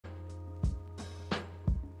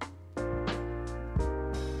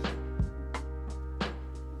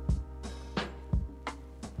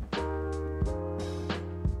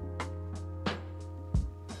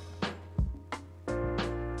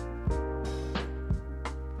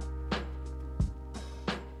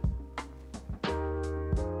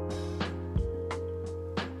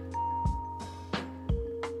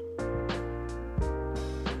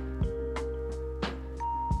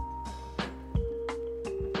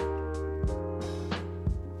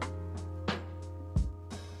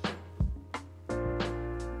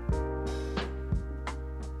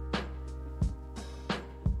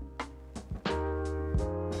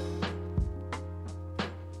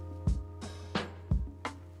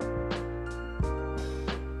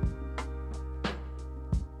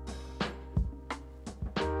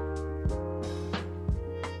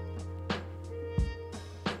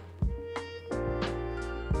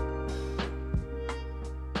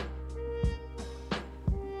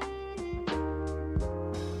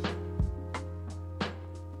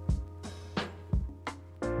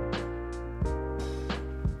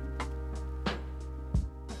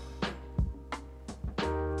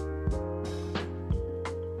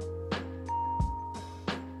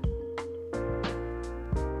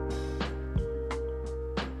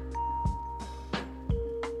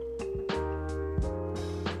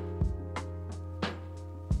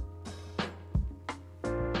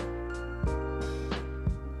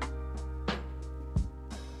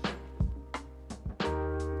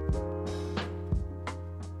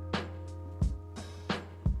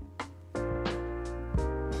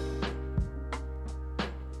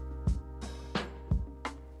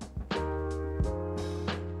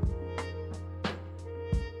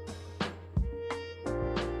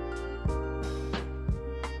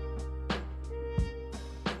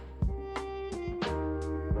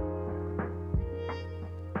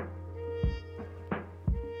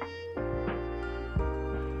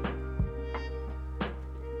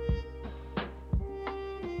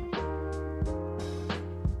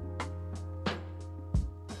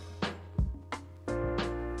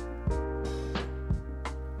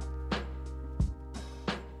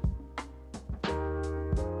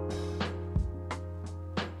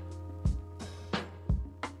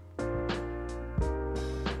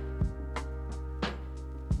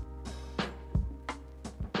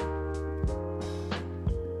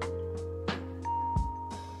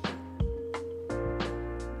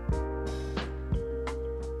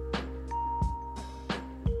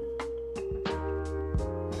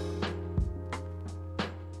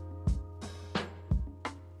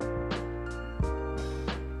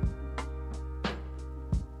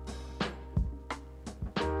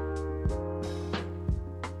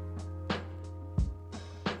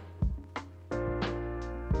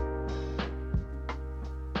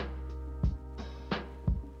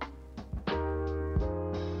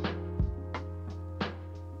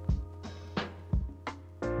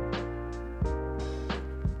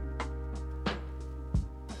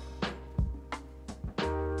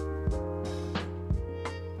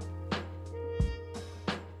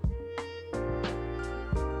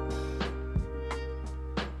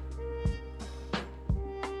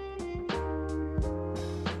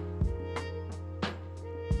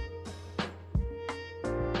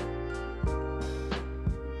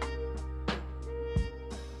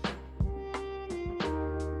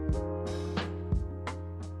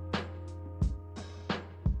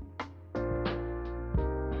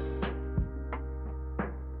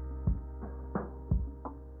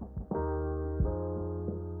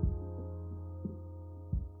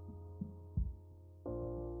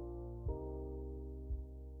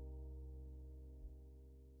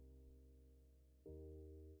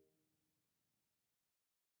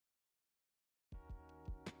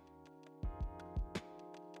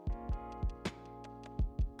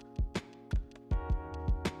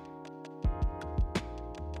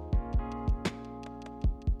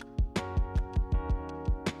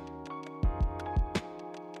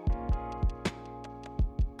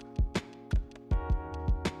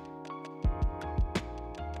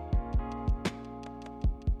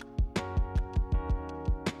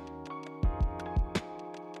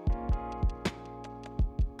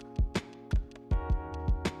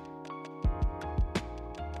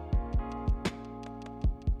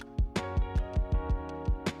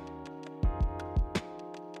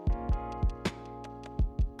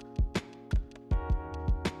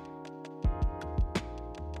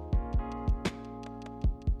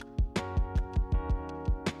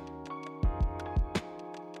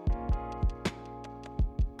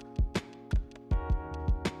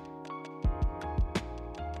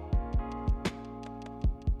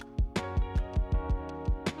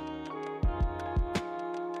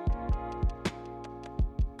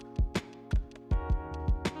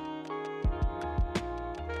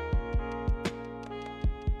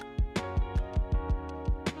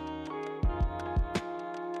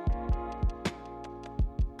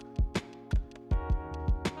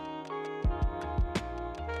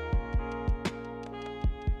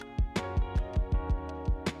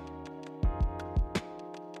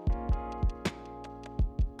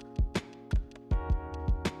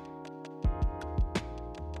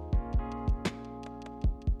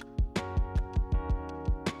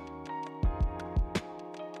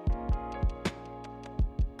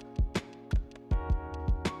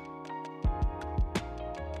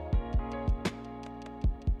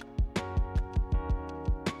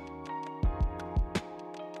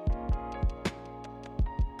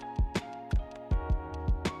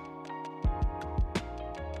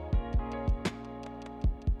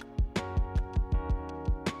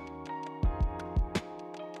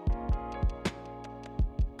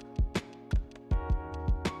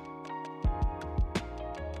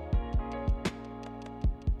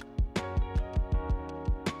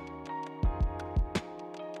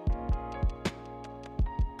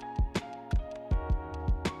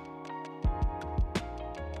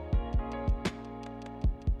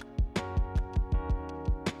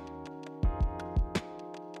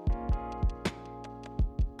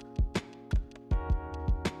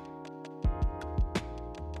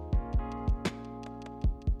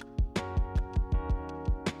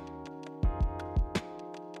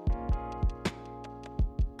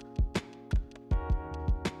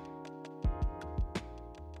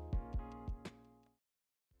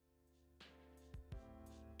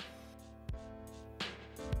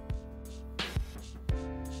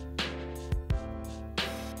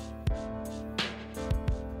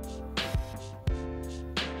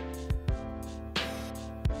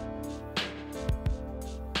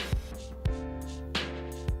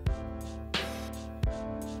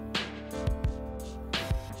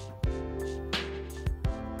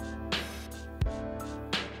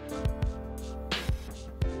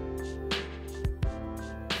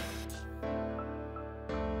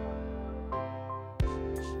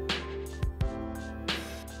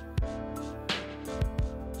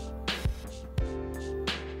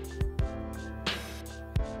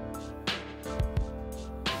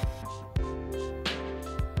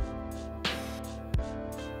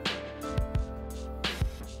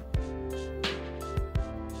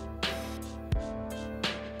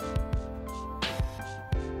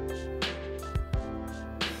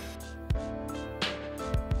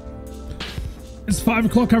It's 5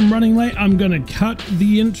 o'clock. I'm running late. I'm going to cut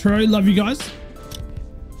the intro. Love you guys.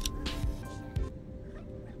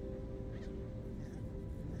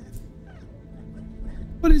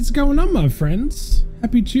 What is going on, my friends?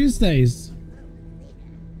 Happy Tuesdays.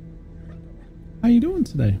 How you doing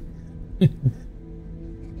today?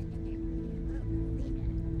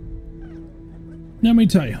 Let me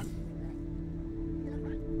tell you.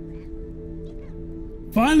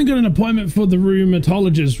 Finally got an appointment for the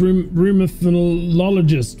rheumatologist,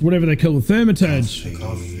 rheumatologist, whatever they call it, thermaturge.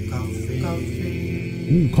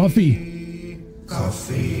 Ooh, coffee.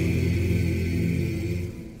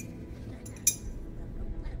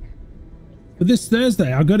 But this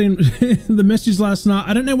Thursday, I got in the message last night.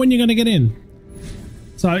 I don't know when you're going to get in.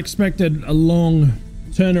 So I expected a long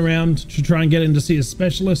turnaround to try and get in to see a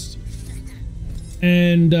specialist.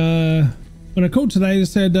 And when I called today, they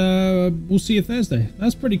said, we'll see you Thursday.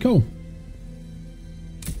 That's pretty cool.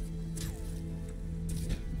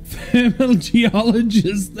 Family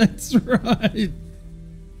geologist, that's right.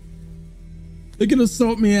 They're going to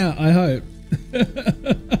sort me out, I hope.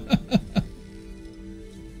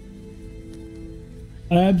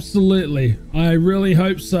 Absolutely. I really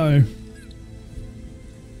hope so.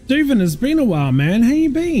 Duvan, it's been a while, man. How you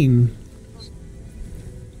been?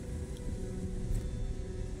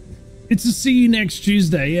 It's a see you next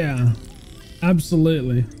Tuesday, yeah.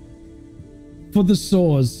 Absolutely. For the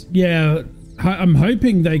sores. Yeah, I'm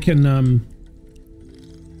hoping they can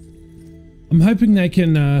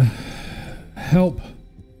help,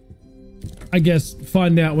 I guess,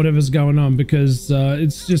 find out whatever's going on, because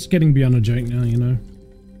it's just getting beyond a joke now, you know.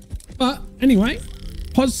 But anyway,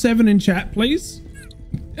 pause 7 in chat, please.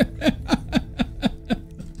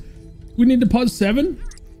 We need to pause 7.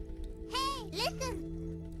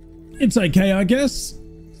 It's okay, I guess.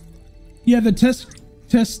 Yeah, the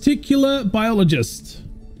testicular biologist.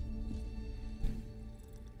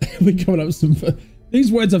 We're coming up with some...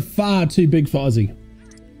 These words are far too big for Aussie.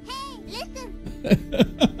 Hey, listen.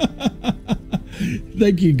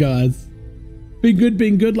 Thank you, guys.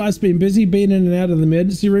 Been good. Life's been busy. Been in and out of the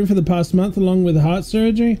emergency room for the past month, along with heart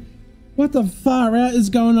surgery. What the far out is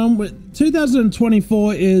going on with...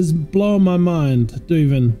 2024 is blowing my mind,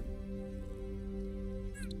 Duvan.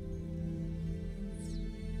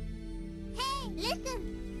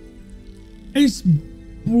 It's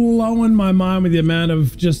blowing my mind with the amount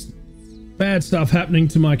of just bad stuff happening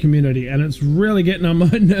to my community, and it's really getting on my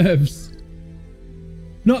nerves.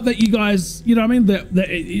 Not that you guys, you know what I mean, that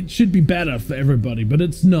it should be better for everybody, but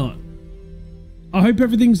it's not. I hope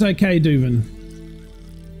everything's okay, Duvan.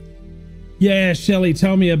 Yeah, Shelly,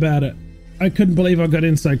 tell me about it. I couldn't believe I got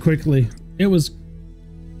in so quickly. It was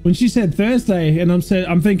when she said Thursday, and I'm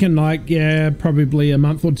thinking like, yeah, probably a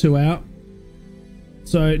month or 2 out.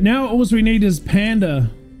 So now all we need is Panda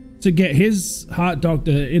to get his heart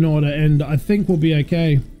doctor in order, and I think we'll be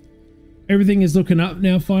okay. Everything is looking up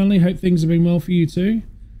now finally. Hope things have been well for you too.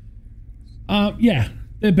 Yeah,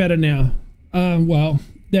 they're better now. Well,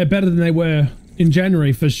 they're better than they were in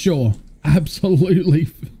January for sure. Absolutely.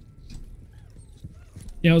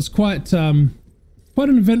 Yeah, it was quite an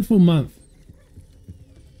eventful month.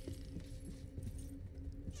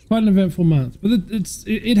 Quite an eventful month, but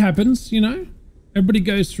it happens, you know. Everybody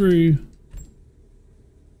goes through.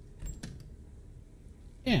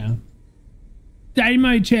 Yeah.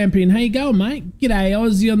 Damo champion, how you going, mate? G'day,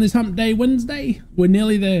 Aussie on this hump day Wednesday. We're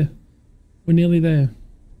nearly there. We're nearly there.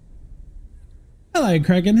 Hello,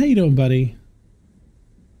 Kraken. How you doing, buddy?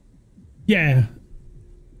 Yeah.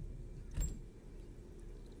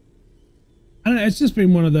 I don't know. It's just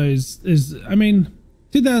been one of those. I mean,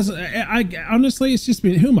 2000. Honestly, it's just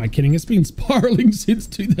been. Who am I kidding? It's been spiraling since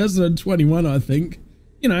 2021. I think.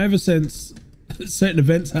 You know, ever since certain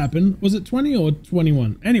events happened. Was it 20 or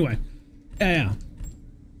 21? Anyway, yeah.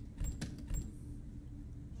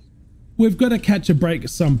 We've got to catch a break at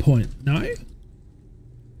some point. No.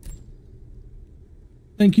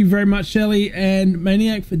 Thank you very much, Shelly and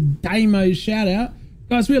Maniac, for Damo's shout out.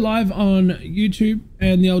 Guys, we're live on YouTube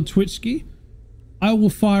and the old Twitch ski. I will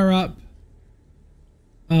fire up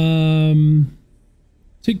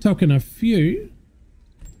TikTok in a few,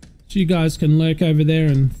 so you guys can lurk over there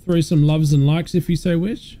and throw some loves and likes if you so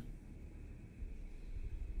wish.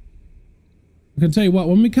 I can tell you what,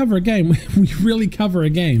 when we cover a game, we really cover a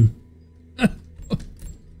game.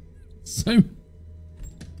 So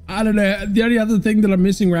I don't know, the only other thing that I'm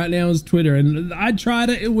missing right now is Twitter, and I tried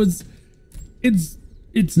it.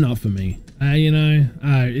 It's not for me. You know,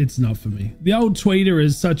 it's not for me. The old Tweeter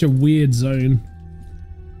is such a weird zone.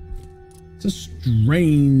 It's a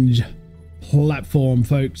strange platform,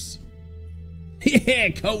 folks. Yeah,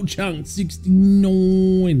 Cold Chunk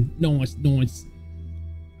 69. Nice.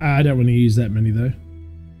 I don't want to use that many though.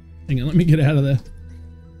 Hang on, let me get out of there.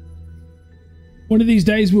 One of these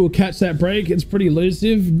days we will catch that break. It's pretty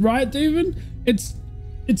elusive, right, Duvan? It's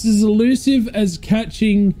as elusive as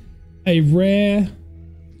catching a rare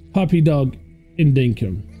puppy dog in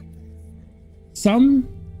Dinkum. Some,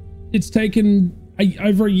 it's taken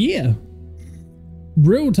over a year.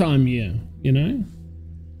 Real-time year, you know?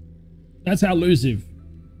 That's how elusive.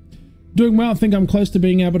 Doing well. I think I'm close to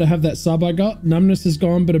being able to have that sub I got. Numbness is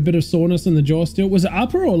gone, but a bit of soreness in the jaw still. Was it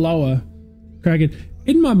upper or lower, Kragan?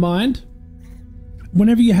 In my mind,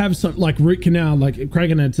 whenever you have some like root canal, like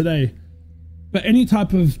Kragan had today, but any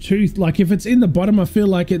type of tooth, like if it's in the bottom, I feel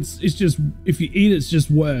like it's just, if you eat it's just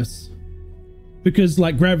worse. Because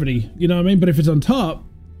like gravity, you know what I mean? But if it's on top,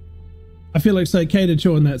 I feel like it's okay to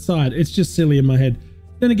chew on that side. It's just silly in my head.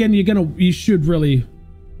 Then again, you should really,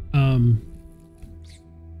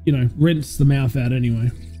 you know, rinse the mouth out anyway.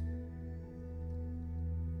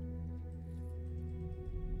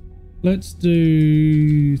 Let's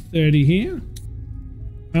do 30 here.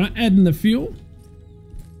 All right, adding the fuel.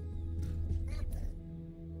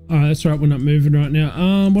 Oh, that's right, we're not moving right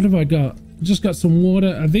now. What have I got? Just got some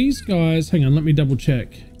water. Are these guys, hang on, let me double check.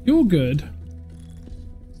 You're good.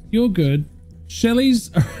 You're good. Shelly's,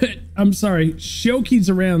 I'm sorry, Shelky's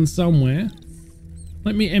around somewhere.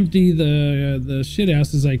 Let me empty the shit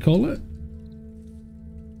house, as they call it.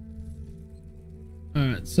 All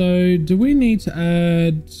right, so do we need to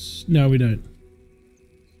add? No, we don't.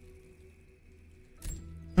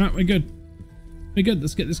 All right, we're good. We're good.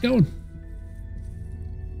 Let's get this going.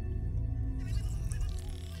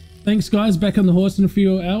 Thanks, guys. Back on the horse in a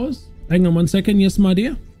few hours. Hang on one second. Yes, my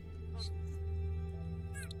dear.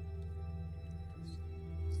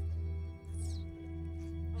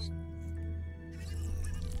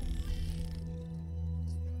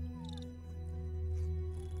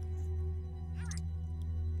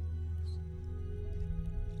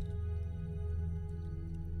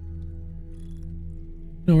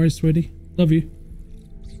 No worries, sweetie. Love you.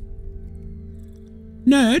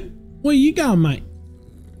 Nerd, where you going, mate?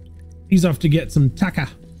 He's off to get some tucker.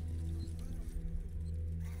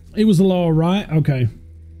 It was the lower right? Okay.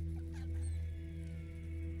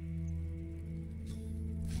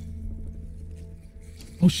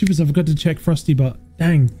 Oh, shivers, I forgot to check Frosty Bot.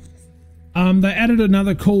 Dang. They added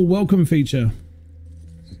another cool welcome feature.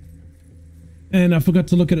 And I forgot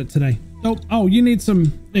to look at it today. Oh, you need some...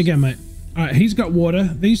 There you go, mate. All right, he's got water.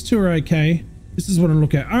 These two are okay. This is what I'm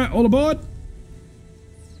looking at. All right, all aboard.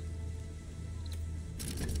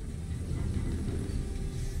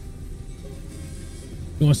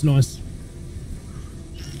 Nice, nice.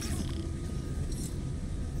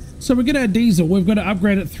 So we get our diesel. We've got to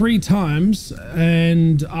upgrade it 3 times.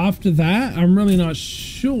 And after that, I'm really not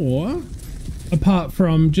sure, apart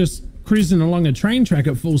from just cruising along a train track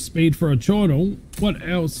at full speed for a chortle, what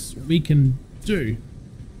else we can do.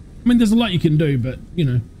 I mean, there's a lot you can do, but, you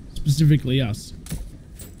know, specifically us.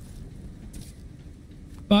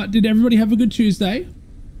 But did everybody have a good Tuesday?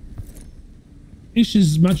 Ish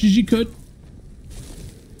as much as you could.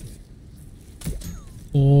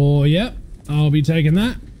 Oh, yep. I'll be taking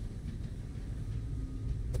that.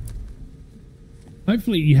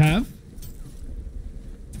 Hopefully you have.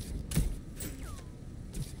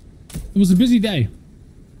 It was a busy day.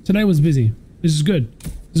 Today was busy. This is good.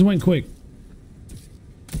 This went quick.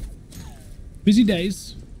 Busy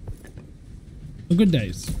days are good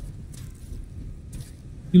days.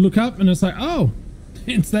 You look up and it's like, oh,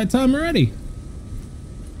 it's that time already.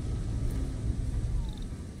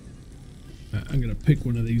 I'm gonna pick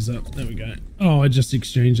one of these up. There we go. Oh, I just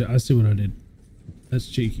exchanged it. I see what I did. That's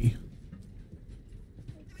cheeky.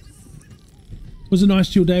 Was a nice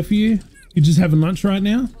chill day for you? You're just having lunch right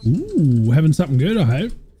now? Ooh, having something good, I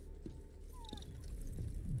hope.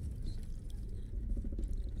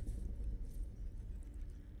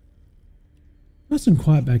 Nice and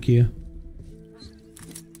quiet back here.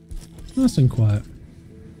 Nice and quiet.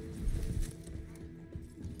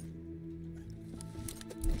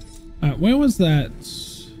 Alright, where was that?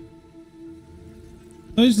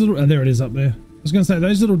 Those little... Oh, there it is up there. I was going to say,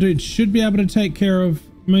 those little dudes should be able to take care of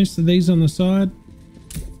most of these on the side.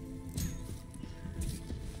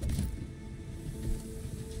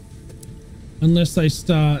 Unless they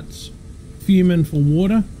start fuming for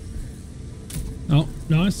water. Oh,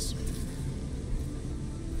 nice.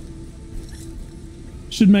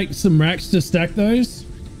 Should make some racks to stack those.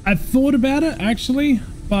 I thought about it, actually,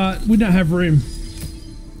 but we don't have room.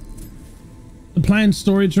 The planned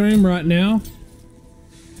storage room right now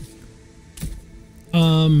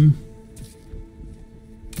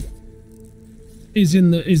is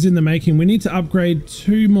in the making. We need to upgrade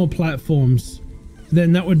 2 more platforms.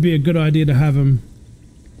 then that would be a good idea to have them.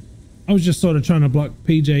 I was just sort of trying to block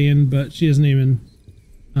PJ in, but she's not even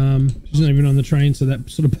on the train, so that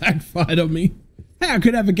sort of backfired on me. Hey, I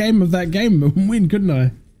could have a game of that game and win, couldn't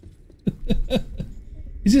I?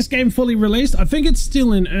 Is this game fully released? I think it's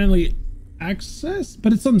still in early access,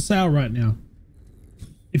 but it's on sale right now,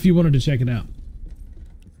 if you wanted to check it out.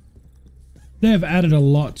 They have added a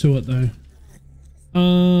lot to it though.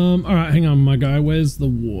 All right, hang on, my guy. Where's the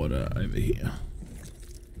water? Over here.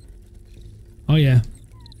 Oh yeah.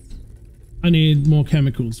 I need more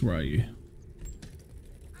chemicals. Where are you?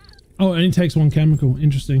 Oh, it only takes one chemical.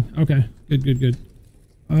 Interesting. Okay. Good, good, good.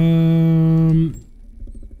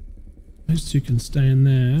 Those two can stay in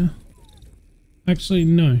there. Actually,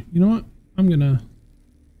 no. You know what? I'm gonna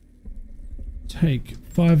take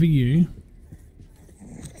 5 of you.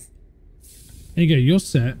 There you go. You're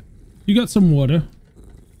set. You got some water.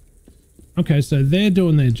 Okay, so they're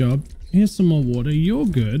doing their job. Here's some more water. You're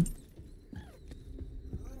good.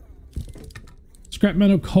 Scrap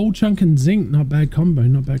metal, coal chunk, and zinc. Not bad combo.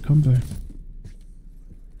 Not bad combo.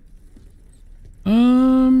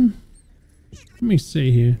 Let me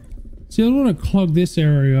see here. See, I don't want to clog this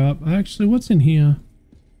area up. Actually, what's in here?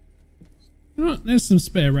 You know what? There's some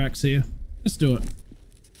spare racks here. Let's do it.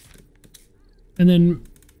 And then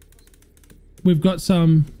we've got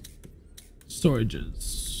some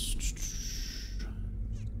storages.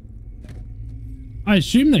 I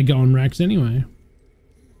assume they go on racks anyway.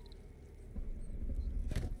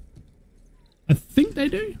 I think they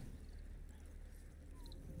do.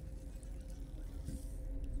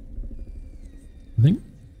 I think.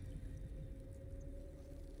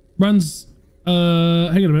 Runs, hang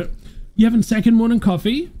on a minute. You having second morning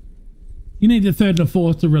coffee? You need the third and a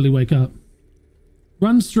fourth to really wake up.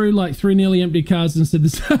 Runs through like 3 nearly empty cars and said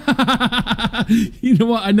this. You know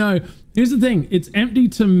what? I know. Here's the thing. It's empty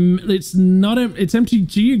to, it's not, it's empty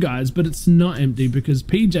to you guys, but it's not empty because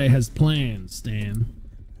PJ has plans, Stan.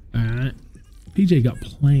 All right. PJ got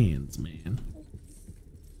plans, man.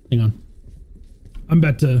 Hang on. I'm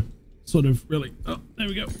about to sort of really, oh, there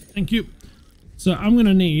we go. Thank you. So I'm going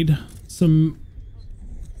to need some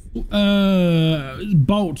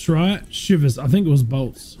bolts, right? Shivers. I think it was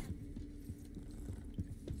bolts.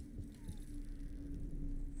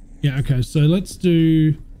 Yeah, okay. So let's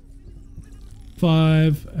do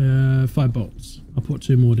 5 bolts. I'll put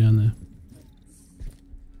 2 more down there.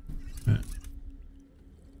 All right.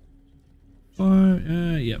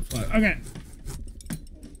 5, yeah, 5. Okay.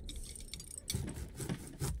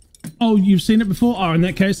 Oh, you've seen it before? Oh, in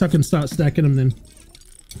that case, I can start stacking them then.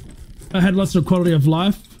 I had lots of quality of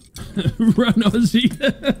life. Run Aussie.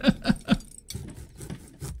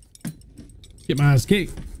 Get my ass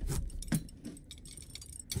kicked.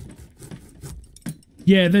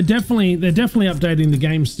 Yeah, they're definitely updating the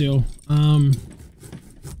game still.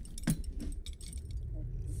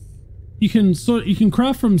 You can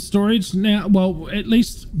craft from storage now. Well, at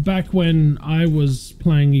least back when I was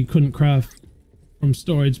playing, you couldn't craft from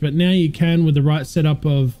storage, but now you can with the right setup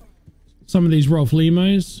of some of these Rolf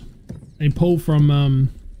Limos. They pull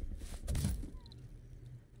from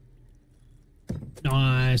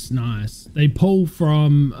nice. They pull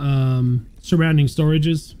from surrounding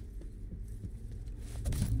storages.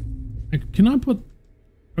 Can I put,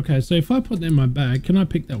 okay, so if I put that in my bag, can I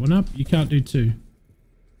pick that one up? You can't do 2.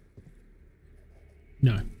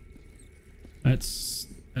 No. That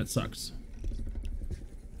sucks.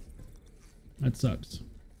 That sucks.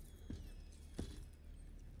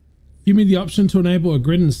 Give me the option to enable a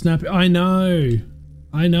grid and snap it. I know.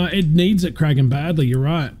 It needs it, Kragan, badly. You're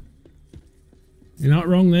right. You're not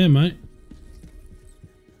wrong there, mate.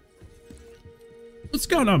 What's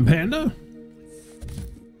going on, Panda?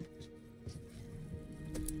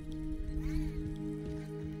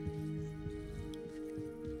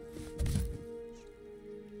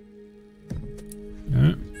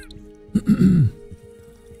 Alright.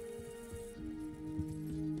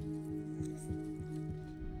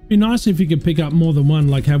 Be nice if you could pick up more than one,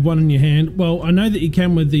 like have one in your hand. Well, I know that you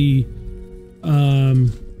can with the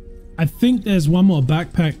I think there's one more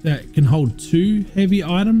backpack that can hold 2 heavy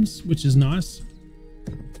items, which is nice.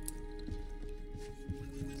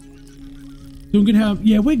 Doing good, how?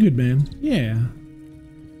 Yeah, we're good, man. Yeah,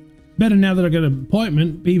 better now that I got an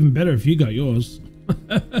appointment. Be even better if you got yours.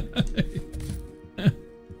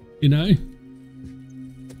 You know,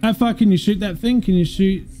 how far can you shoot that thing? Can you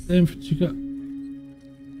shoot them?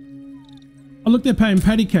 Oh, look, they're paying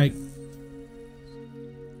patty cake.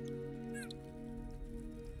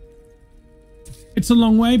 It's a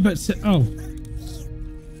long way, but oh.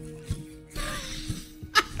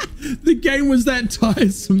 The game was that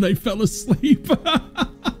tiresome they fell asleep.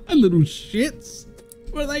 Little shits.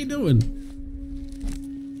 What are they doing?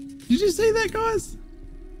 Did you see that, guys?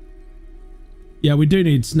 Yeah, we do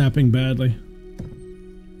need snapping badly.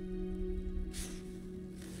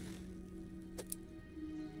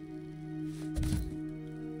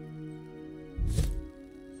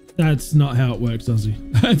 That's not how it works, Ozzy.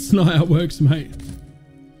 That's not how it works, mate.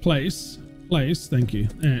 Place, thank you.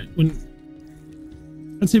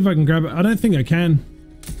 Let's see if I can grab it. I don't think I can.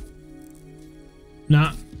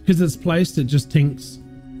 Nah, because it's placed, it just tinks.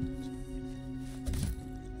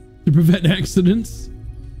 To prevent accidents.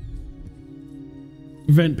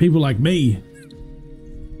 Prevent people like me.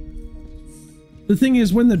 The thing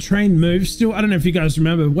is, when the train moves still, I don't know if you guys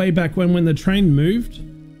remember, way back when the train moved,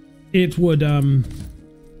 it would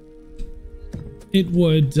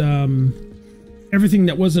everything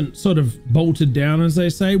that wasn't sort of bolted down, as they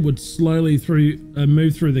say, would slowly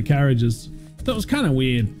move through the carriages. That was kind of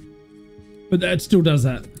weird, but that still does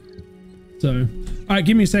that. So, all right,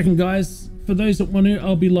 give me a second, guys. For those that want to,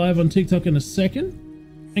 I'll be live on TikTok in a second.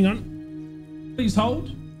 Hang on, please hold.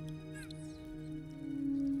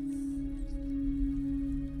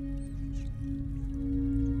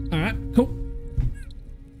 All right, cool.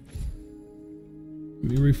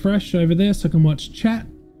 Let me refresh over there so I can watch chat.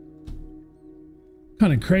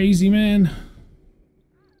 Kind of crazy, man.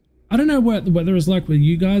 I don't know what the weather is like where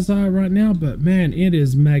you guys are right now, but man, it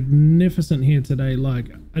is magnificent here today. Like,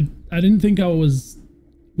 I didn't think I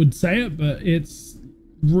would say it, but it's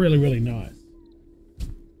really, really nice.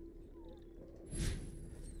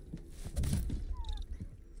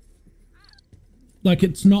 Like,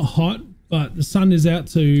 it's not hot, but the sun is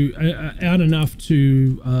out enough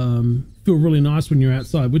to feel really nice when you're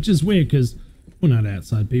outside, which is weird because we're not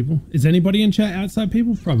outside people. Is anybody in chat outside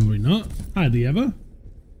people? Probably not. Hardly ever.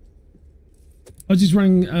 I was just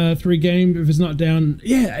running 3 game. If it's not down,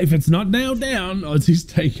 yeah, if it's not now down, Aussie's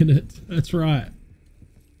taking it. That's right.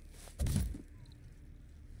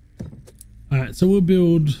 All right, so we'll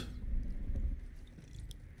build.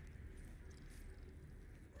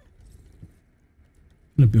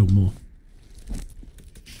 I'm gonna build more.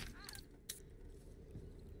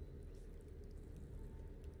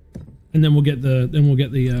 And then we'll get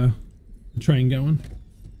the train going.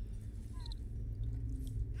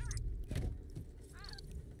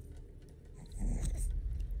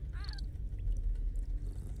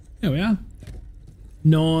 There we are.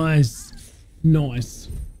 Nice. Nice.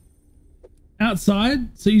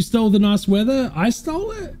 Outside? So you stole the nice weather? I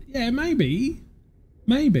stole it? Yeah, maybe.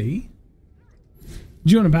 Maybe.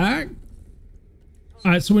 Do you want it back?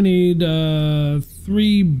 Alright, so we need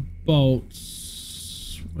 3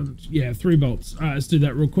 bolts. Yeah, 3 bolts. Alright, let's do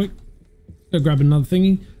that real quick. Go grab another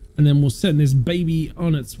thingy, and then we'll send this baby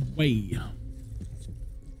on its way.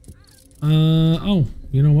 Oh,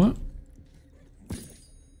 you know what?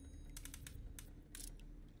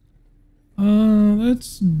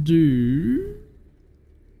 Let's do...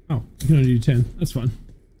 Oh, you can only do 10. That's fine.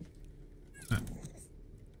 Right.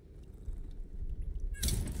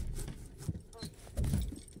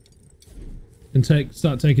 And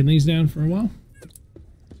start taking these down for a while.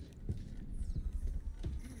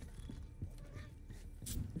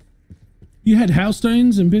 You had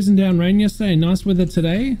hailstones and pissing down rain yesterday and nice weather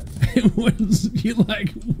today? It was, you're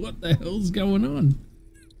like, what the hell's going on?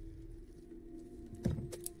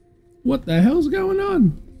 What the hell's going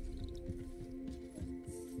on?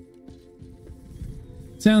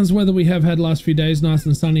 Sounds weather we have had last few days, nice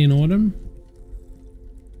and sunny in autumn.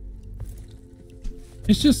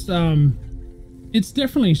 It's just, it's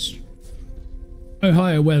definitely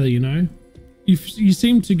Ohio weather, you know? You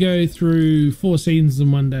seem to go through 4 seasons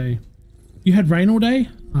in one day. You had rain all day?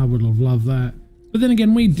 I would have loved that. But then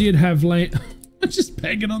again, we did have rain. I'm just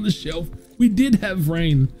banging on the shelf. We did have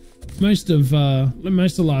rain most of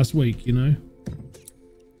last week, you know?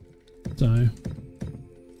 So...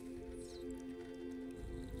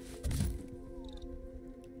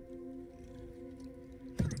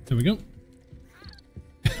 there we go.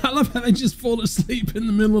 I love how they just fall asleep in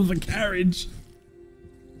the middle of the carriage.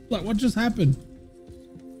 Like, what just happened?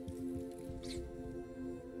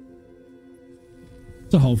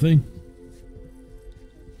 It's a whole thing.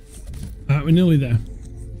 Alright, we're nearly there.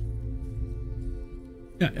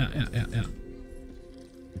 Yeah.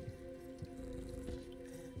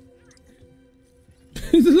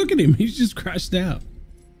 Look at him, he's just crashed out.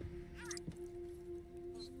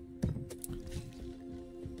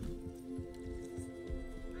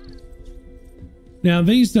 Now,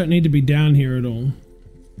 these don't need to be down here at all.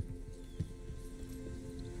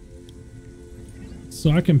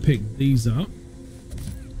 So I can pick these up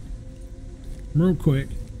real quick.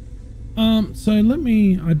 So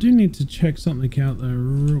I do need to check something out though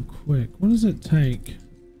real quick. What does it take?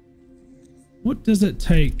 What does it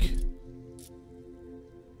take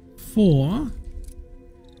for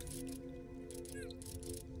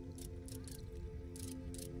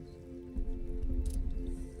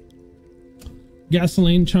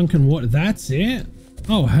gasoline, chunk, and water? That's it?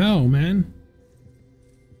 Oh hell, man.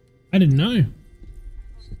 I didn't know. In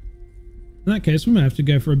that case, we might have to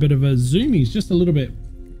go for a bit of a zoomies, just a little bit.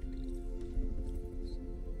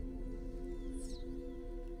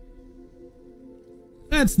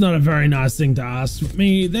 That's not a very nice thing to ask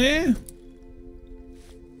me there.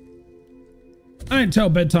 I don't tell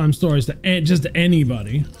bedtime stories to just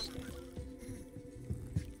anybody.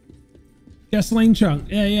 Gasoline chunk.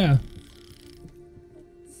 Yeah.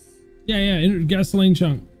 Gasoline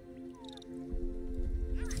chunk.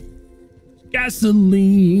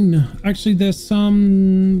 Gasoline. Actually, there's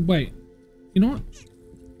some... Wait. You know what?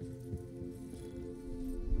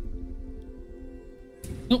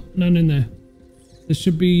 Nope, none in there. There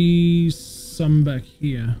should be some back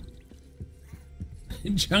here.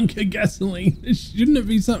 Chunk of gasoline. Shouldn't it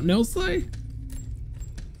be something else though?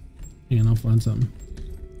 Hang on, I'll find something.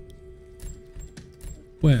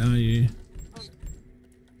 Where are you?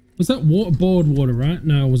 Was that board water, right?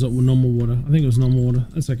 No, was it normal water? I think it was normal water.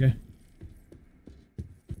 That's okay.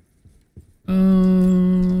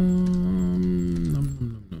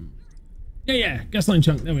 Yeah, gasoline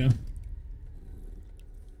chunk. There we are.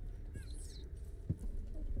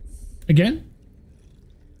 Again?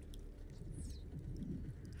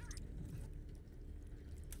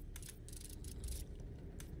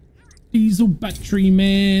 Diesel battery,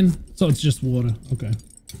 man. So it's just water. Okay.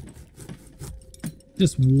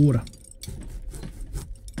 Just water.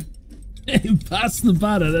 Pass the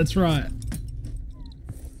butter. That's right.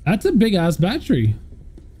 That's a big ass battery.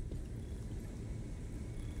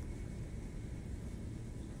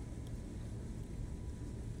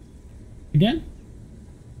 Again?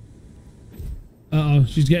 Uh-oh,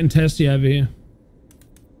 she's getting testy over here.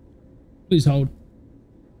 Please hold.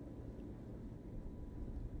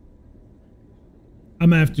 I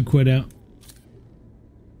might have to quit out.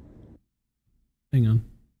 Hang on.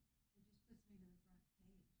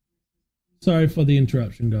 Sorry for the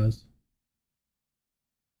interruption, guys.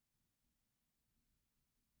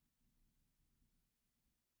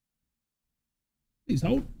 Please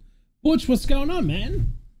hold. Butch, what's going on,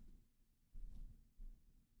 man?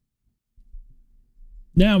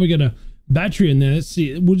 Now we got a battery in there. Let's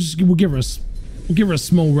see. We'll give her a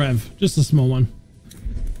small rev, just a small one.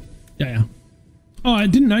 Yeah. Oh, I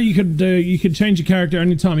didn't know you could change your character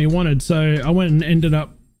anytime you wanted, so I went and ended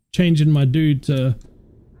up changing my dude to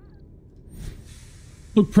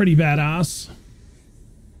look pretty badass.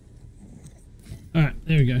 All right,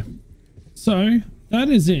 there we go. So that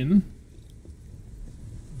is in.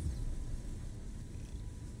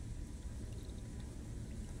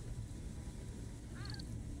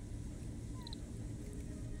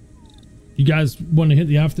 You guys want to hit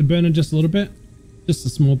the afterburner just a little bit? Just a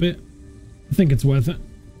small bit? I think it's worth it.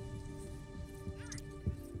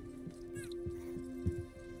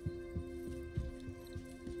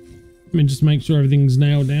 Let me just make sure everything's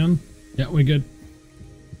nailed down. Yeah, we're good.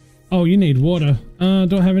 Oh, you need water.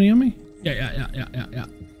 Do I have any on me? Yeah.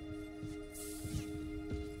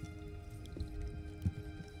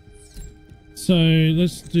 So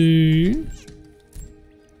let's do...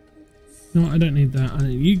 No, I don't need that.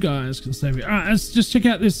 You guys can save it. All right, let's just check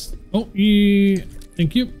out this. Oh,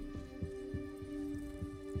 thank you.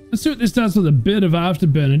 Let's see what this does with a bit of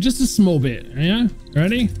afterburner. Just a small bit. Yeah,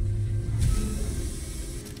 ready?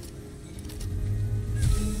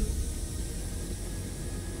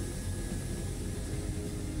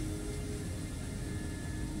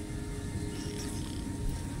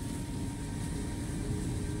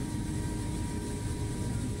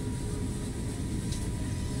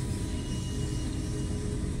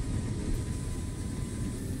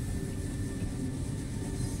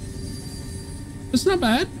 It's not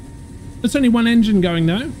bad. It's only one engine going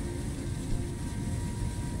though.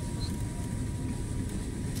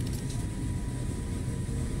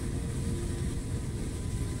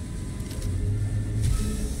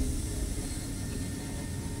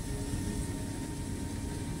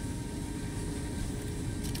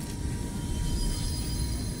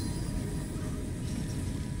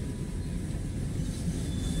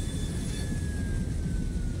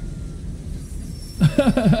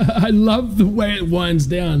 I love the way it winds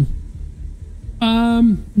down.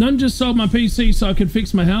 None just sold my PC so I could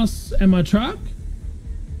fix my house and my truck.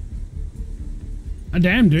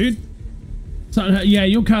 Damn, dude. So yeah,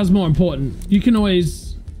 your car's more important. You can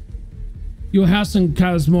always Your house and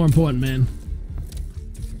car is more important, man.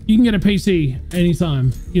 You can get a PC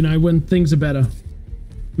anytime, you know, when things are better.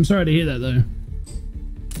 I'm sorry to hear that, though.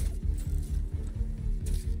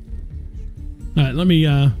 All right, let me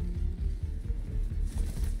try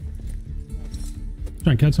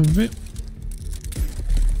and catch up a bit.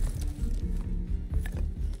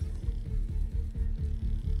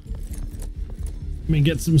 Let me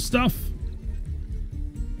get some stuff.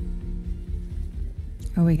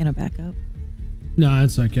 Are we gonna back up? No,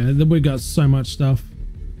 it's okay. We got so much stuff.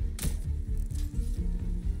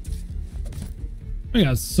 I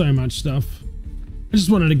got so much stuff. I just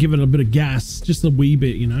wanted to give it a bit of gas, just a wee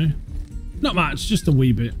bit, you know. Not much, just a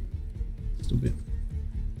wee bit. Just a bit.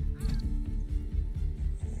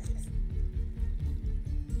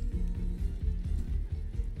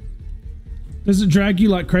 Does it drag you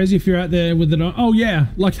like crazy if you're out there with it on? Oh yeah,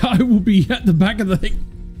 like I will be at the back of the thing.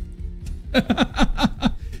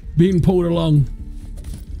 Being pulled along.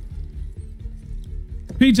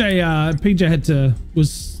 PJ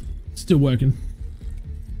was still working.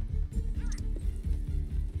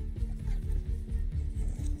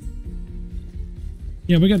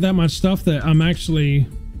 Yeah, we got that much stuff that I'm actually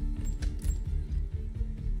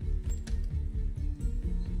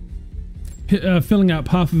filling up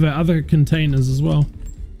half of our other containers as well.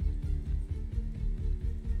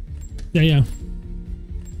 Yeah.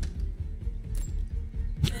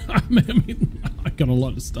 I mean, I got a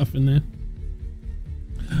lot of stuff in there.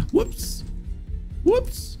 Whoops.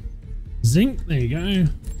 Zinc, there you go.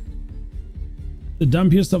 The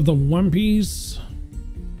dumpiest of the wumpies.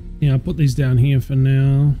 Yeah, I'll put these down here for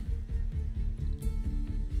now.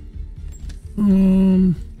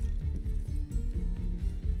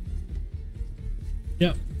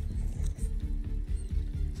 Yep.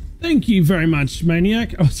 Thank you very much,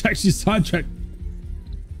 Maniac. I was actually sidetracked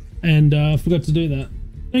and forgot to do that.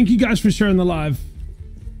 Thank you guys for sharing the live.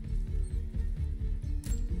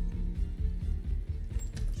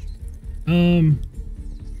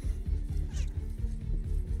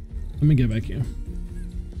 Let me get back here.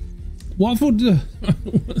 Waffle to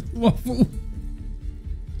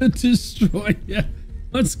destroy. Yeah,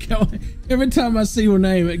 let's go. Every time I see your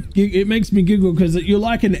name, it makes me giggle because you're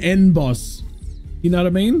like an end boss. You know what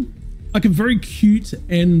I mean? Like a very cute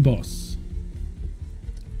end boss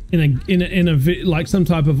in a like some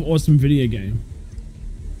type of awesome video game.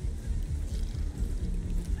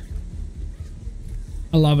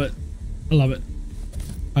 I love it. I love it.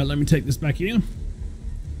 All right, let me take this back here.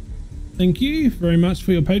 Thank you very much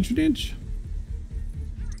for your patronage.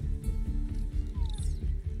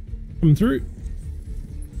 Come through.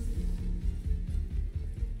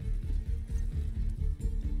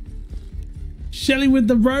 Shelly with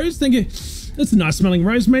the rose, thank you. That's a nice smelling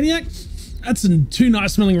rose, Maniac. That's two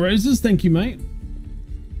nice smelling roses. Thank you, mate.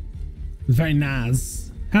 Very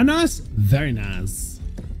nice. How nice? Very nice.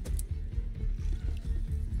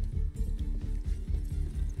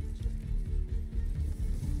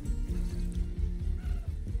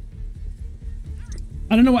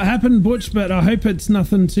 I don't know what happened, Butch, but I hope it's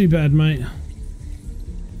nothing too bad, mate.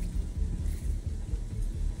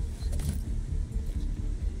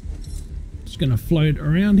 Just gonna float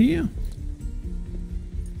around here.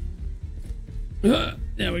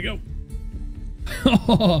 There we go.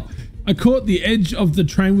 Oh, I caught the edge of the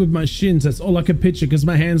train with my shins. That's all I could picture because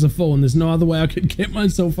my hands are full and there's no other way I could get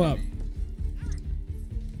myself up.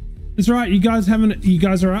 It's right, you guys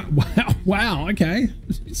are out. Wow, okay.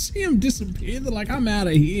 You see him disappear? They're like, I'm out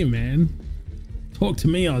of here, man. Talk to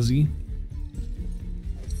me, Aussie.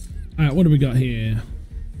 All right, what do we got here?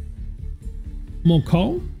 More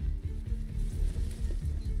coal?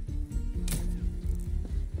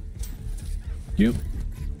 Yep.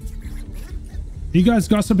 Are you guys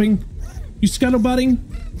gossiping? You scuttlebutting?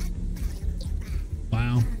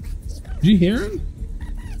 Wow. Did you hear him?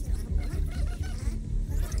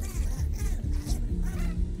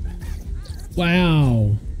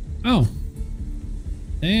 Wow. Oh.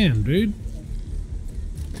 Damn, dude.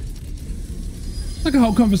 Like a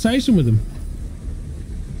whole conversation with him.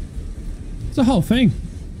 It's a whole thing.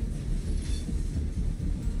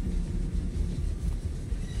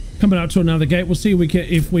 Coming up to another gate. We'll see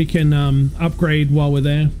if we can upgrade while we're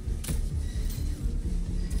there.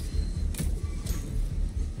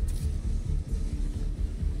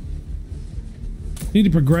 Need to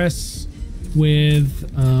progress with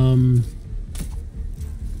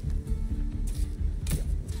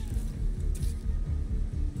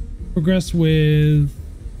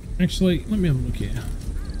actually, let me have a look here.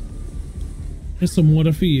 There's some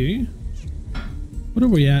water for you. What are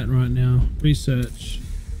we at right now? Research.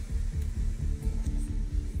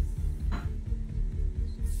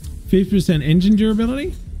 50% engine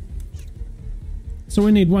durability. So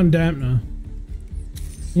we need one dampener.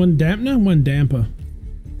 One dampener, one damper.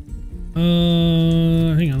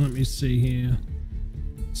 Hang on, let me see here.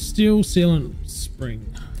 Steel sealant spring.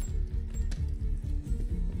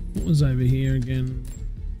 What was over here again?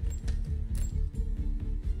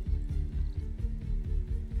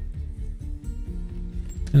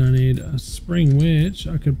 And I need a spring which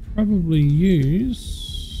I could probably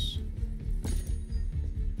use.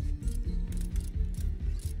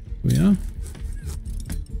 Here we are.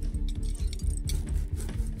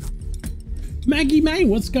 Maggie May,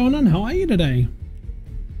 what's going on? How are you today?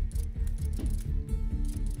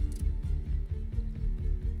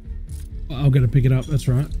 Oh, I've got to pick it up. That's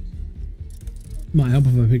right. Might help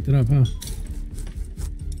if I picked it up, huh?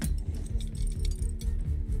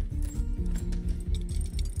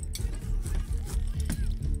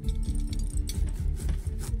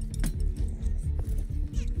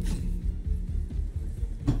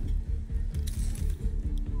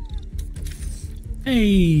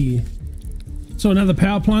 Hey! So another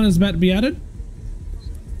power plant is about to be added.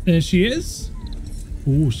 There she is.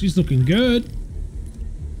 Oh, she's looking good.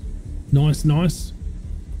 Nice, nice.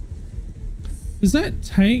 Does that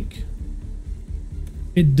take...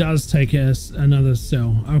 It does take us another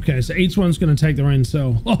cell. Okay, so each one's going to take their own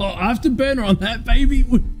cell. Oh, afterburner on that baby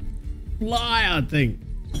would fly, I think.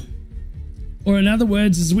 Or in other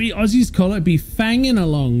words, as we Aussies call it, be fanging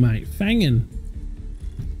along, mate. Fanging.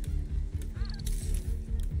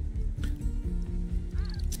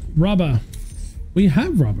 Rubber. We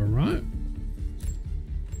have rubber, right?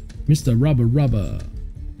 Mr. Rubber.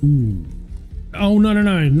 Ooh. Oh,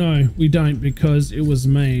 no, we don't because it was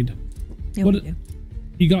made. Yeah, we do.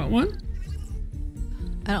 You got one?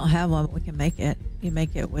 I don't have one, but we can make it. You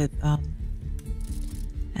make it with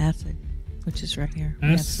acid, which is right here. We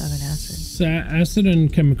have 7 acid. Acid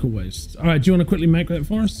and chemical waste. All right, do you want to quickly make that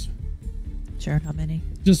for us? Sure, how many?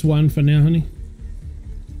 Just one for now, honey.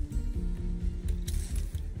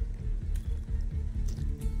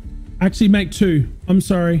 Actually, make 2. I'm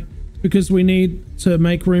sorry, because we need to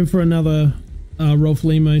make room for another Rolf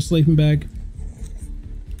Limo sleeping bag.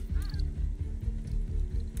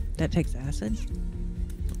 That takes acid?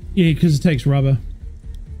 Yeah, because it takes rubber.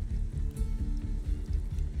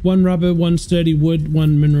 1 rubber, 1 sturdy wood,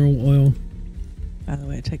 1 mineral oil. By the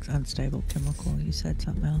way, it takes unstable chemical. You said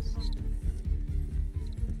something else.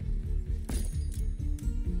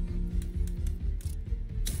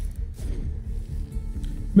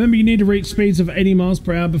 Remember, you need to reach speeds of 80 miles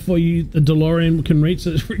per hour before the DeLorean can reach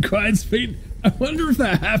its required speed. I wonder if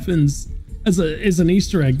that happens as an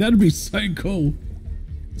Easter egg. That'd be so cool.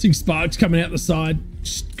 See sparks coming out the side.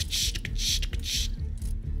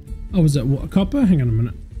 Oh, was that what? Copper? Hang on a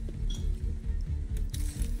minute.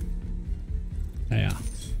 There.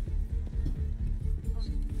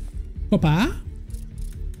 Copper?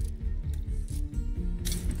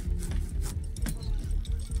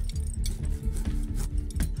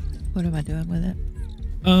 What am I doing with it?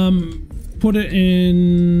 Put it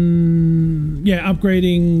in, yeah,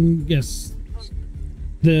 upgrading, yes.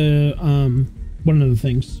 The, one of the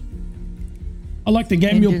things. I like the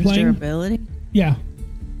game you're playing. Durability? Yeah.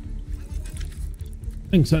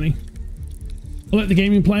 Thanks, honey. I like the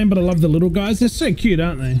game you're playing, but I love the little guys. They're so cute,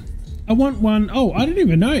 aren't they? I want one. Oh, I didn't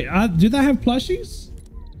even know. Do they have plushies?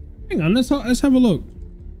 Hang on, let's have a look.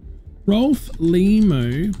 Rolf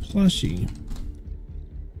Limo plushie.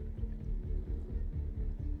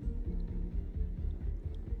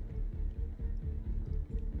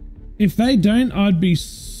 If they don't, I'd be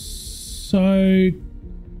so...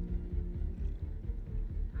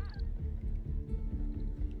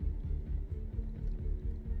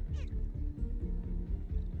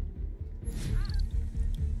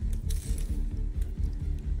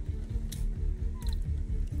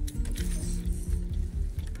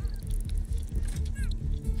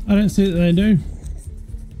 I don't see that they do.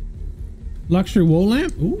 Luxury wall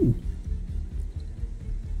lamp? Ooh.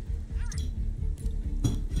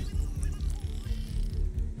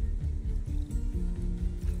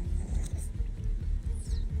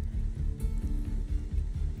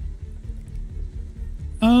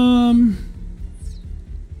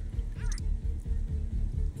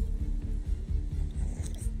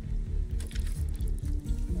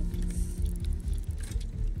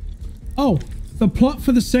 Oh, the plot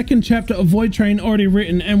for the second chapter of Void Train already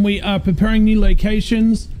written, and we are preparing new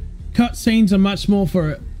locations, cut scenes, and much more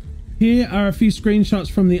for it. Here are a few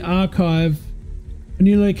screenshots from the archive. A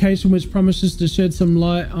new location which promises to shed some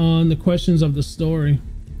light on the questions of the story.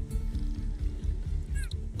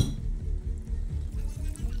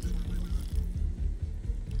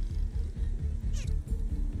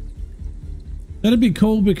 That'd be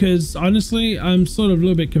cool because honestly, I'm sort of a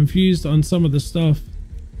little bit confused on some of the stuff.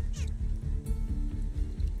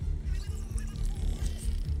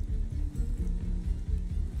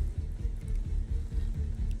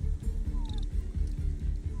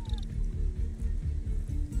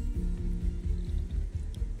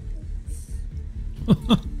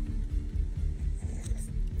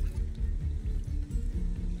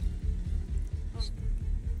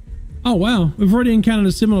 Oh wow, we've already encountered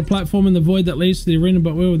a similar platform in the void that leads to the arena,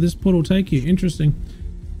 but where will this portal take you? Interesting.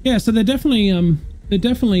 Yeah, so they're definitely yeah,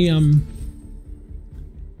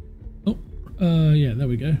 there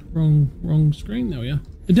we go. Wrong screen. There we are.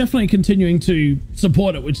 They're definitely continuing to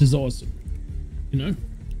support it, which is awesome. You know?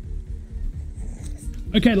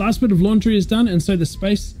 Okay, last bit of laundry is done, and so the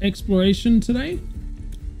space exploration today.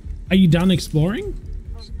 Are you done exploring?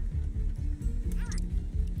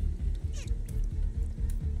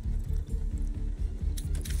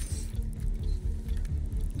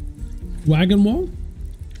 Wagon wall?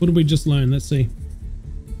 What did we just learn? Let's see.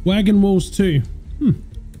 Wagon walls too.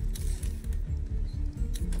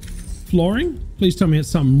 Flooring? Please tell me it's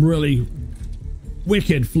some really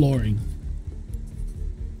wicked flooring.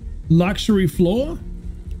 Luxury floor?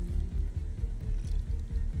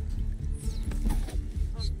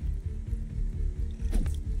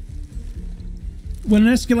 When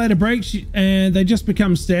an escalator breaks and they just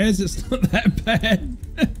become stairs, it's not that bad.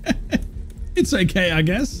 It's okay, I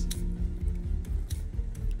guess.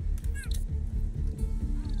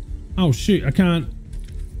 Oh shoot, I can't.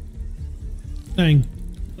 Dang.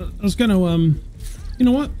 I was gonna, you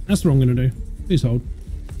know what? That's what I'm gonna do. Please hold.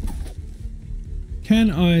 Can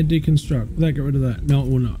I deconstruct? Will that get rid of that? No, it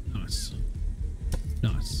will not. Nice.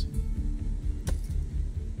 Nice.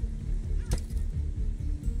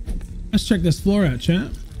 Let's check this floor out, chat.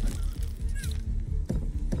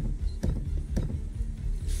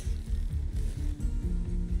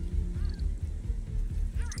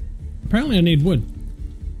 Apparently I need wood.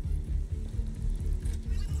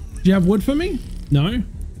 Do you have wood for me? No.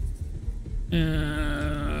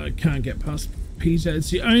 Can't get past PJ.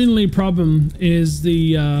 It's the only problem is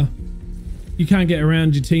the you can't get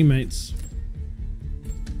around your teammates.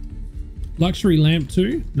 Luxury lamp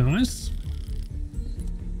too. Nice.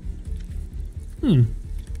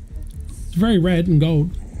 It's very red and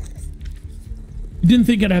gold. You didn't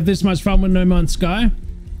think I'd have this much fun with No Man's Sky?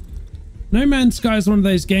 No Man's Sky is one of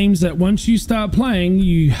those games that once you start playing,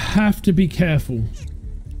 you have to be careful.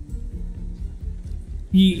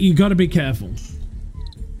 You got to be careful.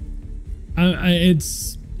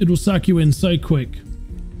 It'll suck you in so quick.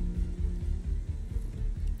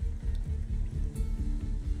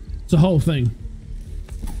 It's a whole thing.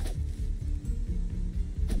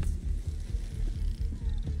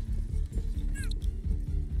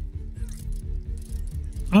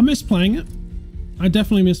 I miss playing it. I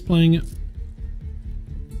definitely miss playing it.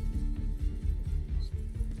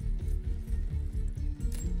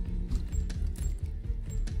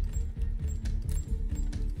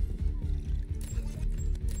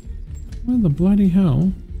 Where the bloody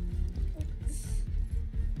hell?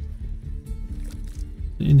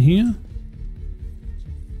 In here?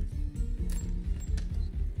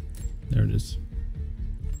 There it is.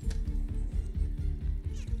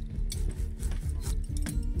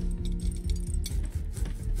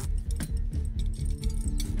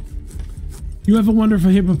 You ever wonder if a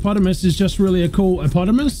hippopotamus is just really a cool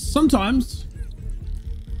hippopotamus? Sometimes.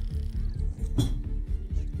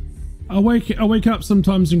 I wake up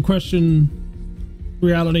sometimes and question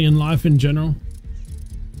reality and life in general.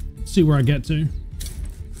 See where I get to.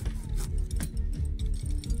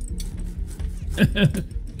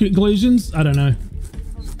 Conclusions? I don't know.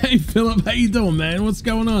 Hey Philip, how you doing, man? What's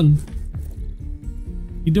going on?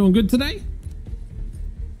 You doing good today?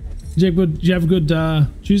 Did you have a good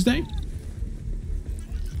Tuesday?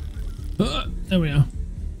 There we are.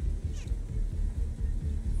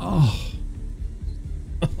 Oh.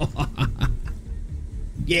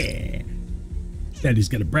 Yeah. Daddy's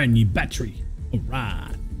got a brand new battery. All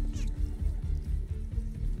right.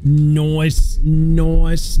 Nice,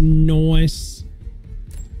 nice, nice.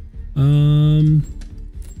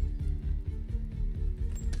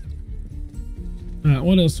 Alright,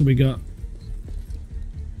 what else have we got?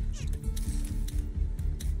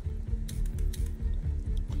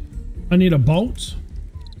 I need a bolt.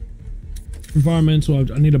 Environmental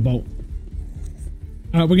object. I need a bolt.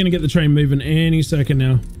 Alright, we're gonna get the train moving any second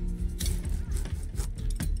now.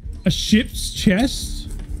 A ship's chest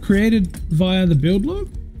created via the build log?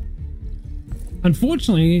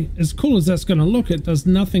 Unfortunately, as cool as that's gonna look, it does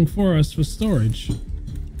nothing for us for storage.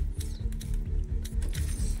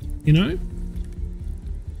 You know?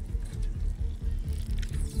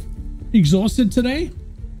 exhausted today?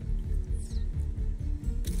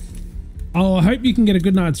 Oh, I hope you can get a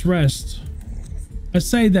good night's rest. I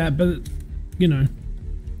say that, but, you know.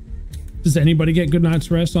 Does anybody get good night's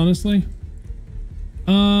rest, honestly?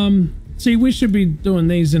 See, we should be doing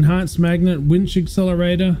these. Enhanced magnet, winch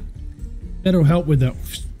accelerator. That'll help with that.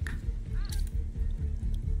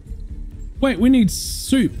 Wait, we need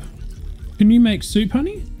soup. Can you make soup,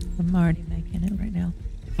 honey? I'm already making it right now.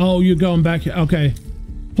 Oh, you're going back. Okay.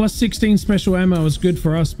 Plus 16 special ammo is good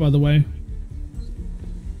for us, by the way.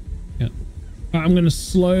 Yeah. I'm going to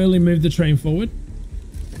slowly move the train forward.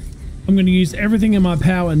 I'm going to use everything in my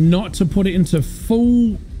power not to put it into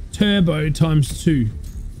full turbo ×2.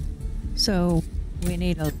 So we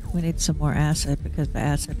need some more acid because the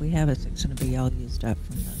acid we have is going to be all used up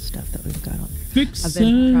from the stuff that we've got on. I've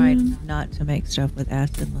been trying not to make stuff with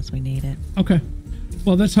acid unless we need it. Okay.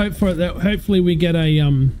 Well, let's hope for it that hopefully we get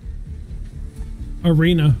a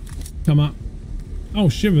arena come up. Oh,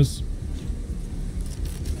 shivers.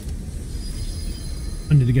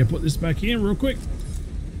 I need to go put this back here real quick.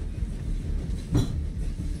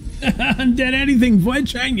 Undead anything, void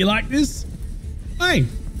train, you like this? Hey,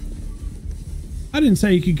 I didn't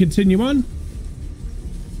say you could continue on.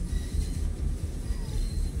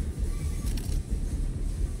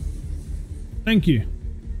 Thank you.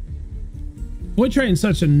 Void Train's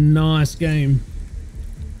such a nice game.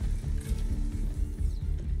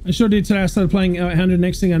 I sure did today. I started playing 800.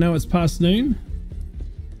 Next thing I know, it's past noon.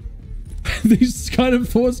 These kind of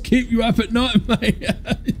thoughts keep you up at night, mate.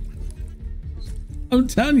 I'm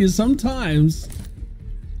telling you, sometimes.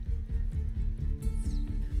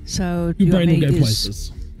 So do you want me to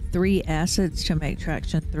use 3 acids to make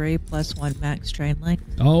traction 3 plus 1 max train length?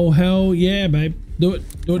 Oh, hell yeah, babe. Do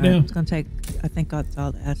it. Do it now. It's going to take, I think that's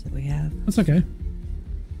all the acid we have. That's okay.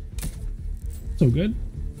 It's all good.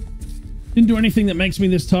 Didn't do anything that makes me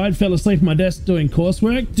this tired. Fell asleep at my desk doing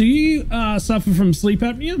coursework. Do you suffer from sleep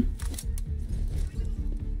apnea?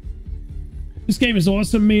 This game is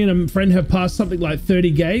awesome. Me and a friend have passed something like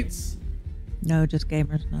 30 gates. No, just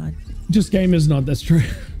Gamer's Nod. Just Gamer's Nod, that's true.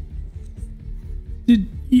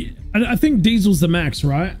 I think Diesel's the max,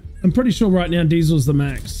 right? I'm pretty sure right now Diesel's the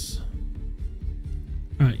max.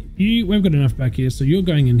 Alright, we've got enough back here, so you're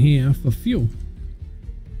going in here for fuel.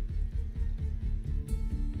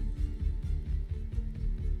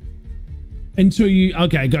 Until you...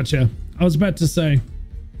 Okay, gotcha. I was about to say...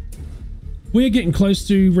 We're getting close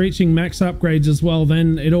to reaching max upgrades as well.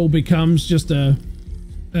 Then it all becomes just a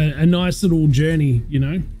nice little journey, you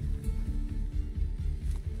know.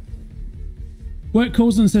 Work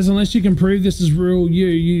calls and says, unless you can prove this is real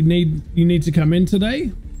you need to come in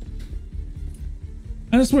today.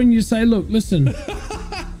 And that's when you say, look, listen.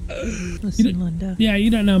 Listen, Linda. Yeah,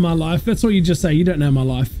 you don't know my life. That's all you just say. You don't know my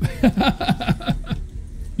life.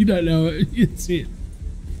 You don't know it. It's it.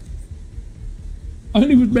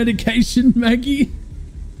 Only with medication, Maggie.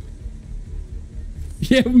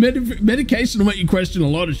 Yeah, medication will make you question a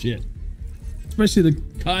lot of shit. Especially the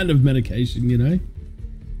kind of medication, you know.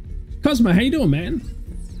 Cosmo, how you doing, man?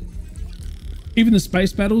 Even the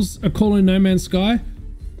space battles are cool in No Man's Sky.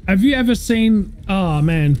 Have you ever seen... Oh,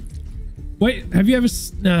 man. Wait, have you ever...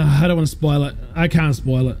 No, I don't want to spoil it. I can't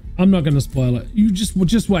spoil it. I'm not going to spoil it. You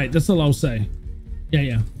just wait. That's all I'll say.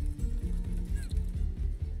 Yeah.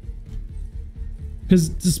 Because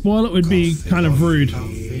to spoil it would be kind of rude.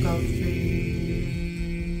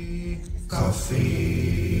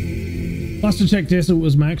 Last to check Tesla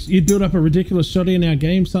was max. You built up a ridiculous shoddy in our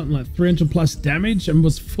game, something like 300 plus damage and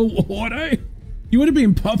was full auto. You would have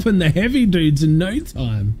been popping the heavy dudes in no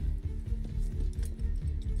time.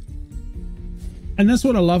 And that's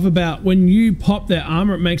what I love about when you pop their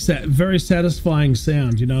armor, it makes that very satisfying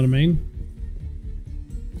sound, you know what I mean?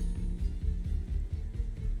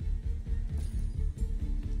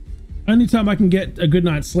 Only time I can get a good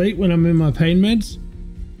night's sleep when I'm in my pain meds.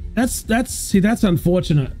 That's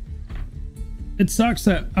unfortunate. It sucks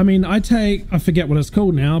that, I mean, I forget what it's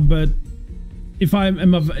called now, but if I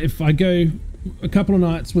go a couple of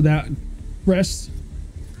nights without rest,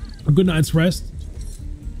 a good night's rest,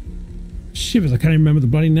 shivers, I can't even remember the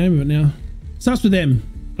bloody name of it now. Starts with M,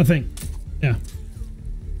 I think. Yeah.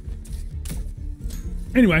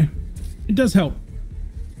 Anyway, it does help.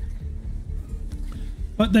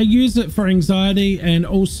 But they use it for anxiety and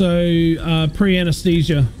also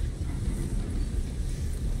pre-anesthesia.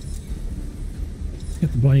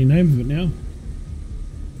 Get the bloody name of it now.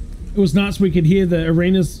 It was nuts. We could hear the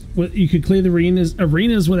arenas. You could clear the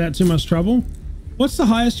arenas without too much trouble. What's the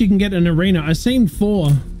highest you can get in an arena? I've seen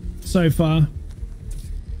 4 so far.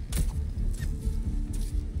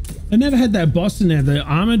 I never had that boss in there, the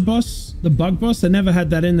armored boss. The bug boss, they never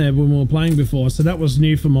had that in there when we were playing before, so that was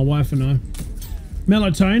new for my wife and I.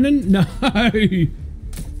 Melatonin? No.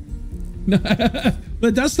 No. But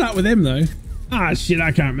it does start with M though. Ah, shit,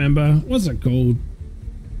 I can't remember. What's it called?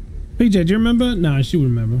 PJ, do you remember? No, she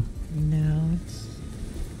wouldn't remember. No,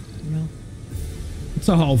 it's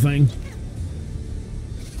a whole thing.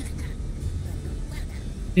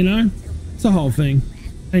 You know? It's a whole thing.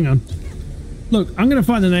 Hang on. Look, I'm going to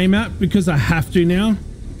find the name out because I have to now.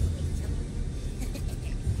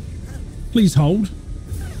 Please hold.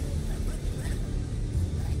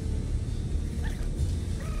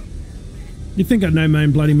 You think I'd know my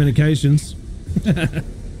own bloody medications.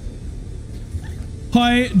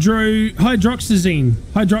 Hydroxyzine.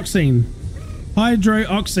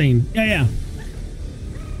 Hydroxine. Yeah.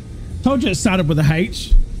 Told you it started with a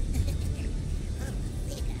H.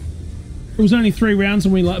 It was only 3 rounds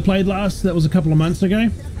when we played last. That was a couple of months ago.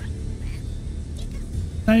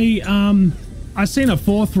 I seen a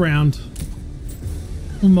 4th round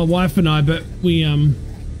with my wife and I, but we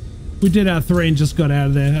did our 3 and just got out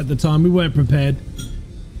of there at the time. We weren't prepared.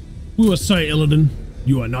 We were so Illidan.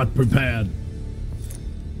 You are not prepared.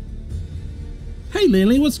 Hey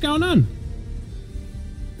Lily, what's going on?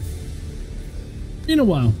 In a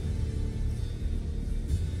while.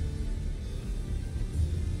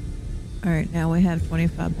 Alright, now we have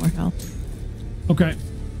 25 more health. Okay.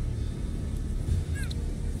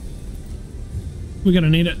 We're gonna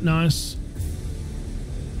need it. Nice.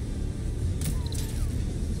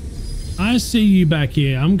 I see you back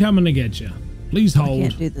here. I'm coming to get you. Please hold. I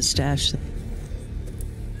can't do the stash thing.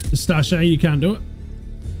 The stash, you can't do it?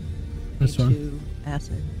 That's fine.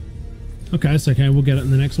 Acid. Okay, it's okay. We'll get it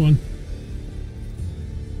in the next one.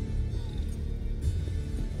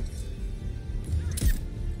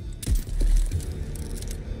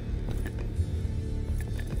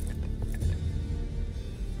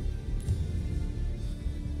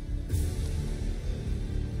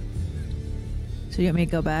 So you want me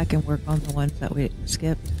to go back and work on the ones that we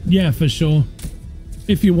skipped? Yeah, for sure.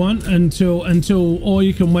 If you want, or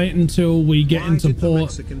you can wait until we get into port. Why did the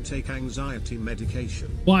Mexican take anxiety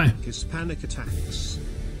medication? Why? Hispanic attacks.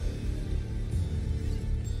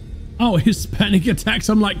 Oh, Hispanic attacks.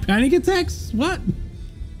 I'm like, panic attacks? What?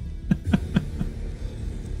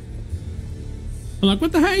 I'm like,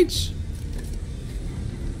 what the H?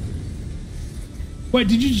 Wait,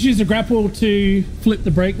 did you choose a grapple to flip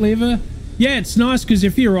the brake lever? Yeah, it's nice because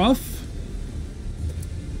if you're off...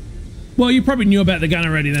 Well, you probably knew about the gun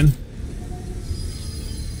already then.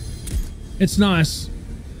 It's nice.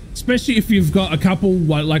 Especially if you've got a couple,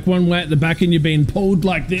 like one way at the back and you're being pulled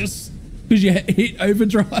like this. Because you hit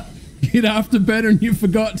overdrive, hit afterburner and you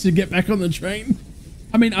forgot to get back on the train.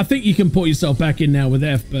 I mean, I think you can pull yourself back in now with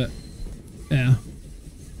F, but... Yeah.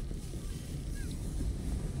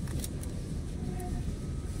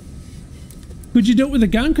 Could you do it with a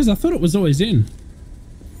gun? Because I thought it was always in.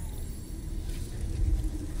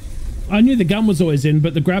 I knew the gun was always in,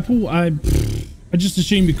 but the grapple, I just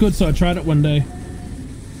assumed you could, so I tried it one day.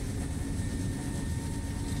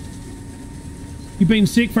 You've been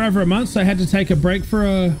sick for over a month, so I had to take a break for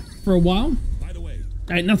a while. By the way,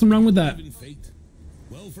 ain't nothing wrong with that.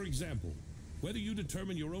 Well, for example, whether you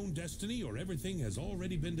determine your own destiny or everything has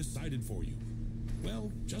already been decided for you.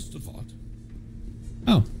 Well, just a thought.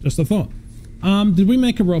 Oh, just a thought. Did we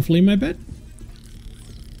make a raw flea bed?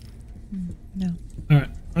 No. All right.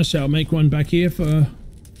 I shall make one back here for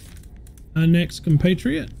our next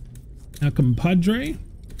compatriot, our compadre.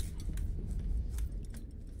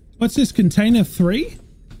 What's this, container 3?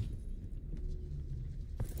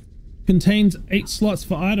 Contains 8 slots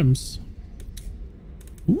for items.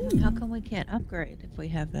 Ooh. How come we can't upgrade if we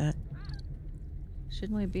have that?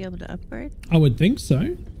 Shouldn't we be able to upgrade? I would think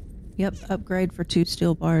so. Yep, upgrade for 2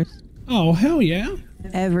 steel bars. Oh, hell yeah.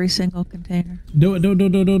 Every single container. Do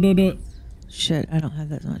it. Shit, I don't have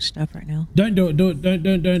that much stuff right now. Don't do it. Don't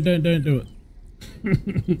do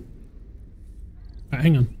it. Right,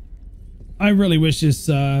 hang on. I really wish this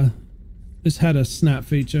had a snap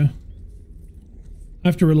feature. I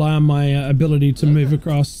have to rely on my ability to move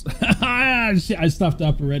across. Shit, I stuffed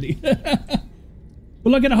up already.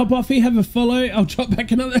 Well, I'm gonna hop off here, have a follow. I'll drop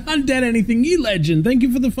back another undead anything. You legend. Thank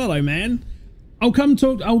you for the follow, man. I'll come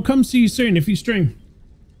see you soon if you stream.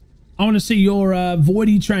 I want to see your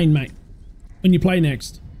voidtrain, mate, when you play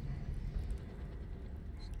next.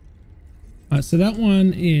 Alright, so that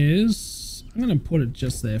one is... I'm going to put it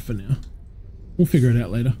just there for now. We'll figure it out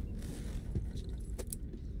later.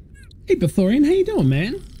 Hey, Bethorian, how you doing,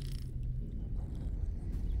 man?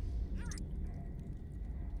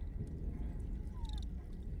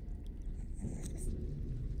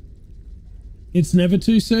 It's never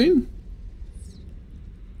too soon?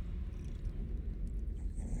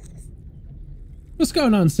 What's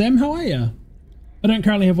going on, Sam? How are you? I don't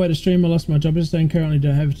currently have way to stream. I lost my job. I just currently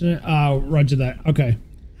don't have internet. Oh, roger that. Okay.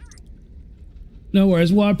 No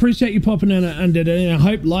worries. Well, I appreciate you popping in and did it. And I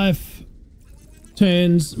hope life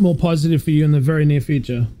turns more positive for you in the very near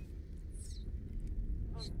future.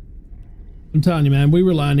 I'm telling you, man, we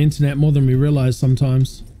rely on internet more than we realize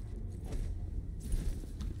sometimes.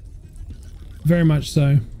 Very much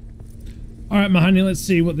so. All right, my honey, let's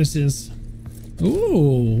see what this is.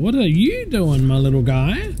 Ooh, what are you doing, my little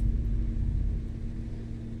guy?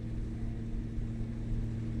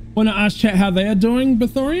 Want to ask chat how they are doing,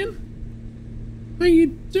 Bathorian? How you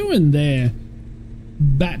doing there,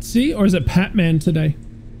 Batsy? Or is it Patman today?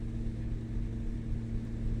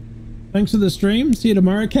 Thanks for the stream. See you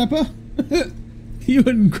tomorrow, Kappa. You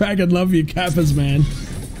and Kraken love your Kappas, man.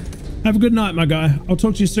 Have a good night, my guy. I'll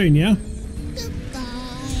talk to you soon, yeah?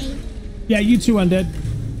 Goodbye. Yeah, you too, Undead.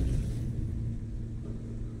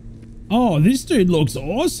 Oh, this dude looks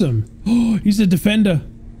awesome. Oh, he's a defender.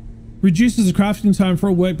 Reduces the crafting time for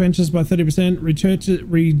all workbenches by 30%.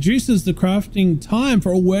 Reduces the crafting time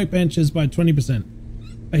for all workbenches by 20%.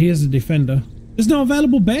 But he is a defender. There's no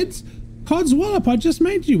available beds? Codswallop, I just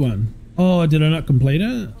made you one. Oh, did I not complete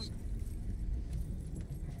it?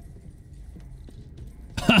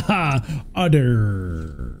 Haha,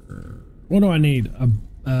 other. What do I need?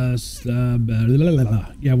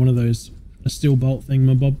 Yeah, one of those. A steel bolt thing,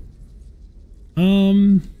 my bob.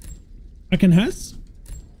 I can has.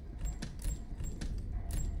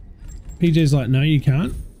 PJ's like, no, you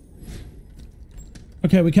can't.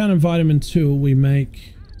 Okay, we can't invite him until we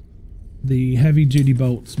make the heavy duty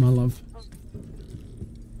bolts, my love.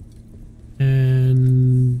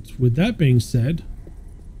 And with that being said,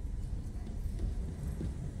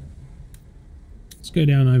 let's go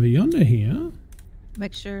down over yonder here.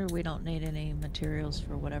 Make sure we don't need any materials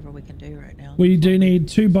for whatever we can do right now. We do need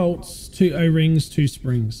 2 bolts, 2 O-rings, 2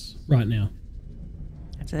 springs right now.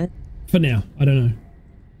 That's it? For now, I don't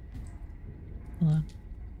know.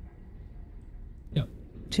 Yep.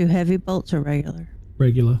 2 heavy bolts or regular?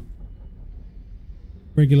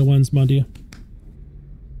 Regular ones, my dear.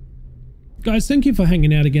 Guys, thank you for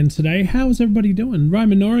hanging out again today. How's everybody doing?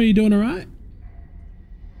 Rymanora, are you doing all right?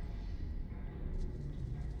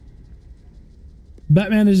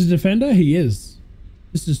 Batman is a defender? He is.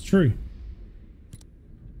 This is true.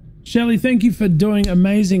 Shelly, thank you for doing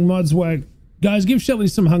amazing mods work. Guys, give Shelly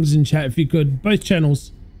some hugs in chat if you could. Both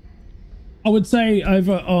channels. I would say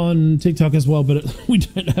over on TikTok as well, but we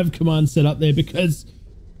don't have commands set up there because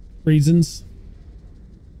reasons.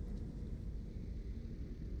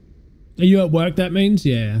 Are you at work, that means?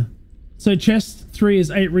 Yeah. So chest 3 is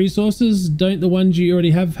 8 resources. Don't the ones you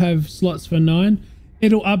already have slots for 9?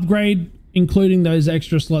 It'll upgrade including those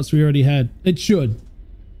extra slots we already had. It should.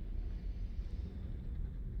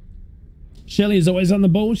 Shelly is always on the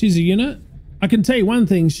ball. She's a unit. I can tell you one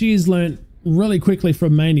thing. She's learnt really quickly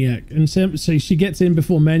from Maniac, and so she gets in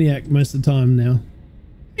before Maniac most of the time now.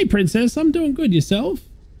 Hey Princess, I'm doing good. Yourself?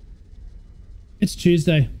 It's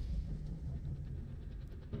Tuesday.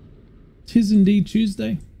 'Tis indeed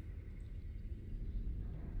Tuesday.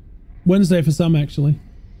 Wednesday for some, actually.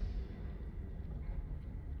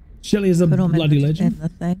 Shelly is a bloody legend. The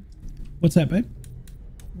thing. What's that, babe?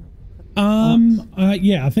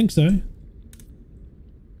 Yeah, I think so.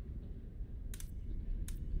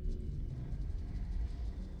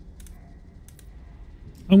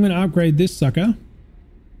 I'm going to upgrade this sucker.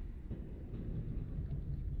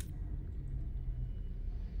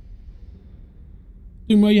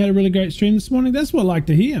 Doing well, you had a really great stream this morning. That's what I like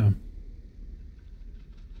to hear.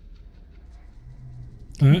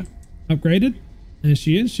 All right, upgraded. There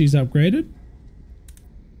she is. She's upgraded.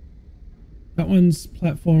 That one's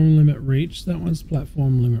platform limit reached. That one's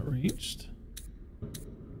platform limit reached.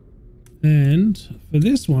 And for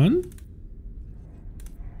this one,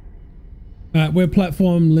 we're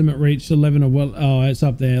platform limit reached 11 of, well, oh, it's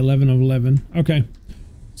up there, 11 of 11. Okay.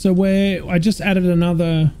 So I just added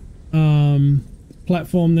another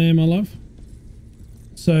platform there, my love.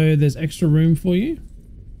 So there's extra room for you.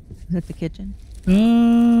 Is that the kitchen?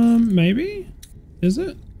 Maybe. Is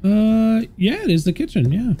it? Yeah, it is the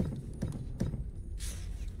kitchen, yeah.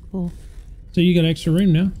 Cool. So you got extra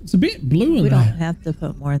room now. It's a bit blue in there. We don't have to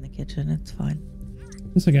put more in the kitchen. It's fine.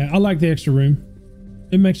 It's okay. I like the extra room.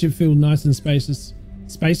 It makes you feel nice and spacious.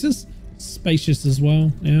 Spacious? Spacious as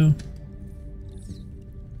well, yeah.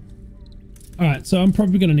 Alright, so I'm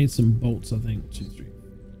probably going to need some bolts, I think. 2, 3.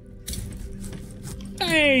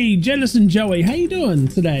 Hey, Jealous and Joey. How you doing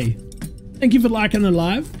today? Thank you for liking the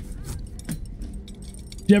live.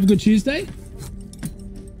 Did you have a good Tuesday?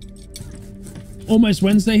 Almost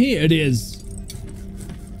Wednesday here. It is.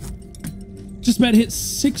 Just about to hit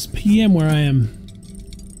 6 p.m. where I am.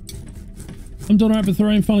 I'm doing alright with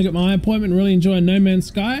throwing. Finally got my eye appointment. Really enjoying No Man's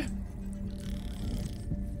Sky.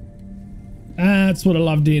 That's what I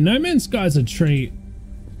love, dear. No Man's Sky's a treat.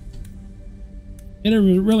 It's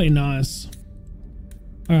really nice.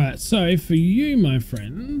 Alright, so for you, my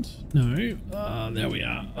friend. No. There we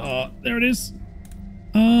are. Oh, there it is.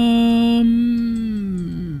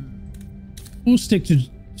 We'll stick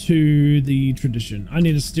to the tradition. I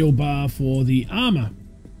need a steel bar for the armor.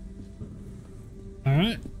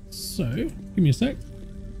 Alright, so give me a sec.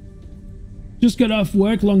 Just got off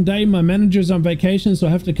work, long day. My manager's on vacation, so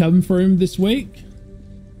I have to come for him this week.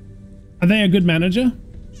 Are they a good manager?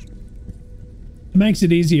 It makes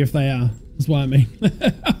it easier if they are. That's what I mean.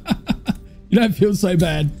 You don't feel so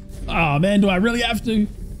bad. Oh man, do I really have to?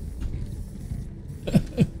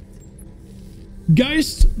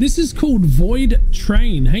 Ghost, this is called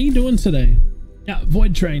Voidtrain. How you doing today? Yeah,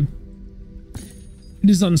 Voidtrain. It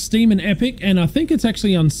is on Steam and Epic, and I think it's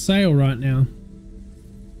actually on sale right now.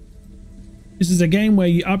 This is a game where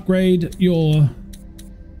you upgrade you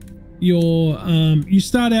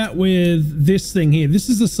start out with this thing here. This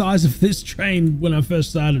is the size of this train when I first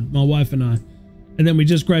started, my wife and I. And then we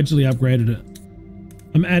just gradually upgraded it.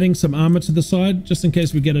 I'm adding some armor to the side just in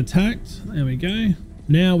case we get attacked. There we go.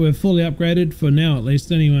 Now we're fully upgraded, for now at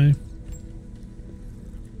least anyway.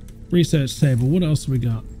 Research table. What else we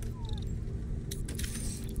got?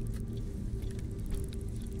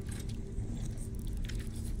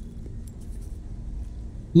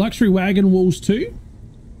 Luxury wagon walls too.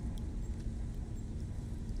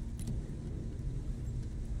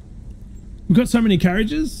 We've got so many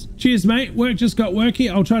carriages. Cheers, mate. Work just got worky.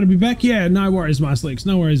 I'll try to be back. Yeah, no worries, my slicks.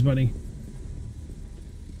 No worries, buddy.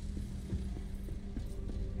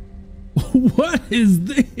 What is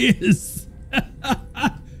this?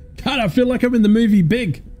 God, I feel like I'm in the movie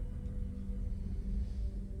Big.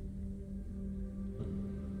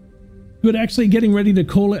 Good, actually getting ready to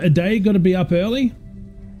call it a day. Got to be up early.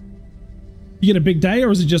 You get a big day,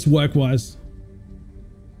 or is it just work-wise?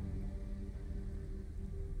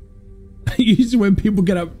 Usually when people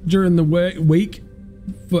get up during the week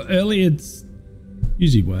for early, it's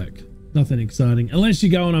usually work. Nothing exciting. Unless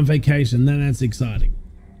you're going on vacation, then that's exciting.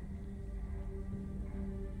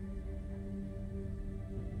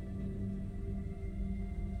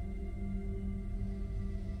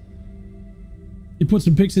 You put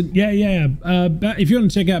some pics in. Yeah. If you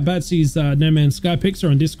want to check out Batsy's No Man's Sky pics, are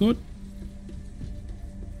on Discord.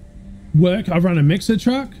 Work. I run a mixer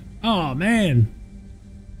truck. Oh man.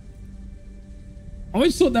 I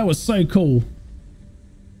always thought that was so cool.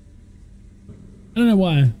 I don't know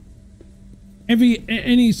why.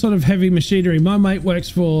 Any sort of heavy machinery. My mate works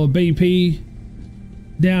for BP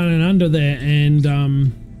down and under there,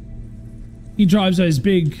 and he drives those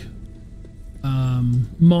big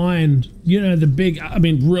mine, you know, the big, I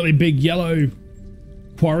mean really big yellow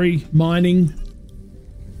quarry mining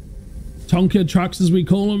Tonka trucks as we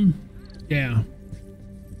call them. Yeah.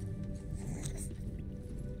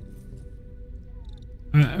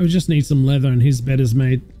 Alright, we just need some leather and his bed is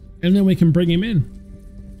made. And then we can bring him in.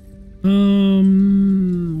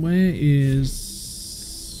 Where is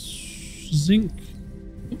zinc?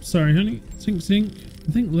 Oops, sorry, honey. Zinc.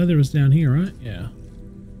 I think leather is down here, right? Yeah.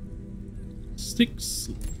 Sticks,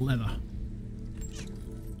 leather.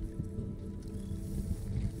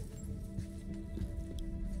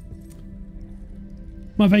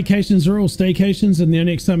 My vacations are all staycations, and the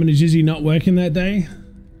only excitement is usually not working that day.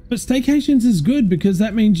 But staycations is good because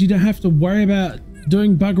that means you don't have to worry about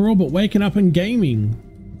doing bugger all but waking up and gaming.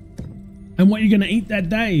 And what you're going to eat that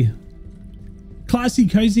day. Classy,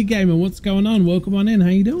 cozy gamer, what's going on? Welcome on in. How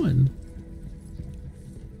you doing?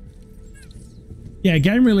 Yeah,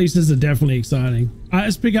 game releases are definitely exciting. Alright,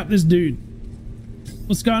 let's pick up this dude.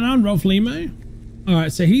 What's going on, Rolf Limo?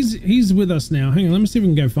 Alright, so he's with us now. Hang on, let me see if we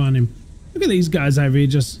can go find him. Look at these guys over here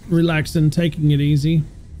just relaxing, taking it easy.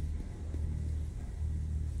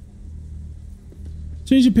 As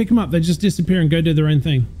soon as you pick them up, they just disappear and go do their own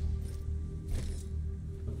thing.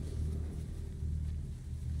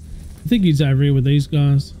 I think he's over here with these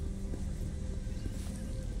guys.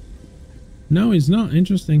 No, he's not.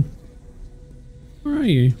 Interesting. Where are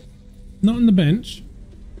you? Not on the bench.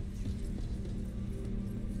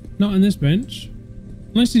 Not on this bench.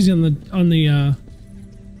 Unless he's on the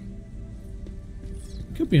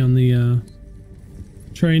could be on the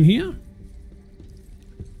train here.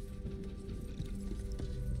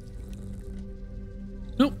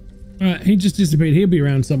 Nope. Alright, he just disappeared. He'll be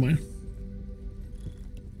around somewhere.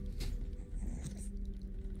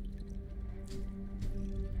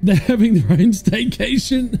 They're having their own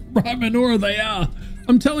staycation. Right, Menora, they are.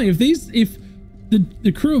 I'm telling you, if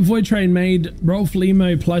the crew of Void Train made Rolf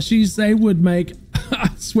Limo plushies, they would make, I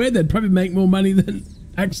swear they'd probably make more money than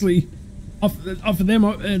actually off of them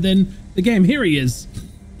than the game. Here he is.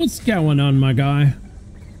 What's going on, my guy?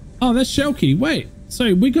 Oh, that's Shelky. Wait,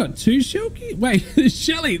 so we got two Shelky? Wait,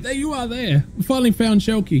 Shelly, there you are there. We finally found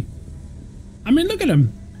Shelky. I mean, look at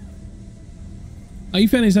him. Oh, he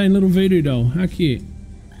found his own little voodoo doll. How cute.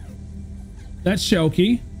 That's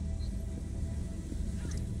Shelky.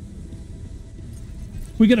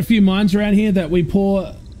 We got a few mines around here that we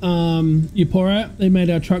pour, you pour out. They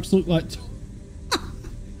made our trucks look like...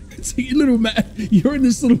 So you're in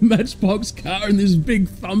this little matchbox car and this big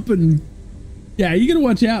thumping... Yeah, you gotta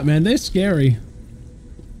watch out, man. They're scary.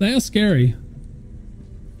 They are scary.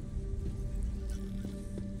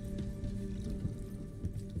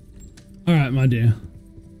 All right, my dear.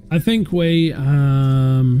 I think we,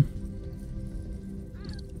 Hello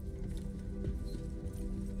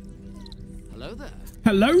there.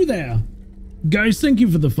 Hello there. Guys, thank you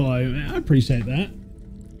for the follow. I appreciate that.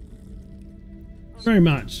 Very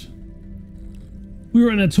much. We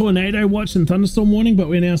were in a tornado watch and thunderstorm warning, but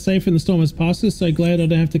we're now safe and the storm has passed us. So glad I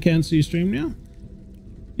don't have to cancel your stream now.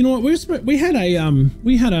 You know what? We had a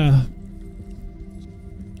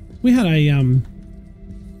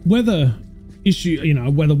weather issue, you know,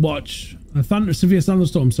 weather watch, a severe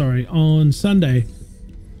thunderstorm, sorry, on Sunday.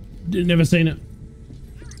 Never seen it.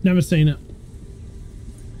 Never seen it.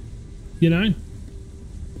 You know?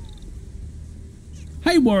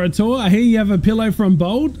 Hey, Warator, I hear you have a pillow from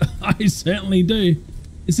Bold. I certainly do.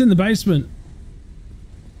 It's in the basement.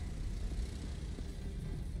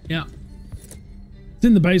 Yeah. It's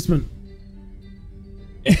in the basement.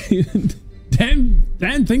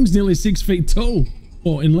 damn thing's nearly 6 feet tall.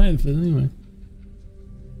 Or in length, anyway.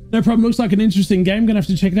 No problem. Looks like an interesting game. Gonna have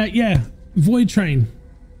to check it out. Yeah. Void Train.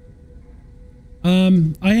 I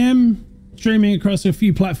am streaming across a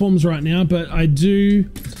few platforms right now, but I do...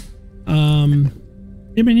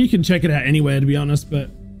 I mean, you can check it out anywhere, to be honest, but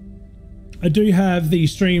I do have the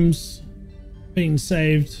streams being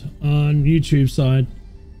saved on YouTube side.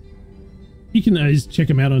 You can always check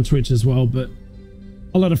them out on Twitch as well, but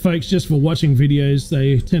a lot of folks, just for watching videos,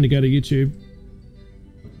 they tend to go to YouTube.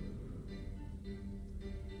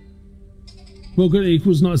 Well, good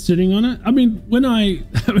equals not sitting on it. I mean, when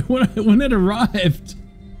it arrived,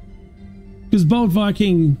 because Bold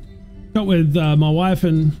Viking got with my wife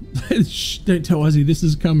and shh, don't tell Ozzy this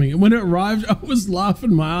is coming. And when it arrived, I was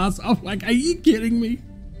laughing my ass off. Like, are you kidding me?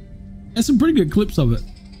 There's some pretty good clips of it.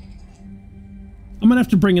 I'm gonna have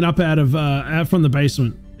to bring it up out from the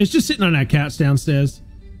basement. It's just sitting on our couch downstairs.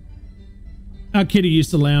 Our kitty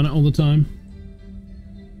used to lay on it all the time.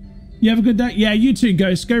 You have a good day? Yeah, you too,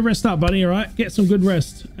 Ghost. Go rest up, buddy, all right? Get some good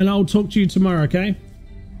rest. And I'll talk to you tomorrow, okay?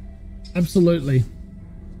 Absolutely.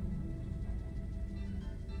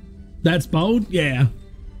 That's Bold? Yeah.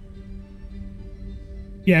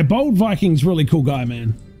 Yeah, Bold Viking's really cool guy,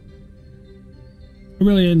 man. I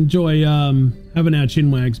really enjoy having our chin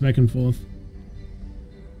wags back and forth.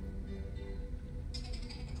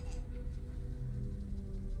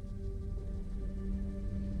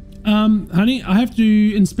 Honey, I have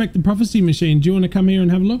to inspect the prophecy machine. Do you want to come here and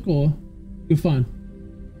have a look, or you're fine?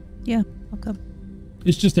 Yeah, I'll come.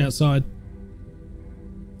 It's just outside.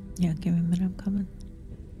 Yeah, give me a minute, I'm coming.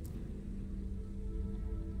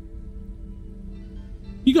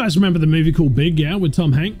 You guys remember the movie called Big, yeah, with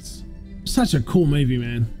Tom Hanks? Such a cool movie,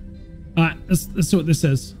 man. Alright, let's see what this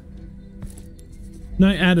says.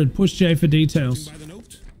 Note added, push J for details. By the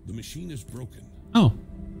note, the machine is broken. Oh.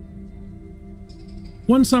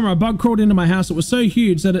 One summer, a bug crawled into my house. It was so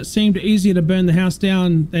huge that it seemed easier to burn the house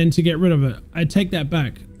down than to get rid of it. I take that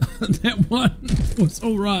back. That one was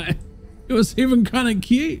alright. It was even kind of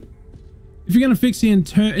cute. If you're going to fix the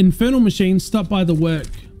infernal machine, stop by the work.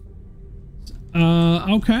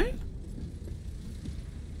 Okay.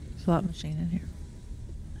 Slot machine in here.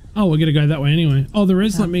 Oh, we're gonna go that way anyway. Oh, there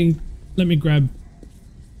is. Oh. Let me grab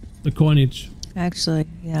the coinage. Actually,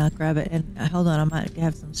 yeah, grab it. And hold on, I might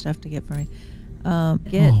have some stuff to get for me. Oh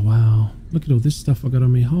wow! Look at all this stuff I got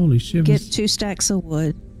on me. Holy shit! Get 2 stacks of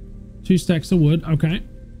wood. 2 stacks of wood. Okay.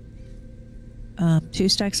 2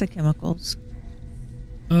 stacks of chemicals.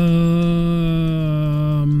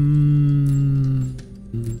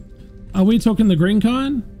 Are we talking the green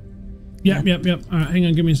kind? Yep, yeah. Yep. All right, hang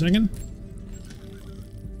on, give me a second.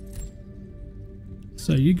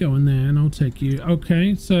 So you go in there and I'll take you.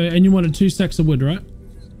 Okay, so, and you wanted 2 stacks of wood, right?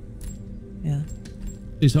 Yeah.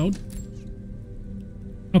 Please hold.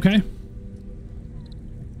 Okay.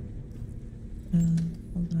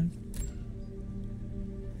 Hold on.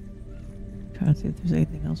 Trying to see if there's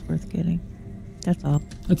anything else worth getting. That's all.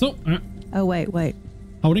 That's all. All right. Oh, wait.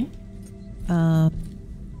 Holding?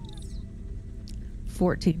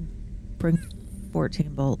 14. Bring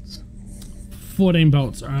 14 bolts 14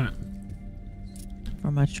 bolts. All right.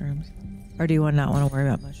 for mushrooms. Or do you not want to worry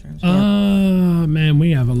about mushrooms? Oh, man,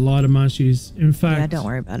 we have a lot of mushies. In fact... Yeah, don't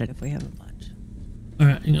worry about it if we have a bunch. All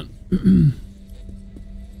right, hang on.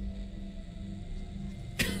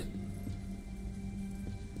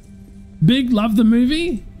 Big, love the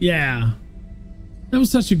movie? Yeah. That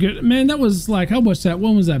was such a good... Man, that was like... I watched that...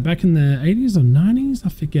 When was that? Back in the 80s or 90s? I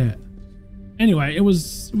forget. Anyway, it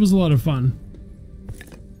was a lot of fun.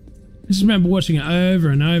 I just remember watching it over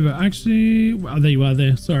and over. Actually... Oh, there you are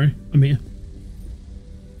there. Sorry. I'm here.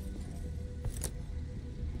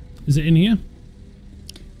 Is it in here?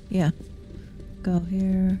 Yeah. Go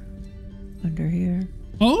here. Under here.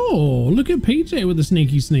 Oh, look at PJ with the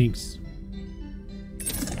sneaky sneaks.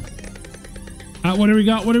 What do we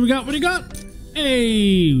got? What do we got? What do you got?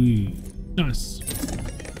 Hey, nice.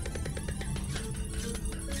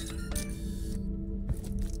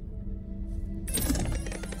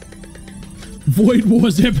 Void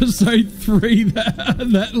Wars episode 3.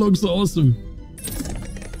 That looks awesome.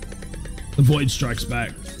 The Void Strikes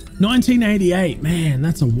Back. 1988. Man,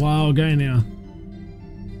 that's a while ago now.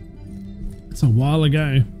 That's a while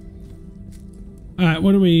ago. All right,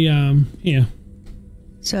 what do we here?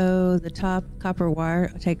 So the top copper wire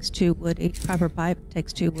takes 2 wood each. Copper pipe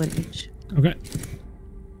takes 2 wood each. Okay.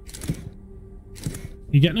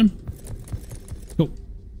 You getting them? Cool.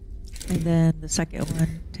 And then the second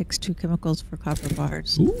one takes 2 chemicals for copper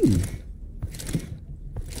bars. Ooh.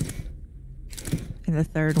 And the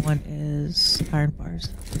third one is iron bars.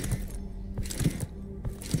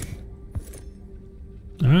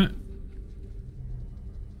 All right.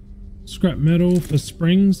 Scrap metal for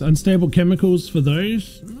springs, unstable chemicals for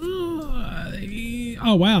those.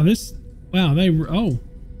 Oh wow, oh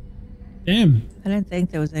damn. I didn't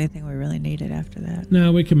think there was anything we really needed after that.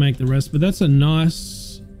 No, we can make the rest, but that's a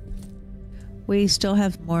nice... We still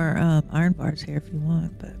have more iron bars here if you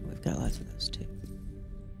want, but we've got lots of those too.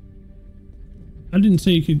 I didn't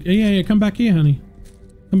see you could... Yeah, come back here, honey.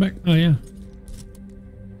 Come back. Oh yeah.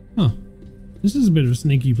 Huh. This is a bit of a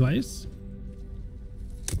sneaky place.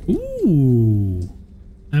 Ooh.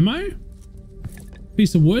 Ammo?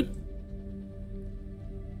 Piece of wood?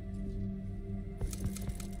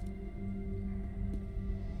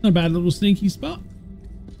 Not a bad little sneaky spot.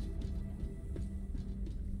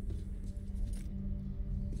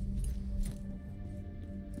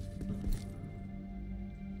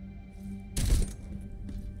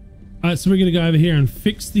 Alright, so we're gonna go over here and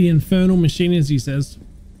fix the infernal machine, as he says.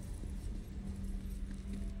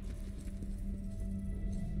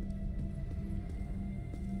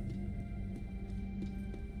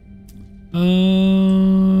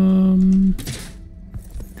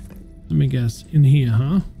 Let me guess. In here,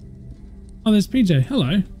 huh? Oh, there's PJ.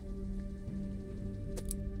 Hello.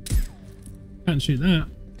 Can't shoot that.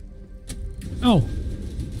 Oh.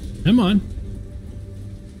 Never mind.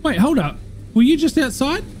 Wait, hold up. Were you just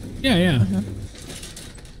outside? Yeah.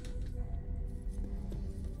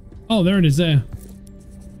 Oh, there it is there.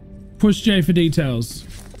 Push J for details.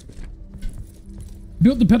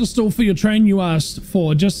 Built the pedestal for your train you asked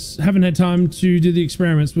for. Just haven't had time to do the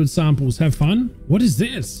experiments with samples. Have fun. What is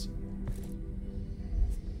this?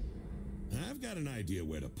 I've got an idea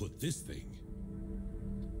where to put this thing.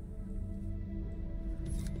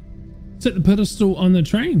 Set the pedestal on the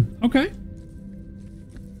train. Okay.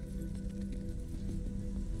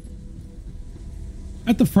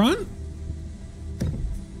 At the front?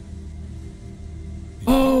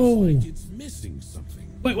 Oh. Like it's missing something.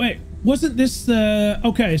 Wait. Wasn't this the...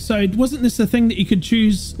 Okay, so wasn't this the thing that you could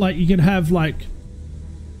choose? Like, you could have, like...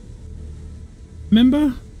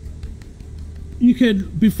 Remember? You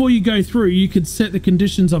could... Before you go through, you could set the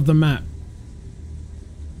conditions of the map.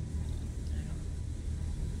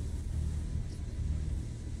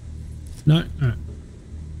 No? Alright.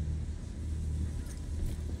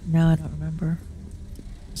 No, I don't remember.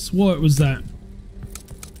 Swore it was that.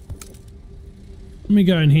 Let me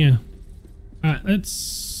go in here. Alright,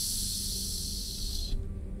 let's...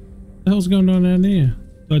 What the hell's going on down there?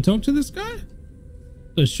 Do I talk to this guy?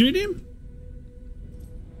 Do I shoot him?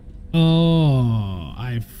 Oh,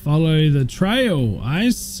 I follow the trail. I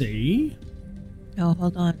see. Oh,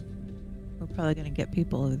 hold on. We're probably going to get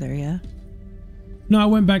people over there, yeah? No, I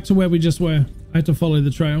went back to where we just were. I had to follow the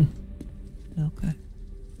trail. Okay.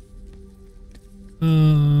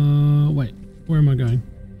 Wait. Where am I going?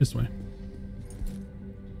 This way.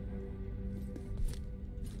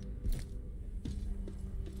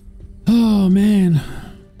 Oh, man.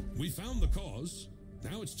 We found the cause.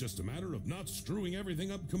 Now it's just a matter of not not screwing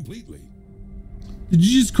everything up completely. Did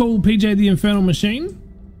you just call PJ the Infernal Machine?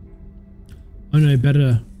 I know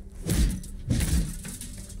better.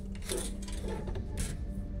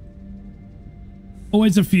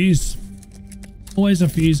 Always a fuse. Always a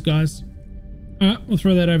fuse, guys. Alright, we'll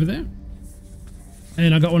throw that over there.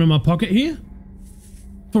 And I got one in my pocket here.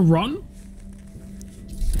 For Ron.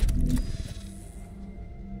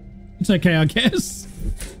 It's okay, I guess.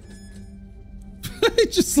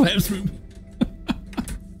 It just slaps me.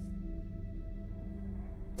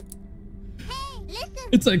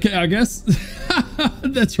 It's okay, I guess.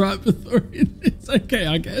 That's right, Bethorian. It's okay,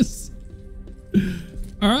 I guess.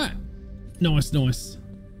 Alright. Nice, nice.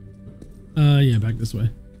 Yeah, back this way.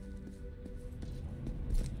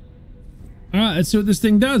 Alright, let's see what this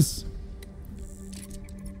thing does.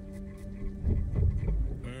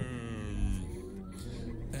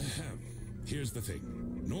 Here's the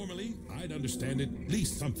thing. Normally, I'd understand at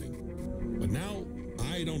least something. But now,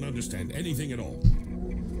 I don't understand anything at all.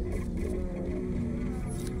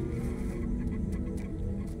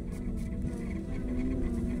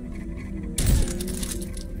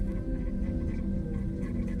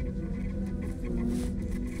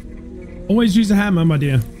 Always use a hammer, my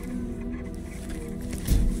dear.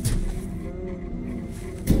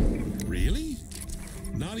 Really?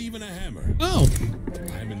 Not even a hammer. Oh.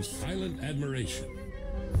 I'm in silent admiration.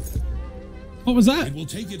 What was that? It will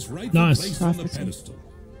take its rightful place on the pedestal.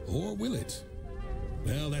 Or will it?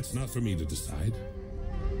 Well, that's not for me to decide.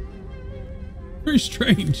 Very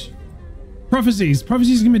strange. Prophecies.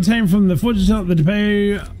 Prophecies can be obtained from the fortune teller at the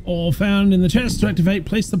depot or found in the chest. To activate,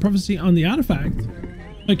 place the prophecy on the artifact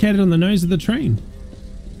located on the nose of the train.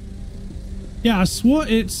 Yeah, I swore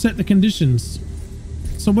it set the conditions.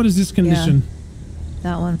 So what is this condition? Yeah,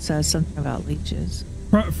 that one says something about leeches.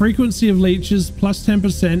 Frequency of leeches plus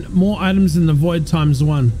 10%. More items in the void times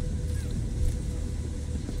 1.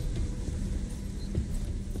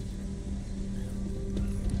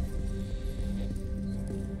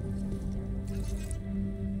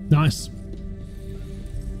 Nice.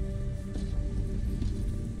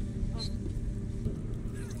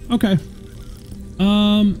 Okay.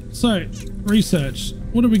 So research.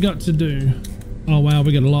 What do we got to do? Oh wow,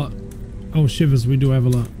 we got a lot. Oh shivers, we do have a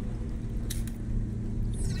lot.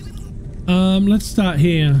 Let's start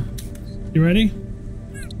here. You ready?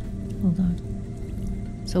 Hold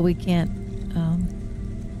on. So we can't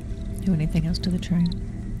do anything else to the train?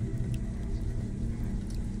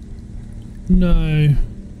 No.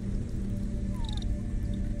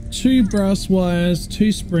 2 brass wires,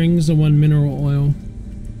 2 springs, and 1 mineral oil.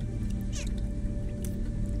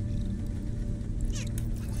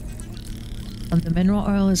 The mineral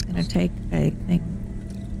oil is going to take a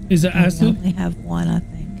thing. Is it acid? We only have 1, I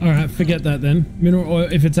think. All right, forget that then. Mineral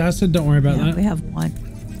oil. If it's acid, don't worry about that. We have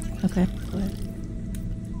 1. Okay, go ahead.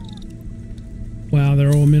 Wow,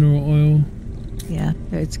 they're all mineral oil. Yeah,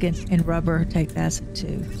 it's getting in rubber. Takes acid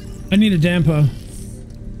too. I need a damper.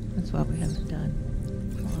 That's why we haven't done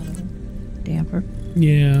a lot of them. Damper.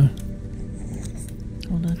 Yeah.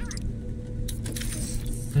 Hold on.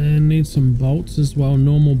 And need some bolts as well.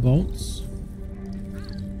 Normal bolts.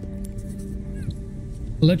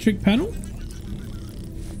 Electric panel?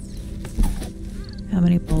 How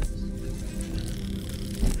many bolts?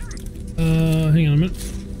 Hang on a minute.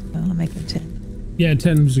 Oh, I'm making 10. Yeah,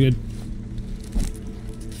 10 was good.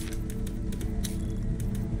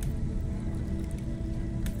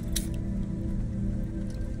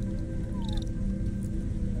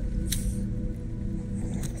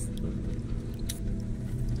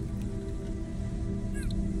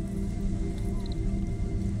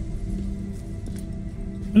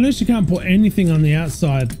 Unless you can't put anything on the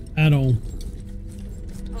outside at all.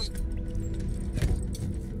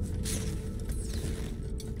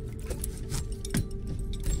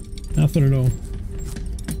 Nothing at all.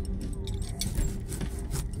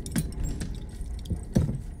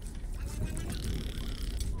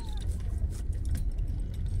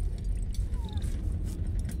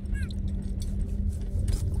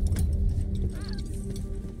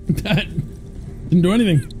 That didn't do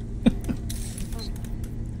anything.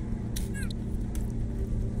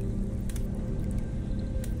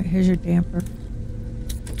 Here's your damper.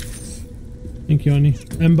 Thank you, Annie.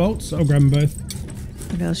 And bolts? I'll grab them both.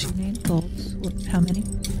 What else you need? Bolts. How many?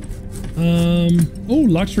 Oh,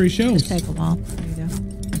 luxury shells. Just take them all. There you go.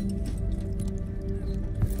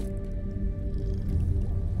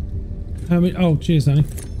 How many? Oh, cheers, honey.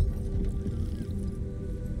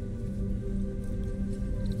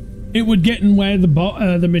 It would get in way of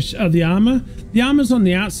the armor. The armor's on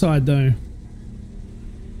the outside, though.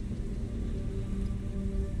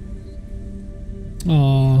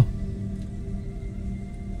 Aww.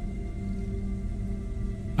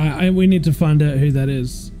 We need to find out who that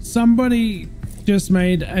is. Somebody just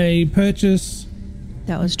made a purchase.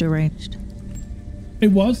 That was deranged.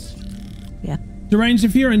 It was? Yeah. Deranged,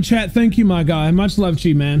 if you're in chat, thank you, my guy. Much love to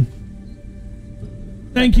you, man.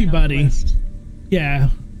 Thank you, buddy. Yeah.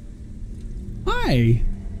 Hi.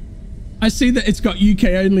 I see that it's got UK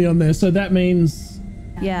only on there, so that means...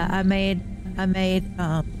 Yeah, I made,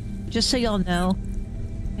 just so y'all know,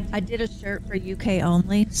 I did a shirt for UK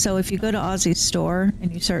only. So if you go to Aussie's store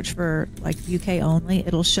and you search for like UK only,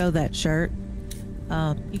 it'll show that shirt.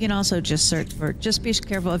 You can also just search for, just be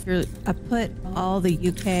careful if you're, I put all the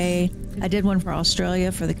UK, I did one for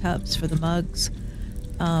Australia for the cups, for the mugs.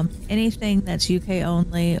 Anything that's UK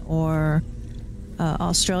only or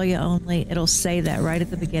Australia only, it'll say that right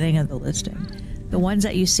at the beginning of the listing. The ones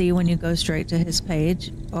that you see when you go straight to his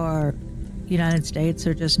page are United States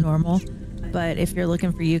or just normal. But if you're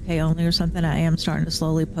looking for UK only or something, I am starting to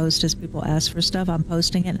slowly post as people ask for stuff. I'm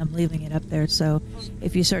posting it and I'm leaving it up there. So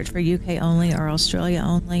if you search for UK only or Australia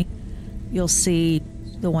only, you'll see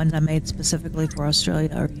the ones I made specifically for Australia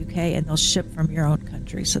or UK, and they'll ship from your own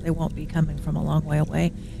country. So they won't be coming from a long way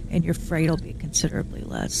away, and your freight will be considerably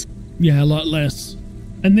less. Yeah, a lot less.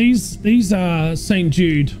 And these are St.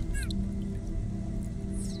 Jude.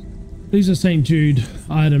 These are St. Jude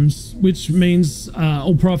items, which means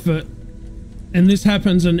all profit. And this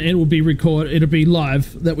happens and it will be recorded. It'll be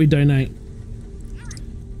live that we donate.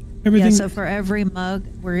 Everything. Yeah, so for every mug,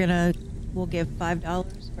 we'll give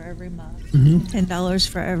 $5 for every mug, $10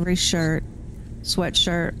 for every shirt,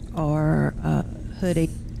 sweatshirt, or hoodie,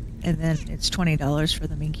 and then it's $20 for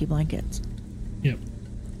the minky blankets. Yep.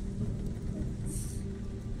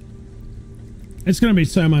 It's going to be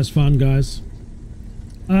so much fun, guys.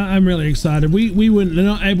 I'm really excited. We were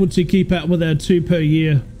not able to keep up with our 2 per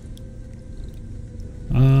year.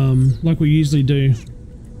 Like we usually do.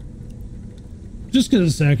 Just because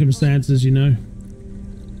of circumstances, you know.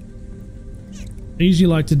 I usually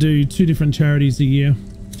like to do 2 different charities a year.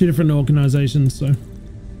 2 different organizations, so.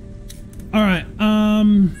 Alright,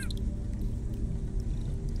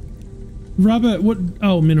 rubber, what?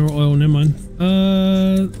 Oh, mineral oil, never mind.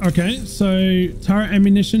 Okay, so turret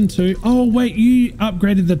ammunition too. Oh, wait, you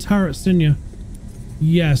upgraded the turrets, didn't you?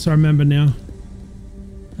 Yes, I remember now.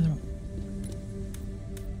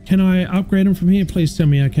 Can I upgrade them from here? Please tell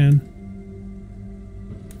me I can.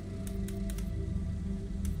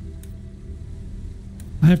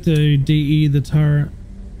 I have to DE the turret.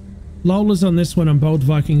 Lola's on this one and Bold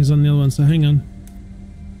Viking is on the other one, so hang on.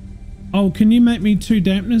 Oh, can you make me 2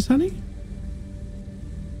 dampeners, honey?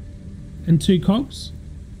 And 2 cogs?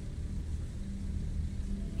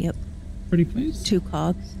 Yep. Pretty please? 2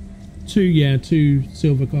 cogs. 2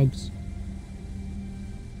 silver cogs.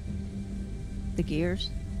 The gears?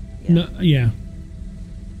 Yeah. No, yeah.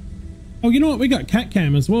 Oh, you know what? We got cat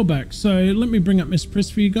cam as well back. So let me bring up Miss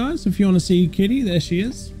Priss for you guys. If you want to see Kitty, there she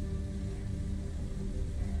is.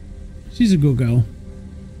 She's a good girl.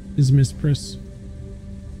 Is Miss Priss.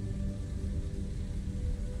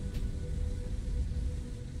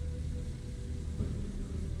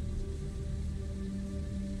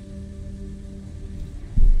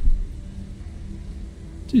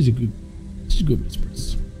 She's a good Miss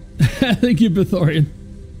Priss. Thank you, Bethorian.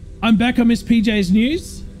 I'm back on Miss PJ's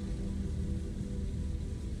news.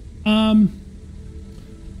 Go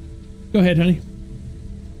ahead, honey.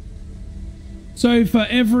 So for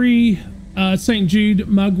every St. Jude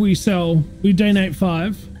mug we sell, we donate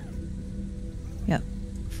 5. Yep.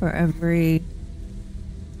 For every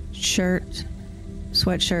shirt,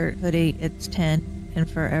 sweatshirt, hoodie, it's 10. And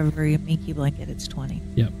for every minky blanket, it's 20.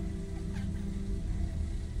 Yep.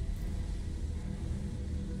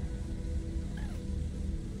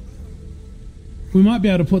 We might be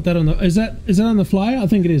able to put that on the... Is that on the flyer? I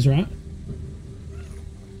think it is, right?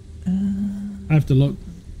 I have to look.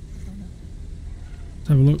 Let's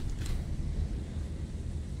have a look.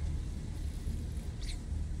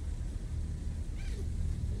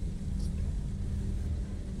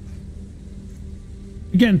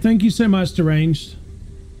 Again, thank you so much, Deranged.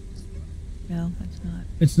 No, it's not.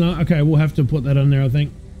 It's not? Okay, we'll have to put that on there, I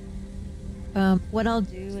think. What I'll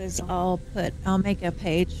do is I'll make a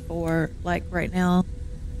page for, like right now,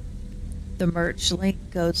 the merch link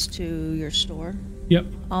goes to your store. Yep.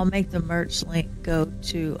 I'll make the merch link go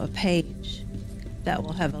to a page that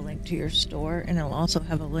will have a link to your store, and it'll also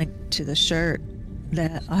have a link to the shirt.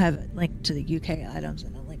 That I'll have a link to the UK items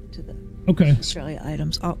and a link to the Australia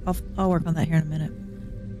items. I'll work on that here in a minute.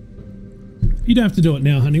 You don't have to do it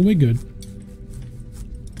now, honey. We're good.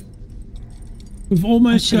 We've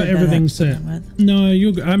almost got everything set. No,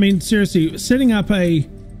 you're good. I mean, seriously, setting up a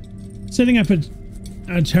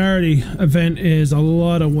A charity event is a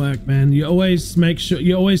lot of work, man. You always make sure,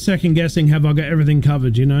 you're always second guessing, have I got everything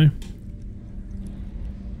covered, you know?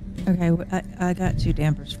 Okay, I got 2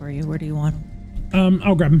 dampers for you. Where do you want them?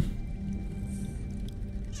 I'll grab them.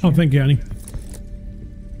 Oh, thank you, honey.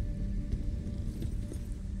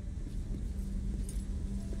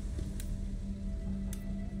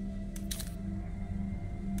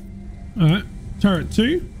 Alright, turret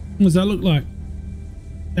 2. What does that look like?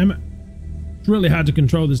 Damn it. It's really hard to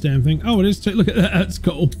control this damn thing. Oh, it is too. Look at that. That's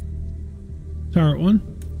cool. Turret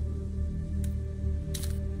 1.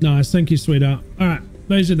 Nice. Thank you, sweetheart. Alright,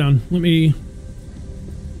 those are done. Let me...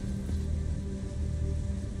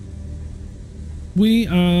 We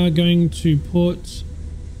are going to put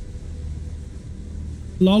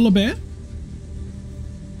Lola Bear.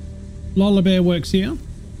 Lola Bear works here.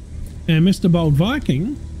 And Mr. Bold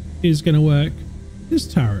Viking is going to work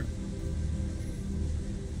this turret.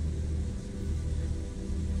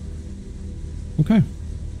 Okay.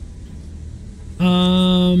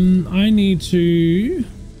 I need to...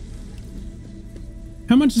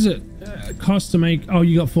 How much does it cost to make... Oh,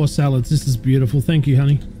 you got 4 salads. This is beautiful. Thank you,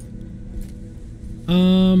 honey.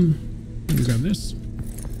 Let me grab this.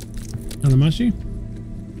 Another mushy.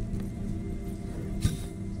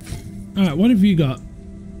 Alright, what have you got?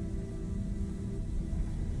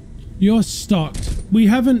 You're stocked. We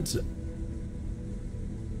haven't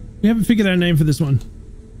figured out a name for this one.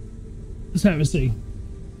 Let's have a see.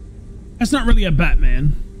 That's not really a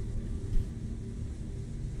Batman.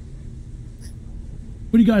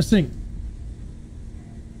 What do you guys think?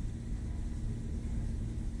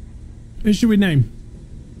 Who should we name?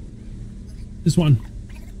 This one.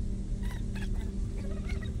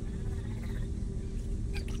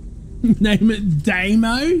 Name it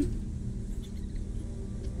Damo?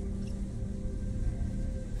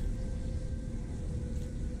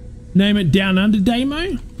 Name it Down Under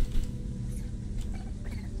Damo?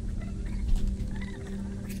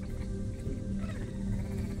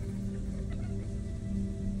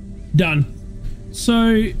 Done.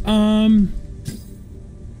 So,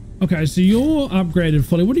 okay, so you're upgraded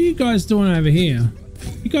fully. What are you guys doing over here?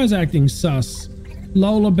 You guys are acting sus.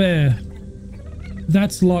 Lola Bear.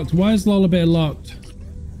 That's locked. Why is Lola Bear locked?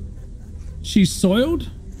 She's soiled?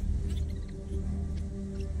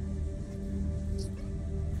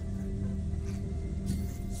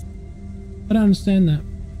 I don't understand that.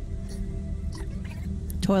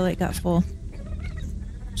 Toilet got full.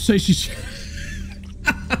 So she's...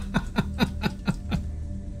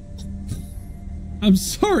 I'm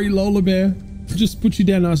sorry, Lola Bear. Just put you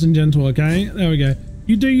down nice and gentle, okay? There we go.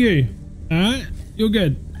 You do you. Alright? You're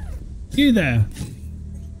good. You there.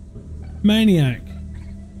 Maniac.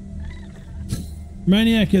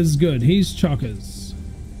 Maniac is good. He's chockers.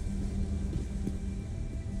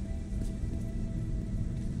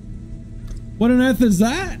 What on earth is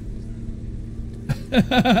that?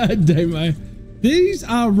 Damo. These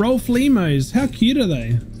are Rolf Limos. How cute are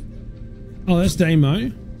they? Oh, that's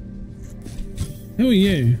Damo. Who are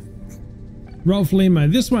you? Rolf Limo.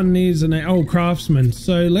 This one needs an old craftsman.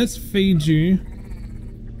 So let's feed you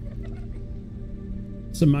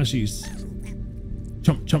some mushies.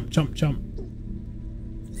 Chomp, chomp, chomp, chomp.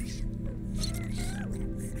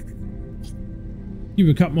 Give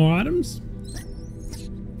a couple more items.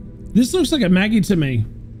 This looks like a Maggie to me.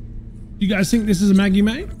 You guys think this is a Maggie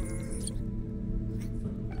May?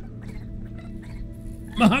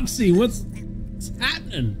 Moxie, what's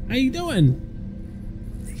happening? How you doing?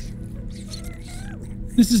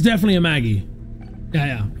 This is definitely a Maggie.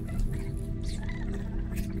 Yeah.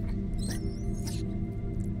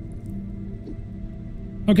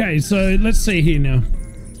 Okay, so let's see here now.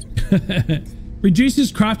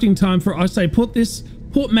 Reduces crafting time for, I say put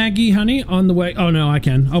Maggie, honey, on the work. Oh no, I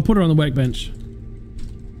can. I'll put her on the workbench.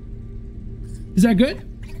 Is that good?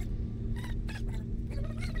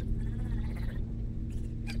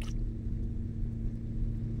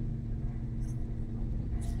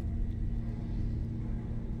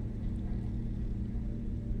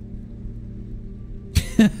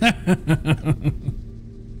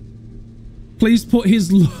 Please put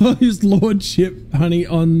his lordship, honey,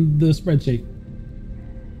 on the spreadsheet.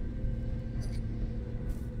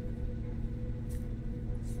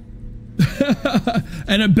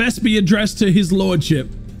 And it best be addressed to his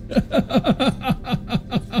lordship.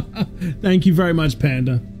 Thank you very much,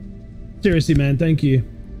 Panda. Seriously, man, thank you.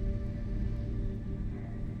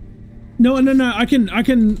 No. We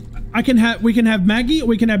can have Maggie, or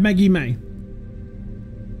we can have Maggie May.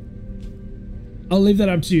 I'll leave that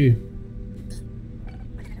up to you.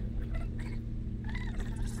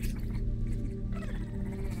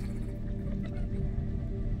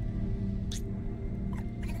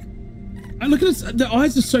 Look at this. The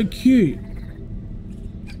eyes are so cute.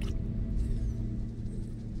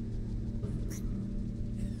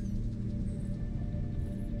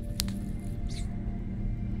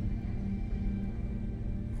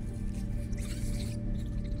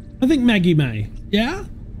 I think Maggie May. Yeah?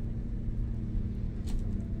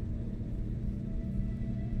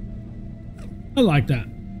 I like that.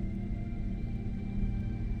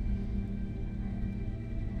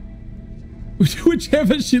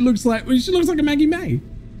 Whichever she looks like. She looks like a Maggie May.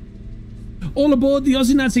 All aboard the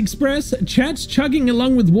Aussienutz Express. Chat's chugging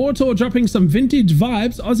along with Wartor, dropping some vintage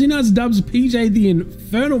vibes. Aussienutz dubs PJ the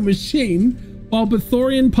Infernal Machine, while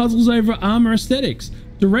Bethorian puzzles over armor aesthetics.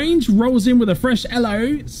 Derange rolls in with a fresh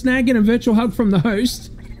hello, snagging a virtual hug from the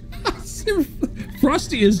host.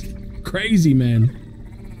 Frosty is crazy, man.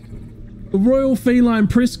 The Royal Feline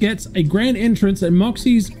Priss gets a grand entrance and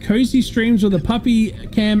Moxie's cozy streams with a puppy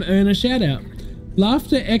cam earn a shout out.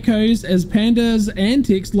 Laughter echoes as Panda's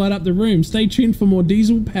antics light up the room. Stay tuned for more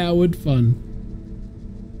diesel powered fun.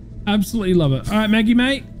 Absolutely love it. All right, Maggie,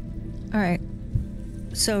 mate. All right.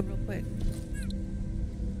 So real quick,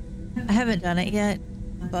 I haven't done it yet,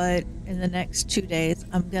 but in the next 2 days,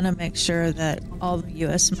 I'm going to make sure that all the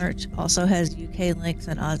US merch also has UK links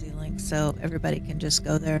and Aussie links, so everybody can just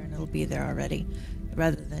go there and it'll be there already,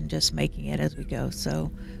 rather than just making it as we go.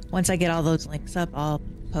 So once I get all those links up, I'll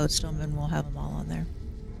post them and we'll have them all on there.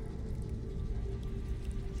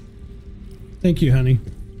 Thank you, honey.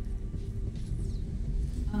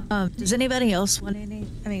 Does anybody else want any?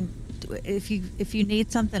 I mean, if you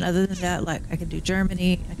need something other than that, like I can do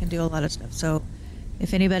Germany, I can do a lot of stuff. So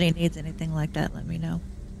if anybody needs anything like that, let me know.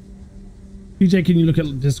 PJ, can you look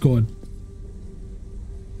at Discord?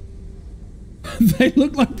 They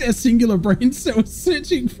look like they're singular brain cells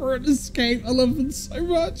searching for an escape. I love them so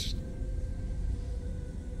much.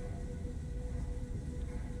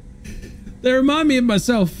 They remind me of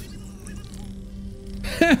myself.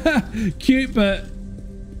 Cute, but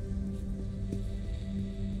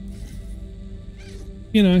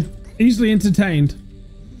you know, easily entertained.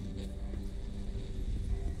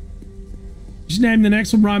 Just name the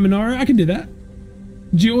next one Raimonoro. I can do that.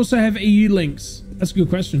 Do you also have EU links? That's a good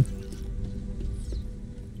question.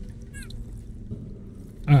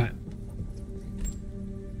 All right.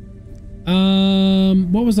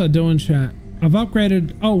 What was I doing, chat? I've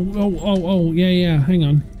upgraded. Oh, yeah. Hang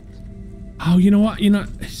on. Oh, you know what?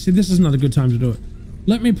 See, this is not a good time to do it.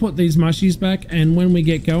 Let me put these mushies back, and when we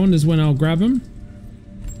get going is when I'll grab them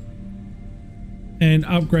and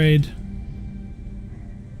upgrade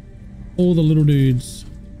all the little dudes.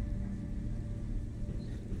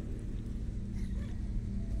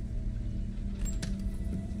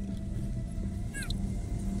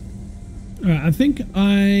 All right, I think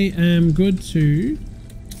I am good to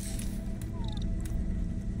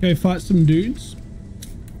go fight some dudes.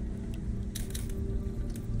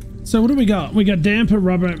 So what do we got? We got damper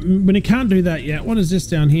rubber. When you can't do that yet, what is this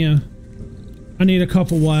down here? I need a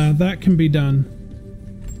copper wire. That can be done.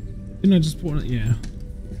 Didn't I just put it? Yeah.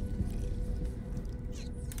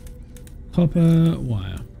 Copper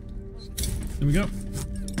wire. There we go.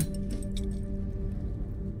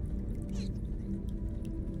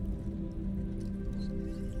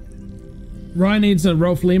 Ryan needs a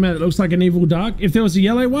Rolf Lima that looks like an evil dark. If there was a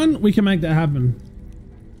yellow one, we can make that happen.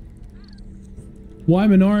 Why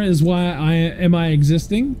Menorah is why am I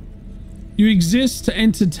existing? You exist to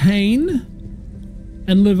entertain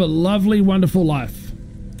and live a lovely, wonderful life.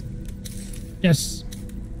 Yes.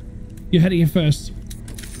 You had it here first.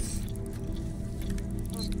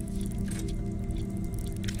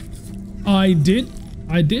 I did.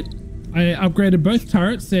 I upgraded both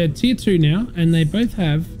turrets. They're tier 2 now, and they both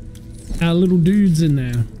have our little dudes in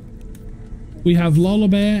there. We have Lola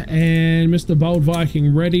Bear and Mr. Bold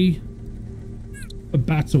Viking ready for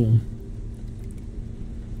battle.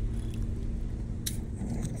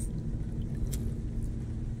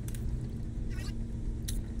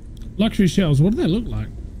 Luxury shells, what do they look like?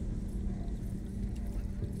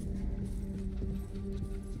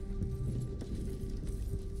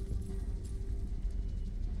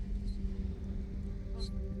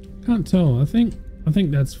 Can't tell. I think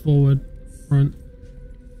that's forward, front.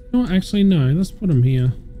 No, actually no. Let's put them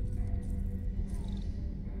here.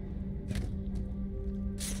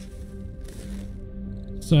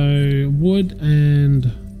 So wood and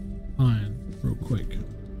iron, real quick.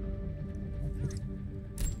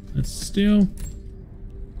 That's steel.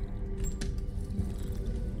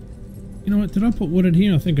 You know what? Did I put wood in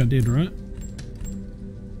here? I think I did, right?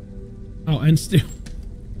 Oh, and steel.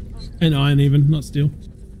 And iron even, not steel.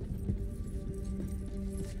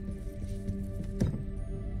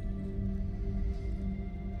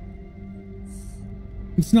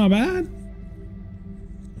 It's not bad.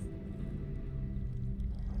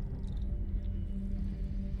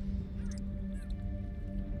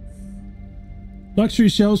 Luxury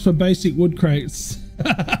shelves for basic wood crates.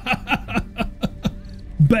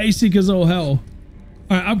 Basic as all hell.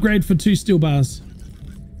 Alright, upgrade for 2 steel bars.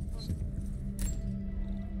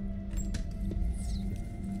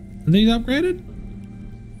 Are these upgraded?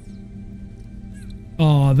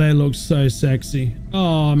 Oh, they look so sexy.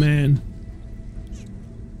 Oh, man.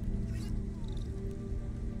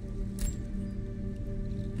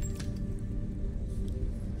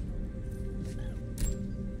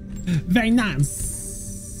 Very nice.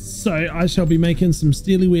 So I shall be making some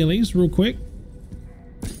steely wheelies real quick.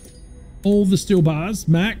 All the steel bars,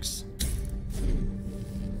 max.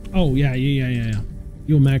 Oh, yeah.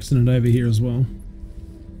 You're maxing it over here as well.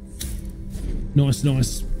 Nice,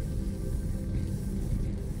 nice.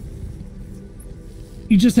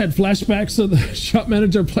 You just had flashbacks of the shop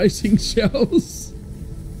manager placing shelves.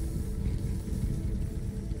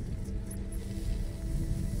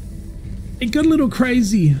 It got a little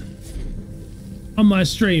crazy on my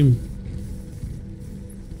stream.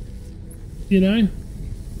 You know?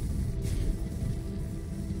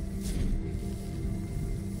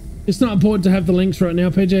 It's not important to have the links right now,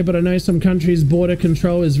 PJ, but I know some countries' border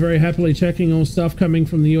control is very happily checking all stuff coming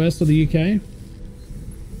from the US or the UK.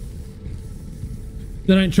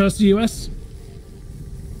 They don't trust the US?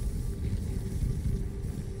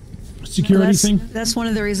 Security thing? That's one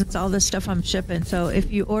of the reasons all this stuff I'm shipping. So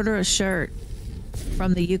if you order a shirt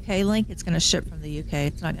from the UK link, it's going to ship from the UK.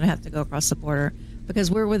 It's not going to have to go across the border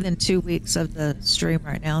because we're within 2 weeks of the stream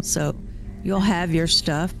right now. So you'll have your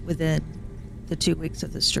stuff within the 2 weeks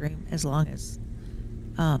of the stream as long as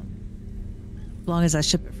I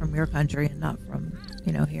ship it from your country and not from,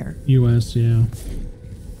 you know, here. US, yeah.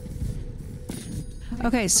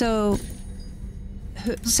 Okay, so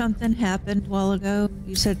something happened a while ago.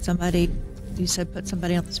 You said put somebody on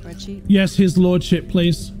the spreadsheet? Yes, his lordship,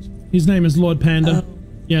 please. His name is Lord Panda. Oh,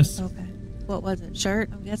 yes. okay. What was it? Shirt,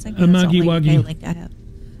 I'm guessing? A muggy wuggy. Link I have.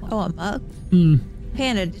 Oh, a mug? Mm.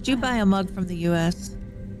 Panda, did you buy a mug from the US?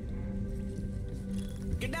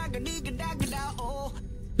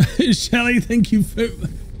 Shelly, thank you for...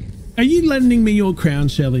 Are you lending me your crown,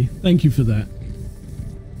 Shelly? Thank you for that.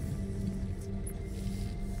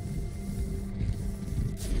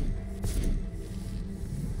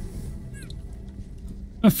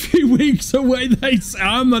 A few weeks away, they say.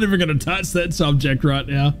 I'm not even going to touch that subject right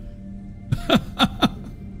now.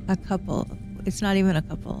 A couple. It's not even a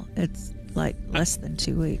couple. It's like less than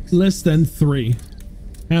 2 weeks. Less than 3.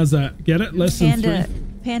 How's that? Get it? Less than 3?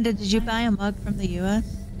 Panda, did you buy a mug from the US?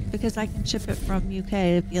 Because I can ship it from UK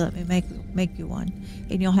if you let me make you one.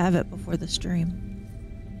 And you'll have it before the stream.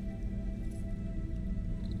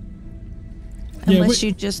 Unless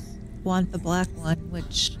you just want the black one,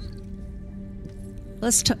 which...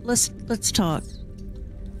 Let's talk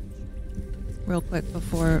real quick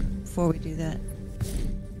before we do that.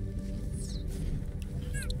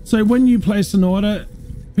 So when you place an order,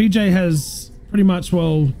 PJ has pretty much,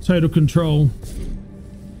 well, total control.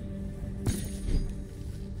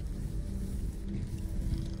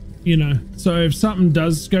 You know, so if something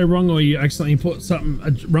does go wrong or you accidentally put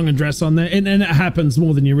a wrong address on there, and it happens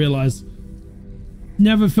more than you realize,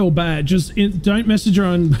 never feel bad. Just don't message her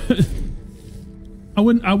on...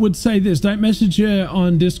 I would say this, don't message her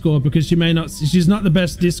on Discord because she's not the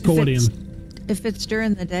best Discordian. If it's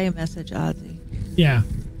during the day, message Ozzy. Yeah.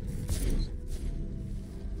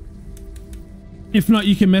 If not,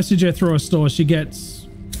 you can message her through a store. She gets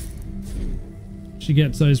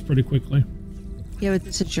those pretty quickly. Yeah, but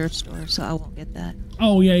this is your store, so I won't get that.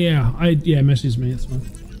 Oh yeah. Message me, it's fine.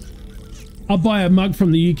 I'll buy a mug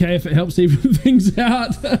from the UK if it helps even things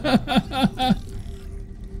out.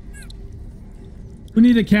 We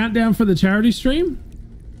need a countdown for the charity stream?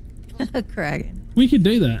 Craig. We could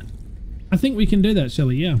do that. I think we can do that,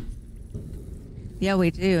 Shelly, yeah. Yeah, we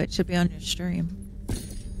do. It should be on your stream.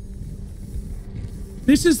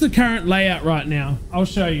 This is the current layout right now. I'll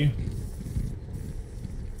show you.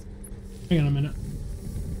 Hang on a minute.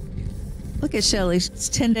 Look at Shelly. It's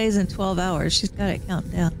 10 days and 12 hours. She's got it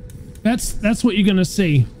counting down. That's what you're going to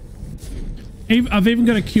see. I've even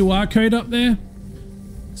got a QR code up there.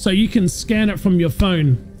 So you can scan it from your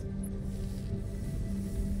phone.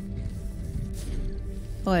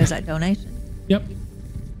 Oh, is that donation? Yep.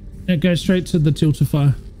 It goes straight to the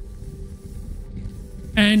Tiltify.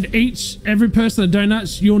 And every person that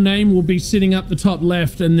donates, your name will be sitting up the top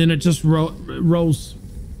left, and then it just rolls.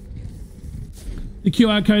 The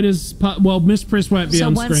QR code is Miss Press won't be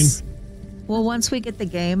on screen. Well, once we get the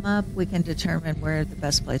game up, we can determine where the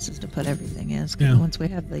best places to put everything is. Yeah. Once we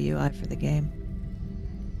have the UI for the game.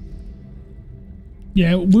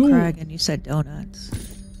 Yeah, we'll... Craig, and you said donuts.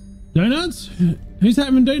 Donuts? Who's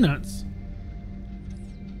having donuts?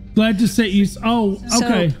 Glad to see you. Oh,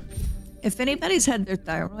 okay. So, if anybody's had their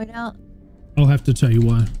thyroid out... I'll have to tell you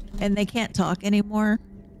why. And they can't talk anymore,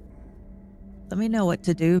 let me know what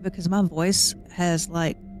to do, because my voice has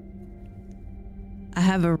like... I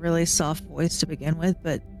have a really soft voice to begin with,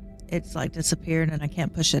 but it's like disappeared and I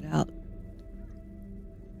can't push it out.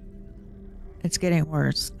 It's getting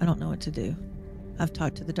worse. I don't know what to do. I've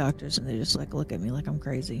talked to the doctors and they just like look at me like I'm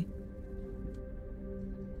crazy.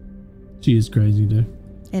 She is crazy, dude.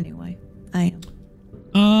 Anyway, I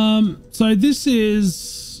am. So this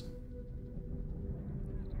is...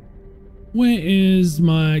 Where is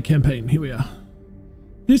my campaign? Here we are.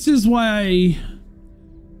 This is why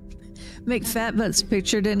McFatbutt's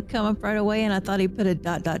picture didn't come up right away, and I thought he put a ...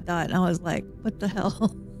 and I was like, what the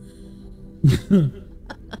hell?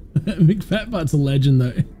 McFatbutt's a legend,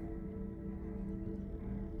 though.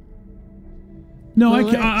 No,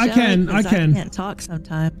 Well, I can. I can't talk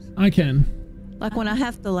sometimes. I can. Like when I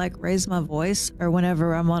have to like raise my voice, or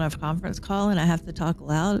whenever I'm on a conference call and I have to talk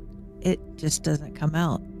loud, it just doesn't come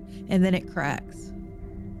out. And then it cracks.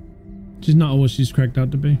 She's not what she's cracked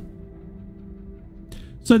out to be.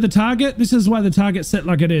 So the target, this is why the target's set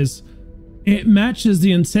like it is. It matches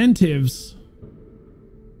the incentives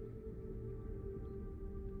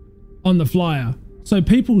on the flyer. So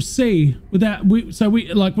people see without,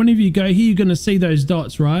 like whenever you go here, you're going to see those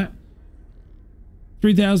dots, right?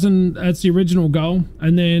 3,000, that's the original goal.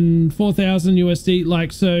 And then 4,000 USD,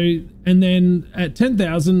 like so. And then at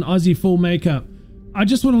 10,000 Aussie full makeup. I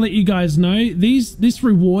just want to let you guys know, this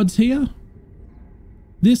rewards here,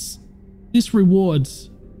 this rewards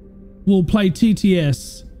will play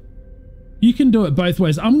TTS. You can do it both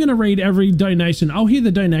ways. I'm going to read every donation. I'll hear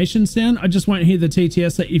the donation sound. I just won't hear the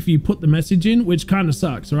TTS if you put the message in, which kind of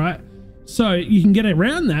sucks, right? So you can get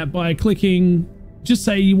around that by clicking, just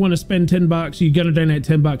say you want to spend 10 bucks, you're going to donate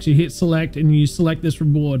 10 bucks, you hit select and you select this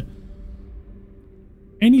reward.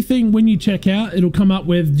 Anything when you check out, it'll come up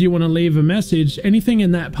with, do you want to leave a message? Anything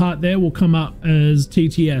in that part there will come up as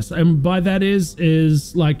TTS. And by that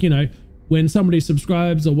is like, you know, when somebody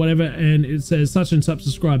subscribes or whatever and it says such and such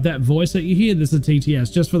subscribe, that voice that you hear, this is a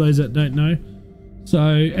TTS, just for those that don't know. So,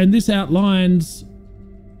 and this outlines,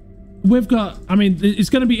 we've got, I mean, it's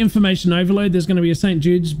going to be information overload. There's going to be a St.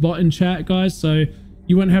 Jude's bot in chat, guys. So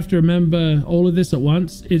you won't have to remember all of this at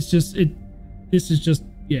once. It's just, this is just,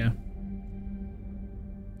 yeah.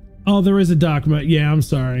 Oh, there is a dark mode. Yeah, I'm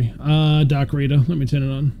sorry. Dark reader. Let me turn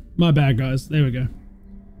it on. My bad, guys. There we go.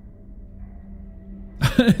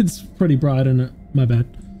 It's pretty bright, isn't it? My bad.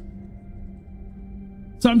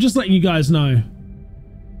 So I'm just letting you guys know.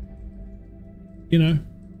 You know.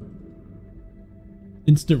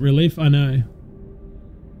 Instant relief, I know.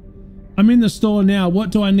 I'm in the store now.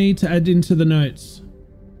 What do I need to add into the notes?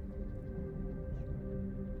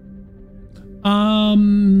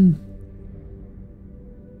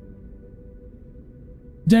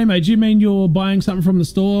 Damo, do you mean you're buying something from the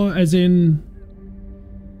store, as in?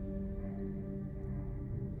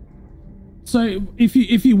 So if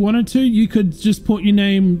you wanted to, you could just put your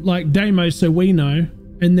name like Damo so we know,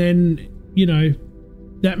 and then, you know,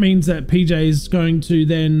 that means that PJ is going to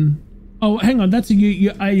then, oh, hang on, that's a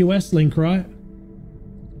AUS link, right?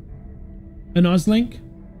 An Oz link?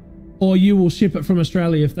 Or you will ship it from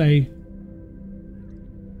Australia if they...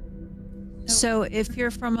 So if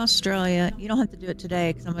you're from Australia, you don't have to do it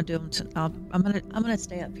today because I'm gonna do them. I'm gonna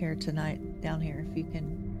stay up here tonight, down here. If you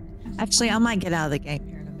can, actually, I might get out of the game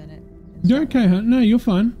here in a minute. You're okay, huh? No, you're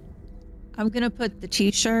fine. I'm gonna put the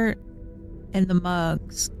T-shirt and the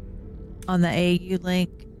mugs on the AU link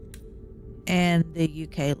and the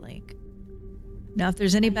UK link. Now, if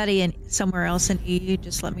there's anybody in somewhere else in EU,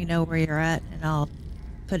 just let me know where you're at, and I'll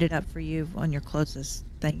put it up for you on your closest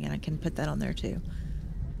thing, and I can put that on there too.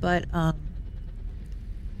 But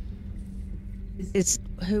it's,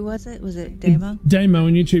 who was it? Was it Damo? Damo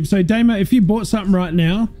on YouTube. So Damo, if you bought something right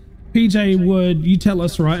now, PJ would, you tell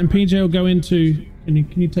us, right? And PJ will go into, can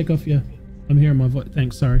you take off your, I'm hearing my voice.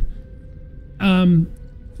 Thanks, sorry.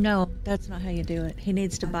 No, that's not how you do it. He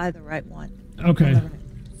needs to buy the right one. Okay.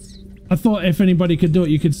 I thought if anybody could do it,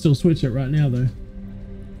 you could still switch it right now, though.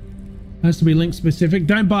 Has to be link specific.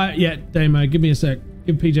 Don't buy it yet, Damo. Give me a sec.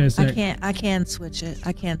 Give PJ a sec. I can switch it.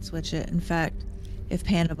 I can switch it. In fact, if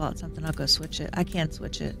Panda bought something, I'll go switch it. I can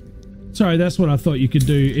switch it. Sorry, that's what I thought you could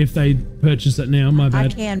do if they purchase it now. My bad.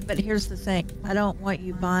 I can, but here's the thing. I don't want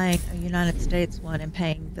you buying a United States one and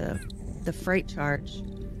paying the freight charge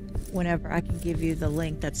whenever I can give you the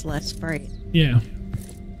link that's less freight. Yeah.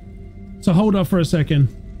 So hold off for a second.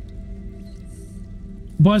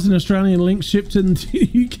 Buys an Australian link shipped in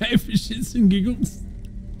the UK for shits and giggles.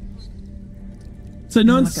 So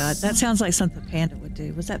no. Oh my god, that sounds like something Panda would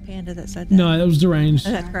do. Was that Panda that said that? No, that was Deranged.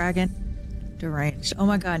 Is that Kragan? Deranged. Oh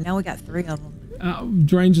my god, now we got 3 of them.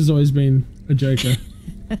 Deranged has always been a joker.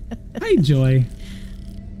 Hey, Joy.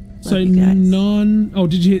 So oh,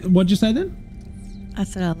 did you? What'd you say then? I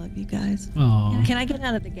said I love you guys. Oh. Can I get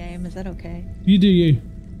out of the game? Is that okay? You do you.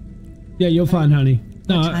 Yeah, you're fine, honey.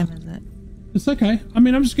 What time is it? It's okay. I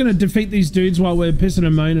mean, I'm just going to defeat these dudes while we're pissing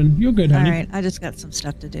and moaning. You're good, honey. All right, I just got some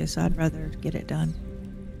stuff to do, so I'd rather get it done.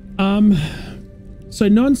 So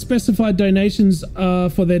non-specified donations are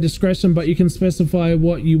for their discretion, but you can specify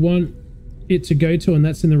what you want it to go to, and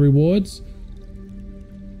that's in the rewards.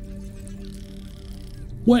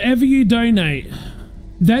 Whatever you donate,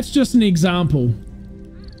 that's just an example,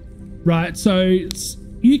 right? So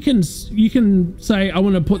you can say, I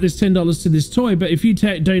want to put this $10 to this toy, but if you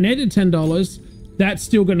donated $10, that's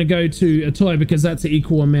still going to go to a toy because that's an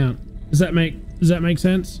equal amount. Does that make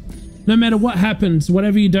sense? No matter what happens,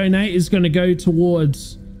 whatever you donate is going to go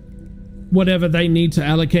towards whatever they need to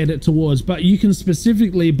allocate it towards. But you can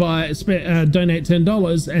specifically donate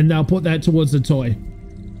 $10 and they'll put that towards the toy.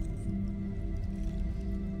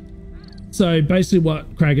 So basically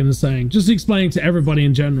what Kragan is saying, just explaining to everybody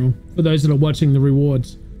in general, for those that are watching the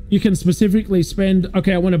rewards, you can specifically spend,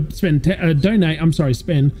 okay, I want to spend, donate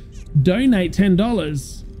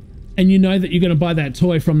 $10, and you know that you're going to buy that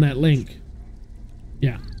toy from that link.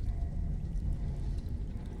 Yeah.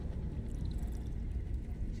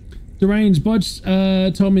 Deranged Bodge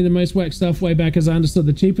told me the most whack stuff way back as I understood.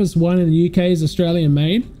 The cheapest one in the UK is Australian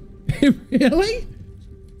made. Really?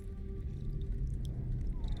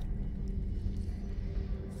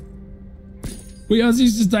 We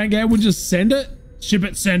Aussies just don't care. We'll just send it, ship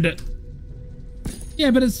it, send it.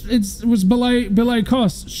 Yeah, but it was below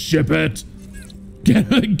cost. Ship it.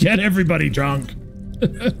 Get everybody drunk.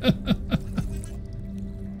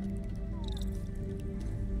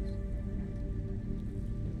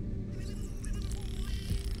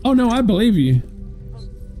 Oh no, I believe you.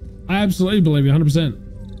 I absolutely believe you, 100%.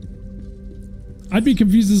 I'd be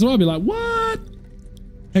confused as well. I'd be like, what?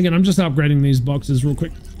 Hang on, I'm just upgrading these boxes real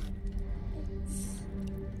quick.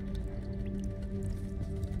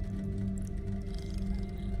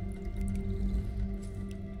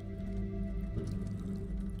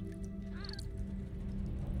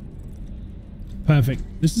 Perfect.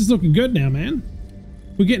 This is looking good now, man.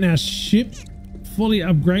 We're getting our ship fully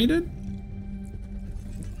upgraded.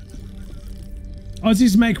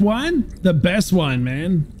 Aussies make wine, the best wine,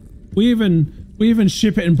 man. We even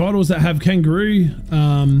ship it in bottles that have kangaroos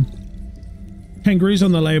on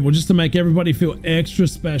the label, just to make everybody feel extra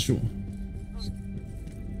special.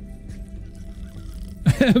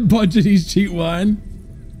 Budgety's cheap wine.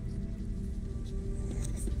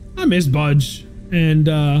 I miss Budge and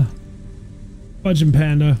Budge and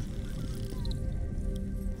Panda.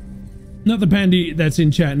 Not the panda that's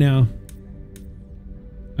in chat now.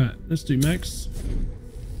 Alright, let's do Max.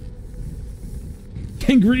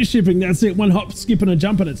 Kangaroo shipping, that's it. One hop, skip, and a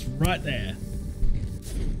jump, and it's right there.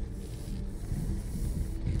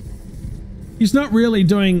 He's not really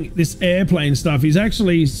doing this airplane stuff. He's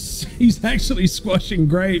actually squashing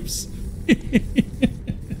grapes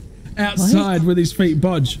outside with his feet.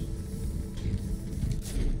 Budge.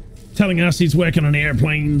 Telling us he's working on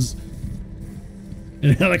airplanes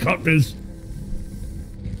and helicopters.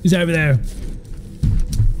 He's over there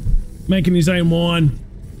making his own wine.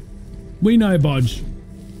 We know Budge.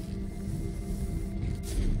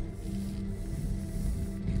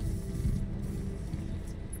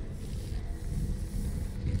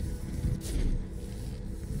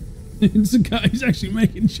 He's actually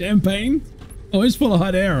making champagne. Oh, he's full of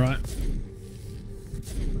hot air, right?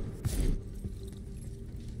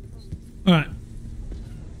 All right.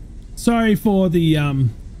 Sorry for the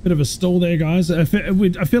bit of a stall there, guys. I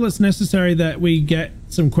feel it's necessary that we get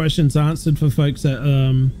some questions answered for folks that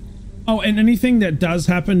oh, and anything that does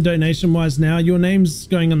happen donation wise now, your name's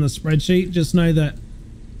going on the spreadsheet. Just know that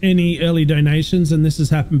any early donations, and this has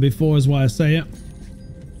happened before is why I say it,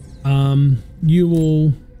 you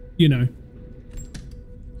will, you know,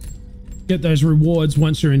 get those rewards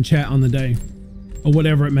once you're in chat on the day, or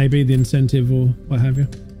whatever it may be, the incentive or what have you.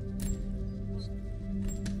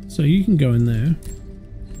 So you can go in there.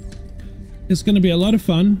 It's going to be a lot of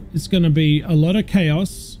fun. It's going to be a lot of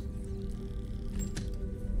chaos.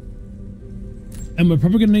 And we're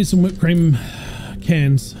probably going to need some whipped cream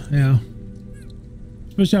cans. Yeah.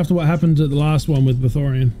 Especially after what happened at the last one with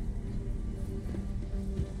Bethorian.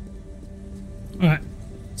 All right.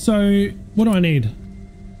 So what do I need?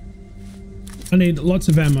 I need lots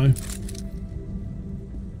of ammo.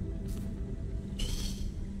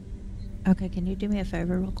 Okay, can you do me a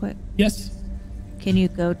favor real quick? Yes. Can you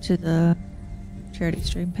go to the charity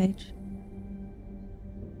stream page?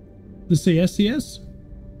 The CSCS?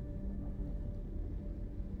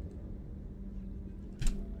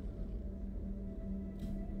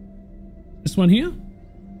 This one here?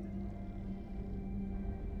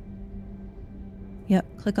 Yep,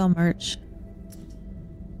 click on merch.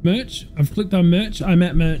 Merch? I've clicked on merch. I'm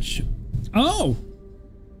at merch. Oh!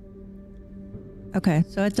 Okay,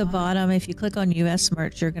 so at the bottom, if you click on US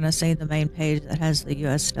merch, you're going to see the main page that has the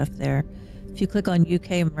US stuff there. If you click on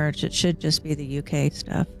UK merch, it should just be the UK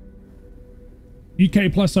stuff.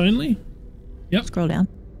 UK plus only? Yep. Scroll down.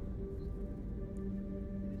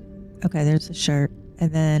 Okay, there's the shirt.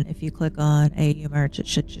 And then if you click on AU merch, it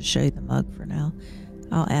should just show you the mug for now.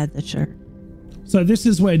 I'll add the shirt. So this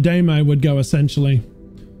is where Damo would go essentially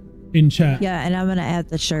in chat. Yeah, and I'm going to add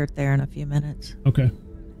the shirt there in a few minutes. Okay.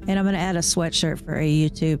 And I'm going to add a sweatshirt for AU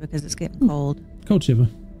too because it's getting cold. Cold shiver.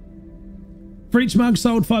 For each mug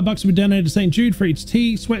sold, $5 will be donated to St. Jude. For each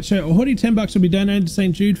tee, sweatshirt, or hoodie, $10 will be donated to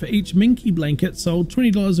St. Jude. For each minky blanket sold,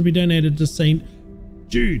 $20 will be donated to St.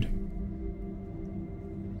 Jude.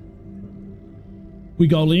 We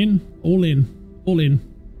go all in, all in, all in.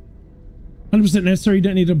 100% necessary. You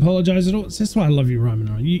don't need to apologize at all. That's why I love you,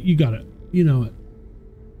 Roman. You got it. You know it.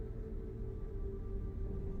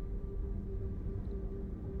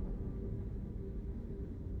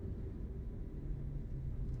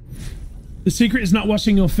 The secret is not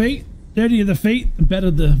washing your feet. Dirtier the feet, the better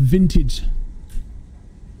the vintage.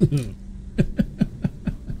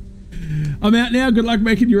 I'm out now. Good luck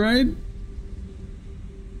making your own.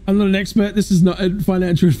 I'm not an expert. This is not a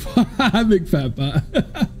financial advice. Big fat butt.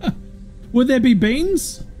 Would there be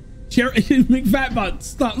beans? Cherry, big fat butt.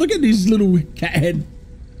 Stop. Look at this little cat head.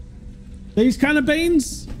 These kind of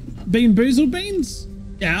beans? Bean boozled beans?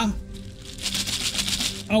 Yeah.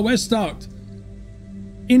 Oh, we're stocked.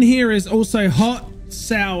 In here is also hot,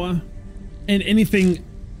 sour, and anything.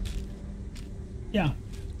 Yeah.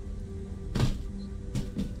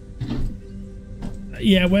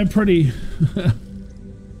 Yeah, we're pretty.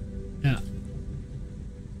 Yeah.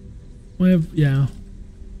 Yeah.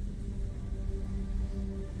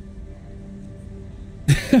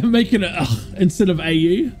 Making it instead of AU.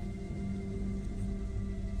 Did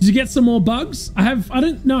you get some more bugs? I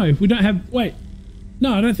don't know. We don't have. Wait.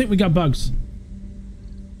 No, I don't think we got bugs.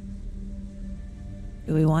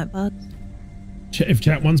 Do we want bugs? If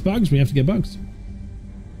chat wants bugs, we have to get bugs.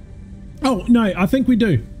 Oh, no, I think we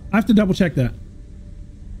do. I have to double check that.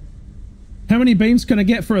 How many beans can I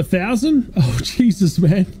get for 1,000? Oh, Jesus,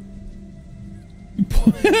 man.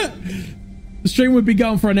 The stream would be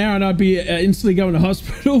going for an hour and I'd be instantly going to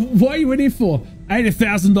hospital. What are you in here for?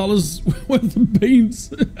 $80,000 worth of beans.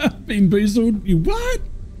 Bean boozled. You what?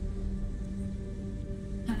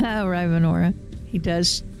 Oh, right, Menora. He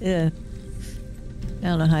does. I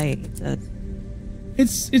don't know how he does.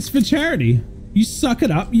 It's for charity. You suck it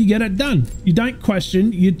up, you get it done. You don't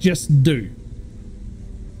question, you just do.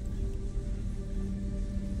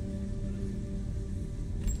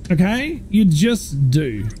 Okay? You just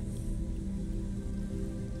do.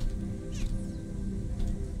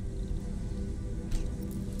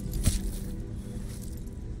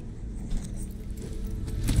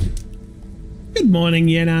 Good morning,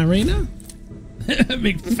 Yena Arena.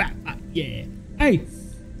 Big fat, yeah. Hey,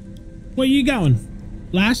 where you going?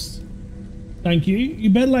 Last? Thank you. You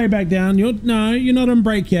better lay back down. You're not on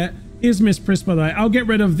break yet. Here's Miss Priss, by the way. I'll get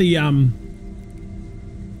rid of the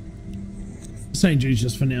St. Jude's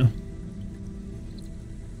just for now.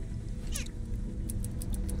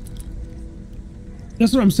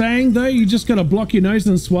 That's what I'm saying, though. You just gotta block your nose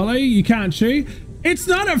and swallow. You can't chew. It's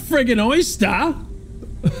not a friggin' oyster.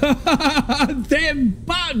 They're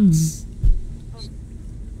bugs.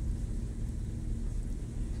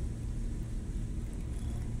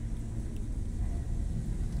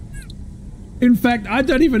 In fact, I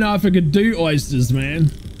don't even know if I could do oysters,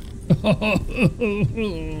 man.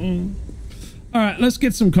 Alright, let's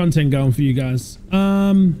get some content going for you guys.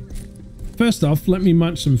 First off, let me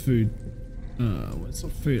munch some food. Where's the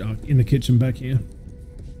food? Oh, in the kitchen back here.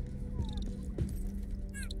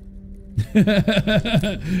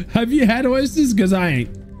 Have you had oysters? Because I ain't.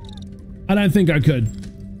 I don't think I could.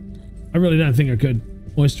 I really don't think I could.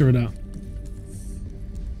 Oyster it up.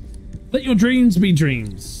 Let your dreams be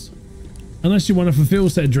dreams. Unless you want to fulfill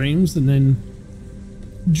said dreams, and then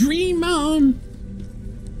dream on.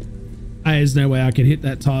 Hey, there's no way I could hit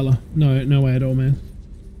that, Tyler. No way at all, man.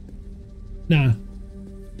 Nah.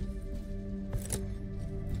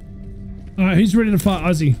 All right, who's ready to fight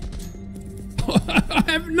Aussie?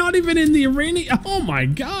 I'm not even in the arena. Oh my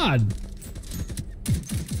God.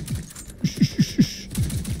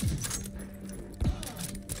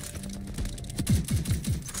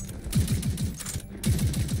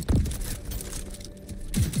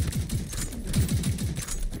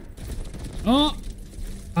 Oh,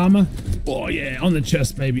 armor. Oh yeah, on the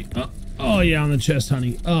chest, baby. Oh yeah, on the chest,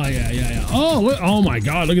 honey. Oh yeah. Oh look. Oh my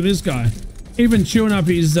God, look at this guy. Even chewing up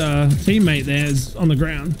his teammate there is on the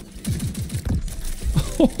ground.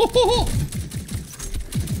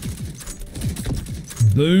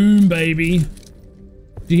 Boom, baby.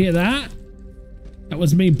 Did you hear that? That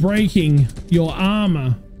was me breaking your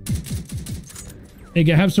armor. There you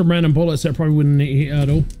go. Have some random bullets that probably wouldn't hit at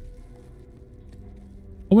all.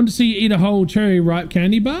 I want to see you eat a whole cherry ripe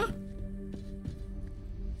candy bar.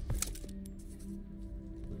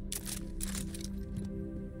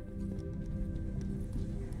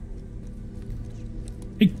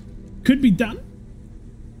 It could be done.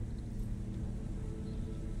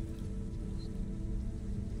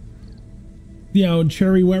 The old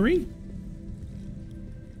cherry worry.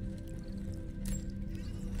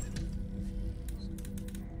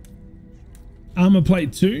 Armor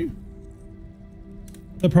plate 2.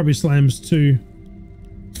 That probably slams 2.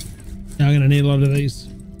 Now I'm gonna need a lot of these.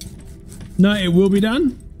 No, it will be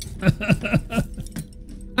done.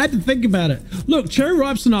 I had to think about it. Look, cherry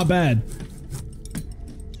ripes are not bad.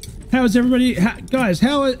 How is everybody? Guys,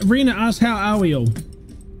 Rena asked, how are we all?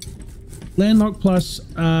 Landlocked plus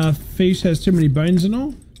fish has too many bones and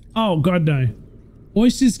all. Oh God, no.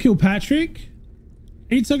 Oysters kill Patrick.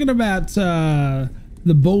 Are you talking about the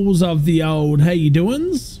balls of the old how you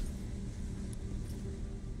doings?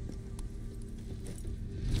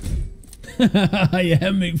 Yeah,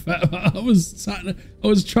 McFab. I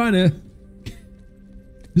was trying to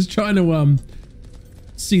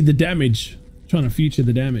see the damage, trying to future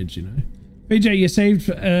the damage, you know. BJ, you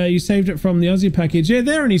saved it from the Aussie package. Yeah,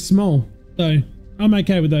 they're only small, so I'm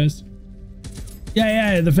okay with those.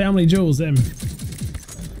 Yeah, the family jewels, them.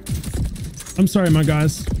 I'm sorry, my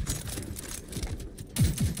guys.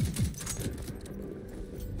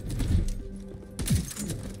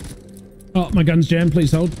 Oh, my gun's jammed.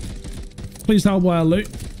 Please hold. Please hold while I loot.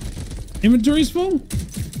 Inventory's full?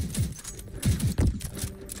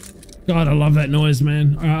 God, I love that noise,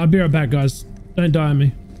 man. All right, I'll be right back, guys. Don't die on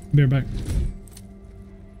me. I'll be right back.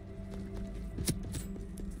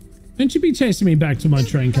 Don't you be chasing me back to my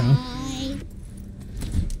train car.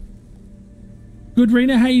 Good,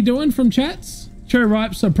 Rena. How you doing from chats? Cherry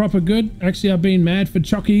ripes are proper good. Actually, I've been mad for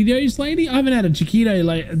Choquitos, lady. I haven't had a Chiquito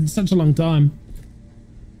in such a long time.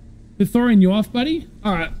 They're throwing you off, buddy?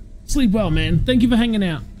 All right. Sleep well, man. Thank you for hanging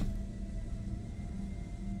out.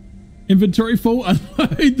 Inventory full.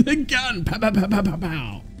 Unload the gun. Pow, pow, pow, pow, pow,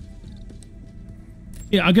 pow.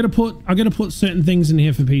 Yeah, I gotta put certain things in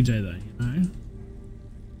here for PJ though, you know.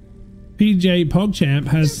 PJ PogChamp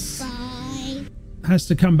has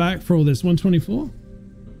to come back for all this. 124.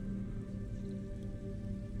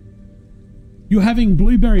 You're having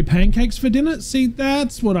blueberry pancakes for dinner? See,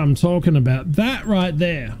 that's what I'm talking about. That right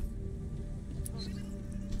there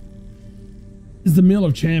is the meal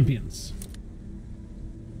of champions.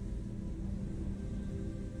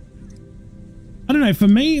 I don't know, for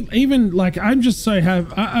me, even like I'm just so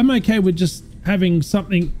I'm okay with just having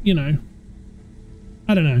something, you know,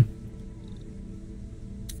 I don't know.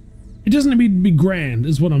 It doesn't need to be grand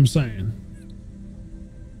is what I'm saying.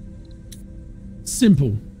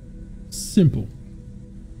 Simple. Simple.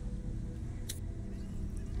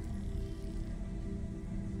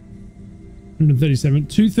 $137,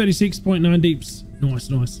 236.9 deeps.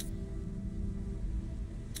 Nice.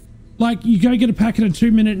 Like, you go get a packet of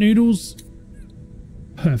 2-minute noodles.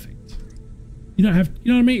 Perfect. You don't have,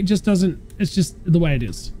 you know what I mean? It just doesn't, it's just the way it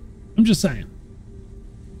is. I'm just saying.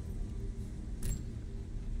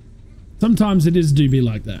 Sometimes it is do be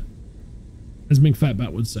like that, as Mick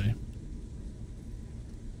Fatbat would say.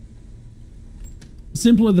 The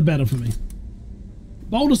simpler the better for me.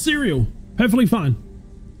 Bowl of cereal, perfectly fine.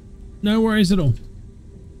 No worries at all.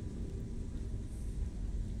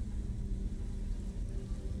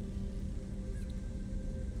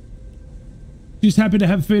 Just happy to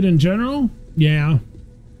have food in general? Yeah.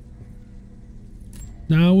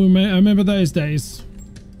 No, I remember those days.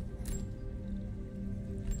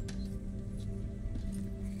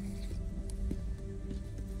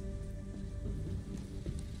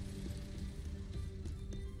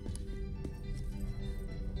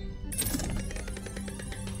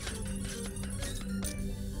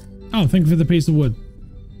 Oh, thank you for the piece of wood.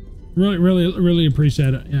 Really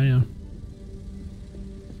appreciate it. Yeah.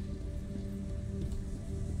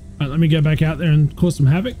 All right, let me go back out there and cause some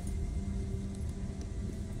havoc.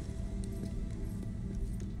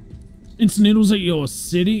 Instant noodles at your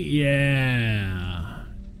city? Yeah.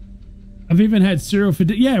 I've even had cereal for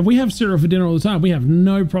dinner. Yeah, we have cereal for dinner all the time. We have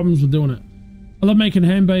no problems with doing it. I love making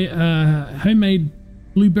homemade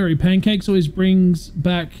blueberry pancakes. Always brings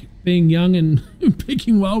back being young and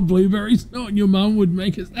picking wild blueberries. Not your mum would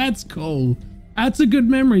make us. That's cool. That's a good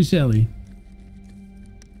memory, Shelly.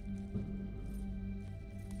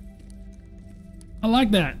 I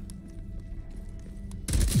like that.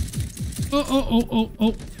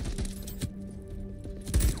 Oh.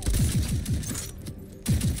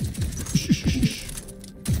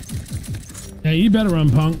 Yeah, you better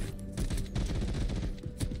run, punk.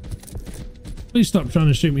 Please stop trying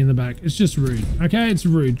to shoot me in the back. It's just rude. Okay, it's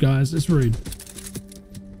rude, guys. It's rude.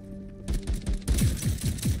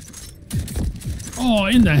 Oh,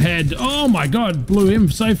 in the head. Oh my god, blew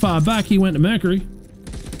him so far back he went to Mercury.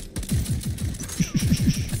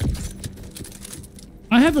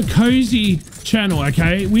 I have a cozy channel,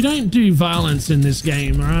 okay? We don't do violence in this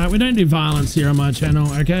game, alright? We don't do violence here on my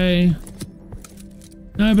channel, okay?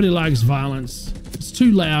 Nobody likes violence. It's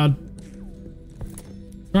too loud.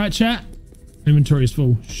 Right, chat? Inventory is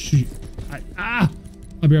full. Shoot. I'll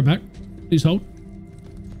be right back. Please hold.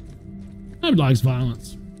 Nobody likes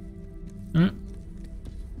violence. Alright.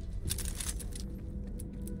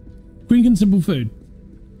 Quick and simple food.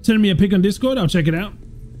 Send me a pic on Discord. I'll check it out.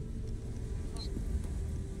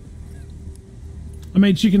 I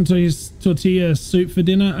made chicken tortilla soup for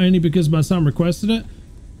dinner only because my son requested it.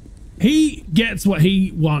 He gets what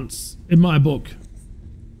he wants in my book.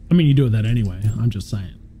 I mean, you do that anyway. I'm just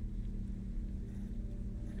saying.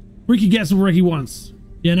 Ricky gets what Ricky wants.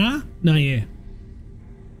 Yeah, nah? Nah, yeah.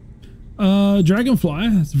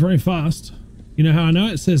 Dragonfly. It's very fast. You know how I know?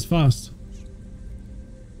 It says fast.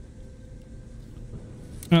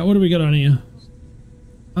 Alright, what do we got on here?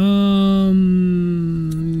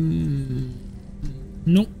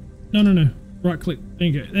 Nope. No. Right click. There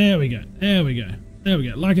you go. There we go. There we go. There we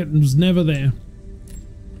go. Like it was never there.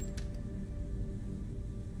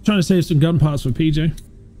 Trying to save some gun parts for PJ.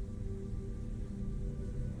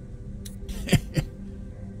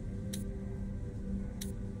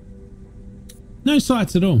 No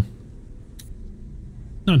sights at all.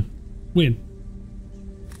 None. Weird.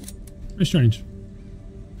 Very strange.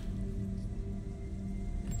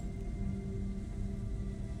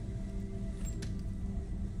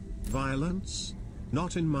 Violence?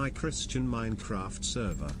 Not in my Christian Minecraft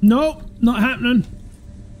server. Nope, not happening.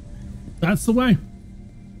 That's the way.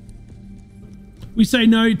 We say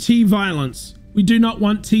no T violence. We do not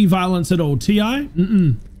want T violence at all. TI?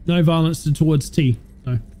 No violence towards T.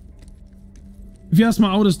 No. If you ask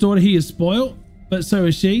my oldest daughter, he is spoiled, but so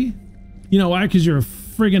is she. You know why? Because you're a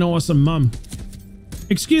friggin' awesome mum.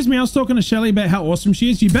 Excuse me, I was talking to Shelly about how awesome she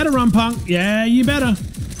is. You better run, punk. Yeah, you better.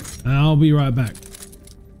 I'll be right back.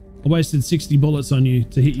 I wasted 60 bullets on you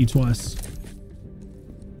to hit you twice.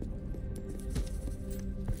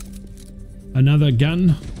 Another gun.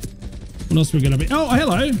 What else are we gonna be? Oh,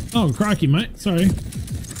 hello. Oh, crikey, mate. Sorry.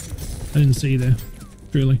 I didn't see you there.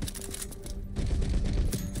 Truly.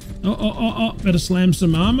 Oh. Better slam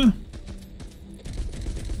some armor.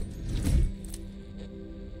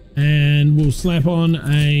 And we'll slap on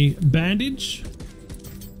a bandage.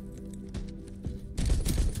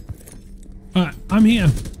 Alright, I'm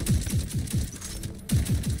here.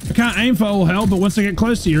 I can't aim for all hell, but once I get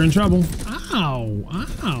close to you, you're in trouble. Ow.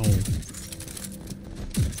 Ow.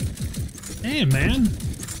 Damn, man.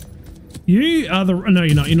 You are the... No,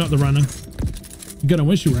 you're not. You're not the runner. You're gonna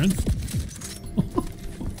wish you ran. Oh,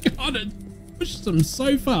 God, it pushed them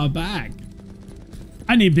so far back.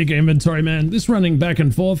 I need bigger inventory, man. This running back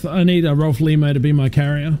and forth. I need a Rolf Limo to be my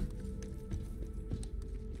carrier.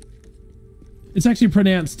 It's actually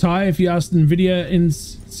pronounced Thai if you ask NVIDIA in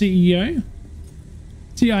CEO.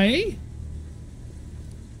 TIE?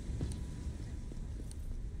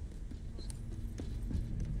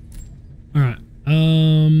 Alright.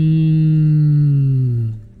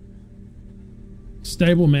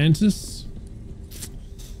 Stable mantis.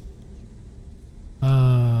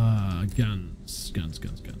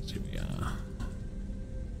 Guns. Here we are.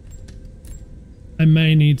 I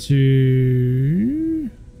may need to...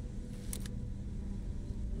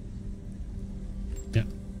 Yeah.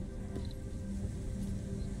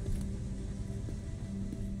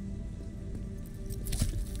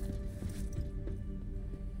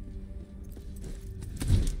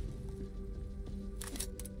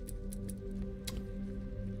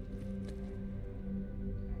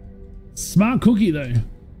 Smart cookie though.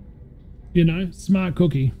 You know, smart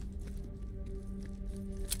cookie.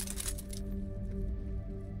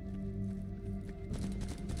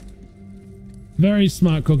 Very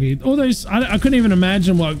smart cookie. All those, I couldn't even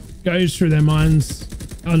imagine what goes through their minds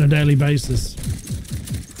on a daily basis.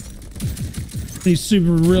 These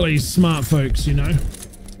super really smart folks, you know.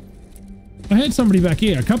 I heard somebody back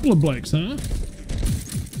here. A couple of blokes, huh?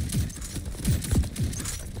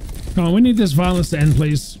 Come on, we need this violence to end,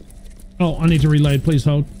 please. Oh, I need to reload. Please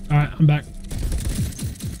hold. All right, I'm back.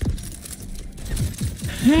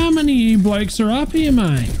 How many of you blokes are up here,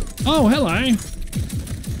 mate? Oh, hello.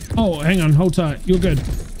 Oh, hang on. Hold tight. You're good.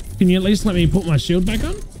 Can you at least let me put my shield back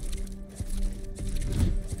on?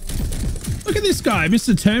 Look at this guy,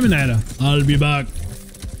 Mr. Terminator. I'll be back.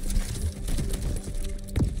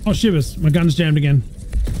 Oh, shivers. My gun's jammed again.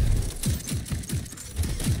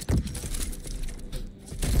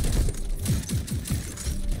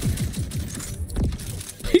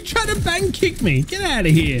 He tried to bang kick me. Get out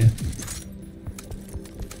of here.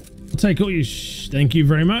 I'll take all your thank you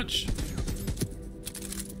very much.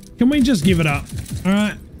 Can we just give it up? All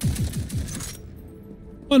right.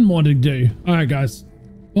 One more to do. All right, guys.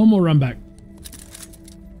 One more run back.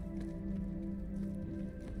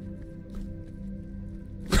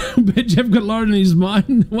 Bet Jeff got loaded in his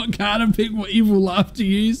mind. What card to pick? What evil laugh to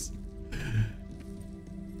use?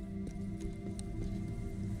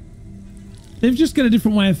 They've just got a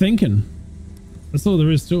different way of thinking. That's all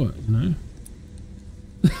there is to it, you know?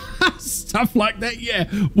 Stuff like that, yeah.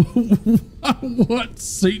 What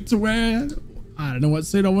suit to wear? I don't know what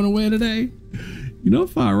suit I want to wear today. You're not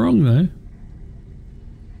far wrong, though.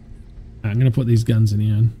 I'm going to put these guns in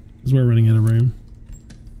here because we're running out of room.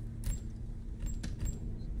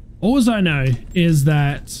 All I know is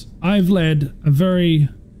that I've led a very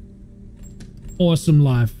awesome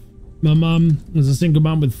life. My mum was a single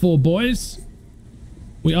mum with 4 boys.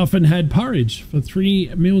 We often had porridge for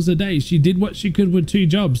 3 meals a day. She did what she could with 2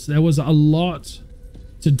 jobs. There was a lot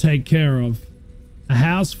to take care of. A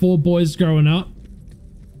house, 4 boys growing up.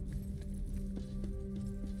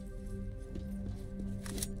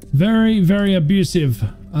 Very, very abusive.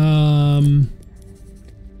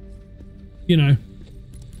 You know,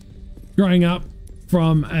 growing up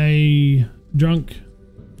from a drunk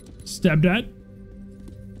stepdad.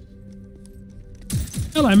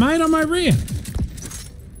 Hello, mate. I'm over here.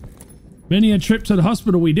 Many a trip to the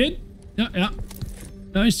hospital we did. Yeah.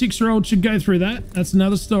 No 6-year-old should go through that. That's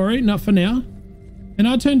another story. Not for now. And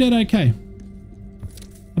I turned out okay.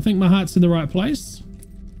 I think my heart's in the right place.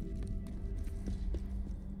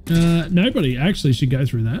 Nobody actually should go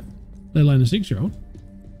through that, let alone a 6-year-old.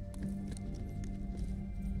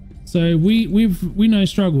 So we know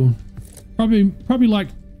struggle. Probably like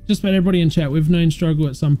just about everybody in chat, we've known struggle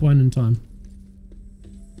at some point in time.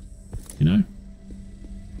 You know?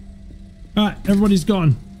 Alright, everybody's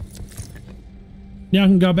gone. Now I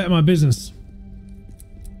can go about my business.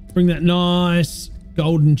 Bring that nice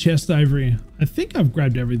golden chest over here. I think I've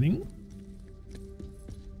grabbed everything.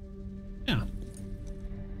 Yeah.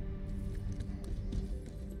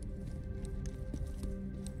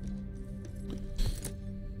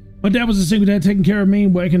 My dad was a single dad taking care of me,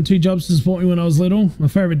 working 2 jobs to support me when I was little. My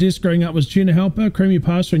favorite dish growing up was tuna helper, creamy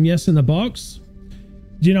pasta, and yes in the box.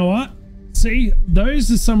 Do you know what? See, those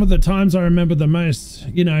are some of the times I remember the most,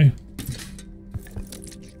 you know.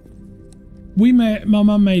 My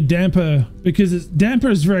mum made damper because damper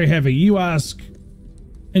is very heavy. You ask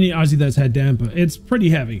any Aussie that's had damper, it's pretty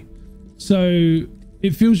heavy. So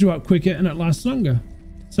it fills you up quicker and it lasts longer.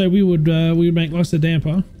 So we would make lots of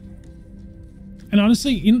damper. And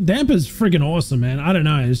honestly, you know, damper's friggin' awesome, man. I don't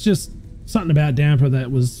know. It's just something about damper that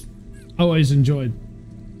was always enjoyed.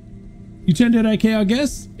 You turned out okay, I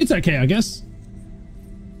guess? It's okay, I guess.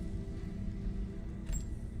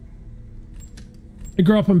 I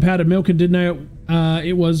grew up on powdered milk and didn't know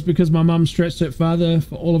it was because my mum stretched it farther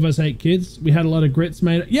for all of us 8 kids. We had a lot of grits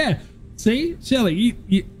made. Yeah, see, Shelley,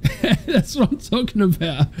 you that's what I'm talking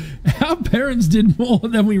about. Our parents did more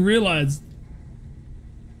than we realized.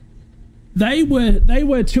 They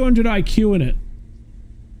were 200 IQ in it.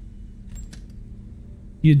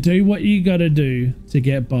 You do what you gotta do to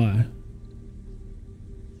get by.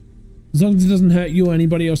 As long as it doesn't hurt you or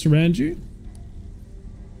anybody else around you.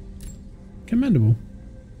 Commendable.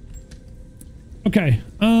 Okay.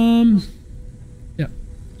 Yeah.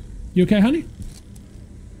 You okay, honey?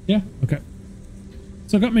 Yeah? Okay.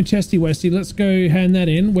 So I got my chesty westy. Let's go hand that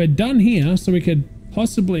in. We're done here, so we could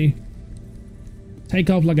possibly take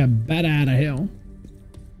off like a bat out of hell.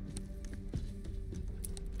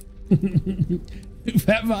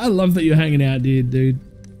 I love that you're hanging out, dude.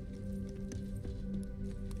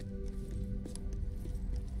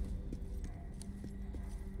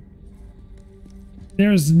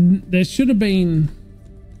 There should have been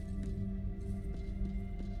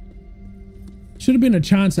Should have been a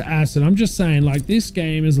chance at acid. I'm just saying, like, this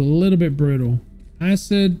game is a little bit brutal.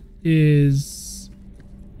 Acid is...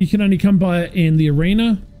 You can only come by it in the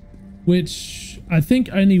arena, which I think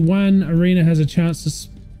only one arena has a chance to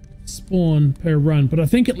spawn per run, but I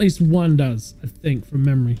think at least one does, I think, from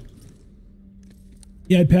memory.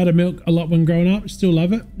 Yeah, powdered milk a lot when growing up. Still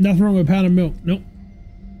love it. Nothing wrong with powdered milk. Nope.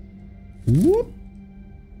 Whoop.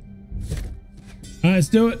 All right, let's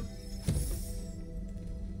do it.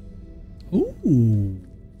 Ooh,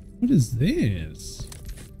 what is this?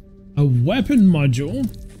 A weapon module.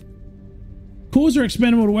 Cores are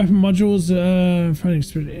expandable to weapon modules.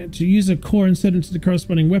 To use a core insert into the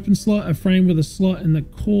corresponding weapon slot. A frame with a slot in the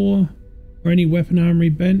core or any weapon armory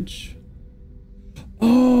bench.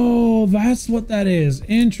 Oh, that's what that is.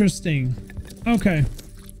 Interesting. Okay.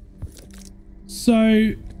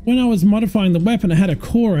 So when I was modifying the weapon, I had a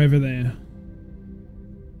core over there.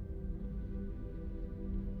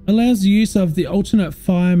 Allows the use of the alternate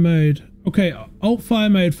fire mode. Okay, alt fire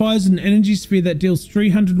mode fires an energy sphere that deals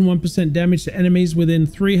 301% damage to enemies within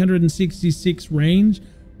 366 range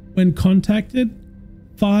when contacted.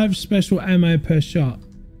 5 special ammo per shot.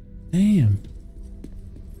 Damn.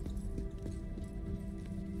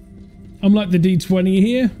 I'm like the D20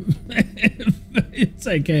 here. It's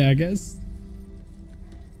okay, I guess.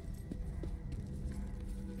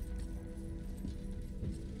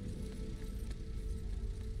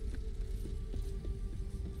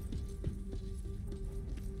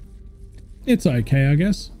 It's okay, I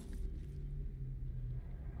guess.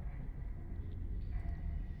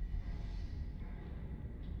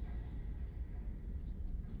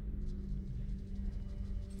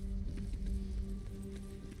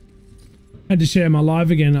 Had to share my live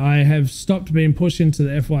again. I have stopped being pushed into the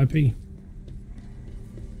FYP.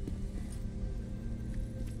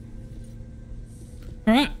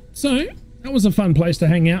 Alright, so that was a fun place to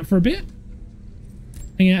hang out for a bit.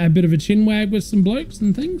 Hang out a bit of a chin wag with some blokes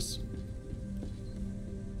and things.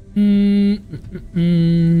 Can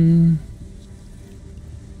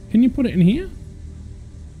you put it in here?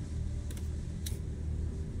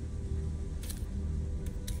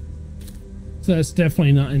 So it's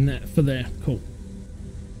definitely not in that for there. Cool.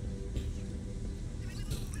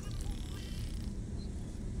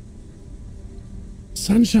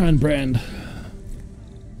 Sunshine brand.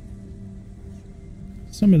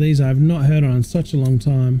 Some of these I have not heard on in such a long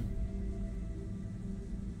time.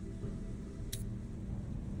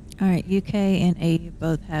 All right, UK and AU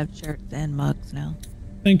both have shirts and mugs now.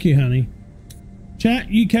 Thank you, honey. Chat,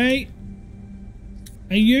 UK,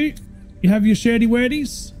 AU, you have your shirty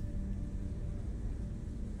wordies?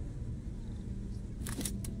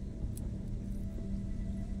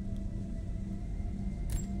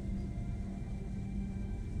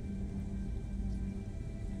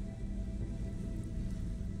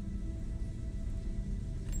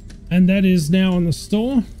 And that is now on the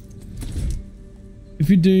store. If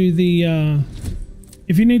you do the,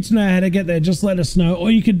 if you need to know how to get there, just let us know. Or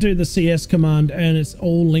you could do the CS command and it's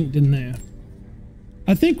all linked in there.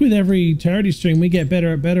 I think with every charity stream, we get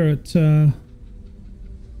better at,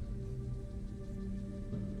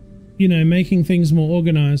 you know, making things more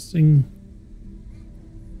organized and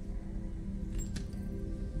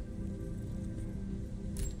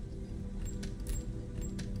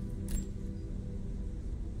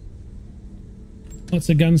lots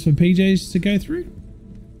of guns for PJs to go through.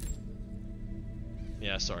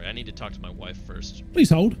 Yeah, sorry, I need to talk to my wife first. Please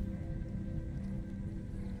hold.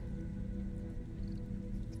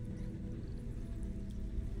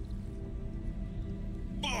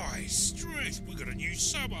 Boy, stress, we got a new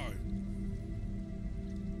sub-o.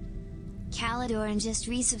 Caladoran just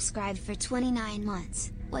resubscribed for 29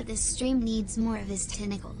 months. What this stream needs more of is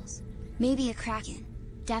tentacles. Maybe a kraken.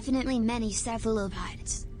 Definitely many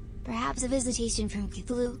cephalopods. Perhaps a visitation from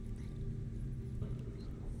Cthulhu.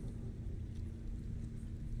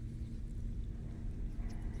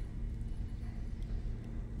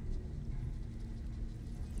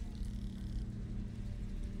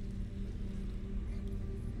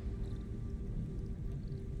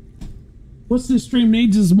 What this stream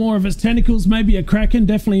needs is more of its tentacles, maybe a kraken,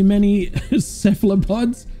 definitely many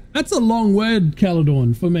cephalopods. That's a long word,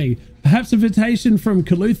 Caladorn, for me. Perhaps a visitation from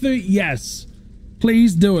Cthulhu? Yes.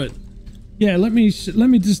 Please do it. Yeah, let me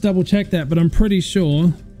just double check that, but I'm pretty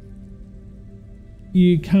sure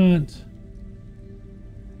you can't.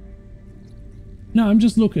 No, I'm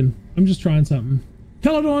just looking. I'm just trying something.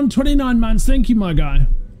 Caladorn, 29 months. Thank you, my guy.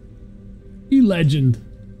 You legend.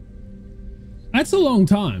 That's a long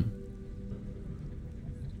time.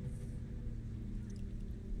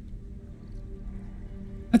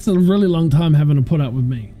 That's a really long time having to put up with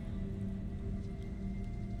me.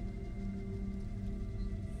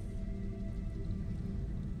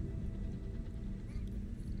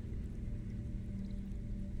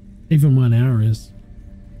 Even 1 hour is.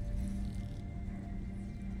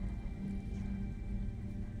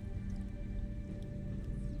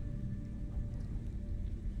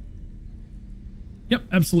 Yep,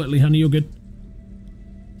 absolutely, honey. You're good.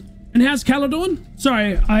 And how's Caledon?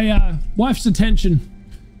 Sorry, wife's attention.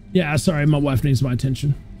 Yeah, sorry, my wife needs my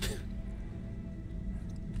attention.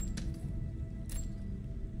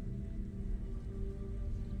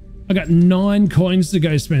 I got 9 coins to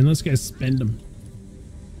go spend. Let's go spend them.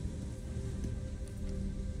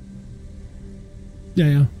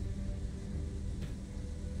 Yeah.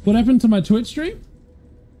 What happened to my Twitch stream?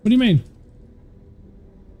 What do you mean?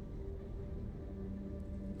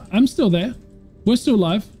 I'm still there. We're still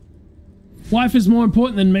live. Wife is more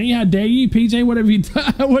important than me. How dare you, PJ?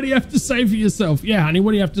 What do you have to say for yourself? Yeah, honey,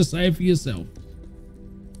 what do you have to say for yourself?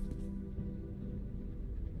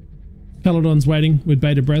 Caledon's waiting with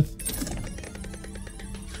bated breath.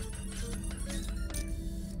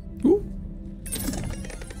 Ooh.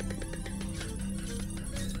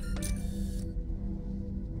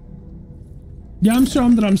 Yeah, I'm sure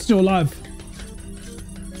that I'm still alive.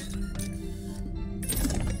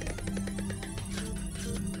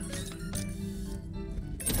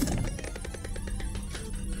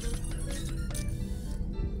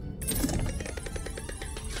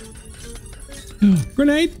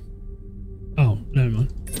 Grenade? Oh, never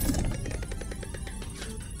mind.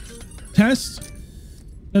 Test?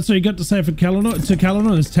 That's what you got to say for Caledon? To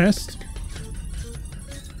Caledon is test?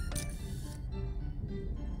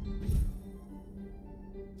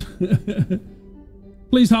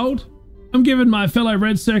 Please hold. I'm giving my fellow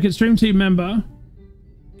Red Circuit stream team member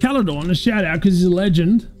Caledon a shout out because he's a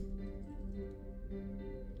legend.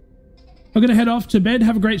 I'm gonna head off to bed.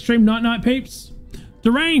 Have a great stream. Night night, peeps.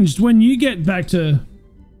 Deranged, when you get back to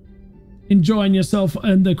enjoying yourself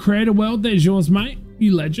in the creator world, there's yours, mate.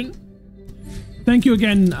 You legend. Thank you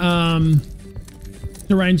again,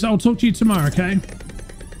 Deranged. I'll talk to you tomorrow, okay?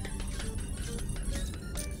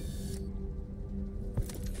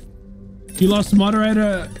 You lost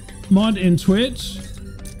moderator mod in Twitch?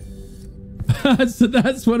 So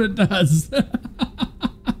that's what it does.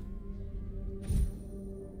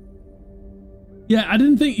 Yeah, I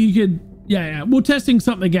didn't think you could... Yeah, we're testing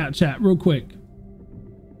something out, chat, real quick.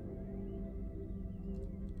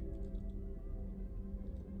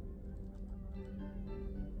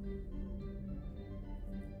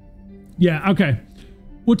 Yeah, okay.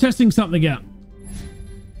 We're testing something out.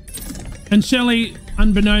 And Shelly,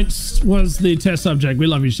 unbeknownst, was the test subject. We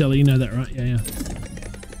love you, Shelly. You know that, right? Yeah.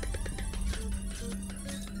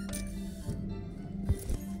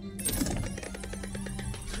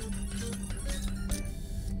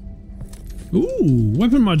 Ooh,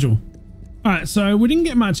 weapon module. All right, so we didn't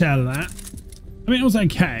get much out of that. I mean, it was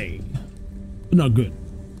okay, but not good.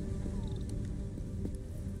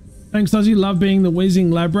 Thanks, Ozzy. Love being the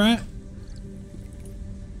wheezing lab rat.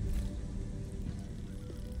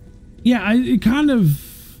 Yeah, it kind of...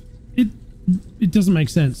 It doesn't make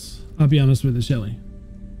sense. I'll be honest with you, Shelly.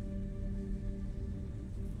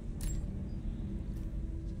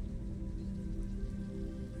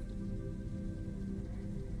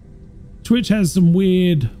 Twitch has some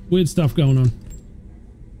weird stuff going on.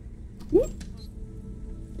 Whoop.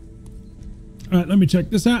 All right, let me check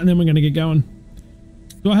this out and then we're going to get going.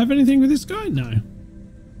 Do I have anything with this guy? No.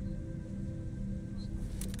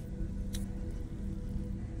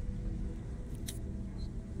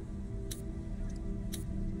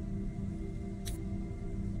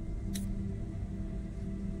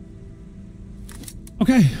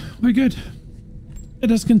 Okay, we're good.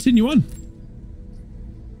 Let us continue on.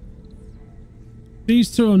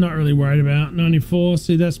 These two I'm not really worried about. 94,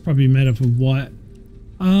 see that's probably made up of white.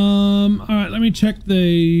 All right, let me check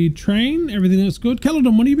the train. Everything looks good.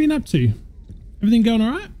 Caledon, what have you been up to? Everything going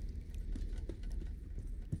all right?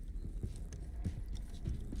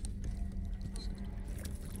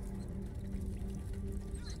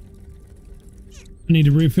 I need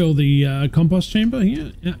to refill the compost chamber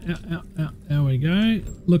here. Yeah, there we go.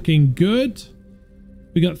 Looking good.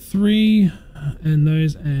 We got 3 and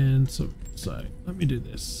those, and so let me do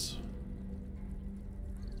this.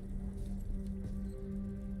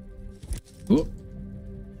 Oh.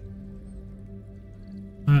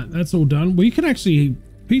 Alright, that's all done. We could actually,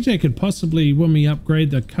 PJ could possibly, when we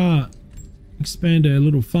upgrade the cart, expand our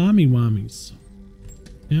little farmy warmies.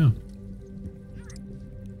 Yeah.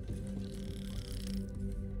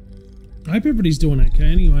 I hope everybody's doing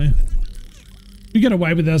okay anyway. We got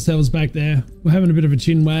away with ourselves back there. We're having a bit of a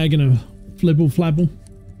chin wag and a flibble flabble.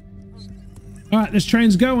 All right, this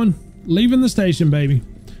train's going. Leaving the station, baby.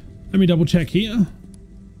 Let me double check here.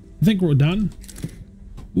 I think we're done.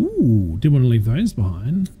 Ooh, didn't want to leave those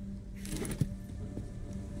behind.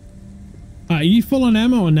 Are you full on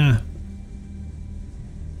ammo or nah?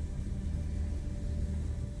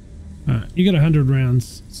 Alright, you got 100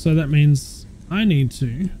 rounds. So that means I need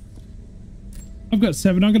to... I've got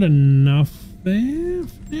 7. I've got enough there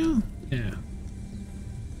for now. Yeah.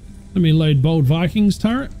 Let me load Bold Vikings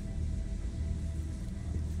turret.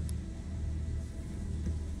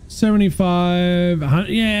 75, 100.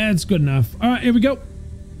 Yeah, it's good enough. All right, here we go.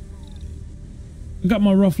 I got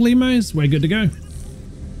my Roth Limos. We're good to go.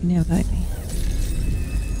 You invite me.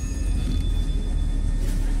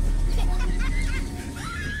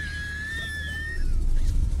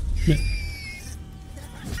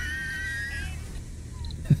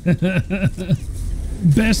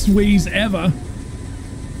 Best wheeze ever.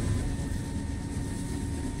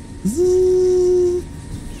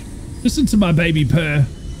 Listen to my baby purr.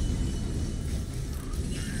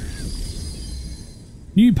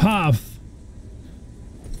 New path.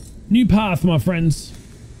 New path, my friends.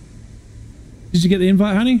 Did you get the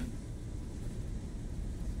invite, honey?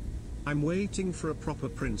 I'm waiting for a proper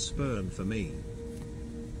Prince burn for me.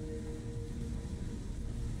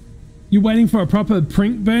 You waiting for a proper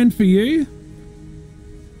print burn for you?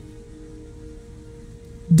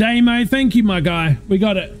 Damo, thank you, my guy. We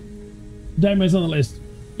got it. Damo's on the list.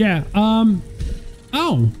 Yeah, oh.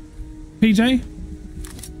 PJ,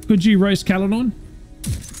 could you roast Caledon?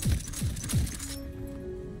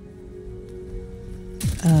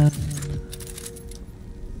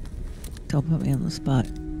 Don't put me on the spot.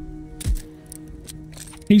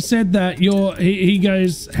 He said that he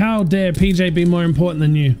goes, how dare PJ be more important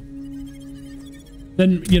than you?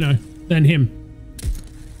 Than, you know, than him.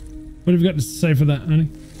 What have you got to say for that, honey?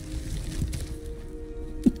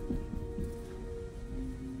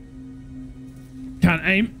 Can't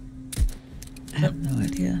aim? I have no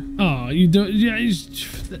idea. Oh, you do? Yeah,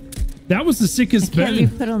 that was the sickest burn. Can't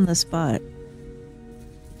be put on the spot.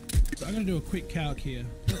 So I'm gonna do a quick calc here.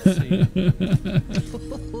 Let's see.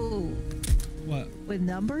 What? With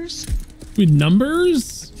numbers? With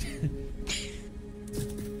numbers?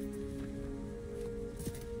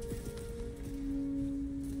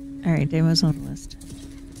 All right, Damo's on the list.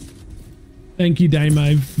 Thank you,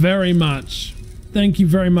 Damo, very much. Thank you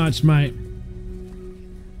very much, mate.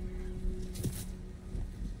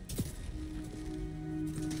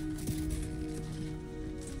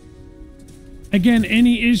 Again,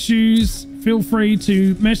 any issues, feel free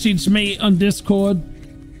to message me on Discord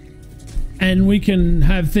and we can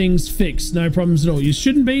have things fixed. No problems at all. You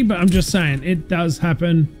shouldn't be, but I'm just saying it does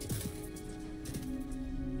happen.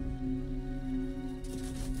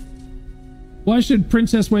 Why should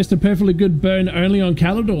Princess waste a perfectly good burn only on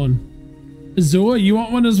Caledon? Azor, you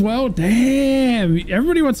want one as well? Damn,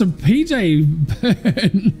 everybody wants a PJ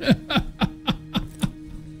burn.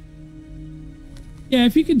 Yeah,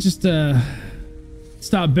 if you could just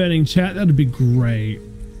start burning chat, that'd be great.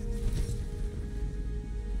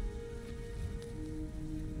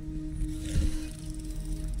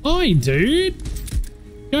 Oi, dude.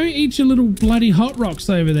 Go eat your little bloody hot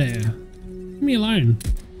rocks over there. Leave me alone.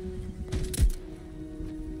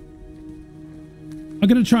 I'm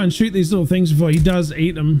gonna try and shoot these little things before he does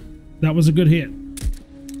eat them. That was a good hit.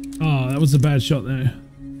 Oh, that was a bad shot there.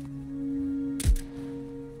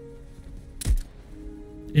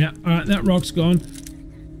 Yeah, alright, that rock's gone.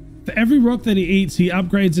 For every rock that he eats, he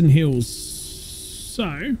upgrades and heals.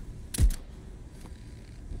 So...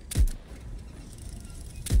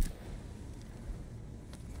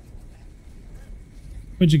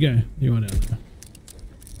 where'd you go? You went out there.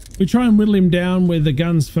 We try and whittle him down with the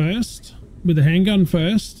guns first. With the handgun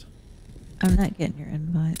first. I'm not getting your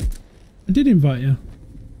invite. I did invite you.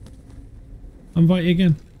 I'll invite you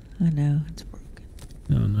again. I know, it's broken.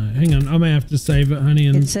 Oh no, hang on. I may have to save it, honey.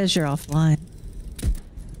 And it says you're offline.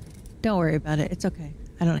 Don't worry about it. It's okay.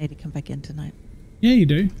 I don't need to come back in tonight. Yeah, you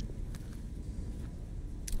do.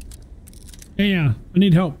 Yeah. I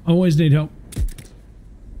need help. I always need help.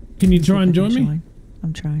 Can you try and join me?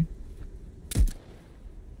 I'm trying.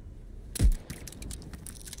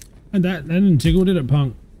 And that didn't tickle, did it,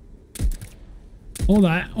 punk? All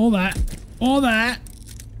that.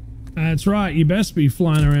 That's right. You best be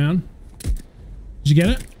flying around. Did you get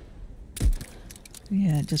it?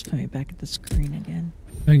 Yeah, it just put me back at the screen again.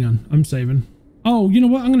 Hang on. I'm saving. Oh, you know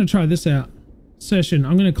what? I'm going to try this out. Session.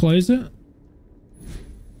 I'm going to close it.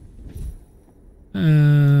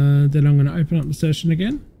 Then I'm going to open up the session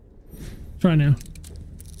again. Try now.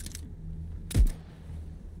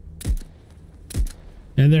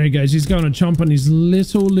 And there he goes. He's going to chomp on his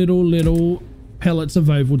little pellets of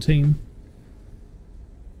Ovaltine.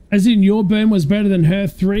 As in, your burn was better than her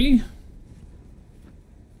 3?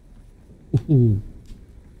 Ooh.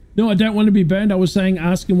 No, I don't want to be burned. I was saying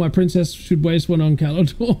asking why Princess should waste one on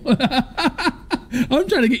Calador. I'm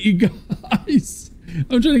trying to get you guys.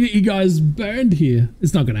 I'm trying to get you guys burned here.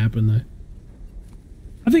 It's not going to happen though.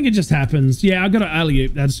 I think it just happens. Yeah, I got an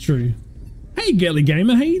alley-oop. That's true. Hey, girly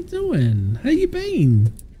gamer, how you doing? How you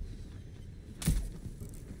been?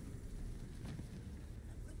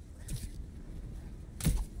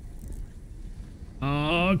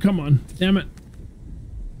 Oh, come on. Damn it.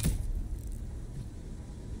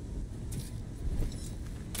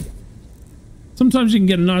 Sometimes you can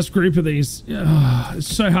get a nice group of these. Oh, it's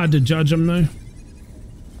so hard to judge them though.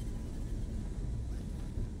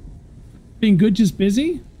 Being good, just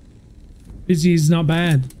busy? Busy is not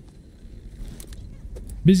bad.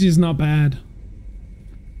 Busy is not bad.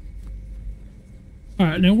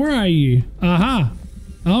 Alright, now where are you? Aha.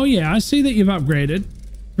 Oh yeah, I see that you've upgraded.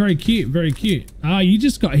 Very cute, very cute. Ah, you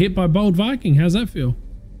just got hit by Bold Viking. How's that feel?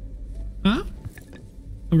 Huh?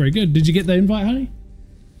 Oh, very good. Did you get the invite, honey?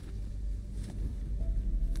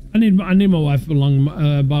 I need my wife along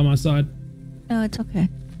by my side. No, it's okay.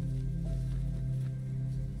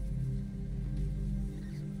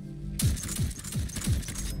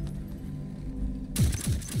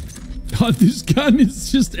 God, this gun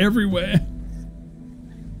is just everywhere.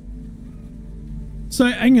 So,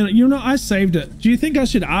 hang on, you know, I saved it. Do you think I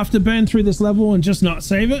should afterburn through this level and just not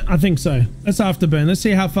save it? I think so. Let's afterburn. Let's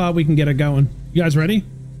see how far we can get it going. You guys ready?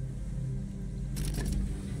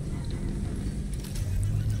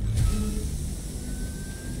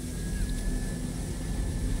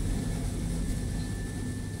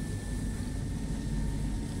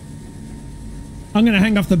 I'm going to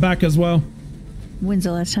hang off the back as well. When's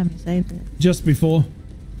the last time you saved it? Just before.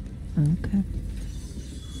 Okay.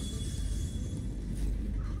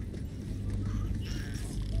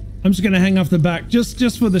 I'm just going to hang off the back just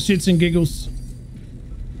for the shits and giggles.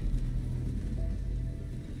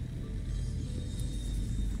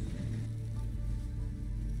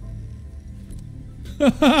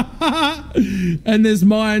 And there's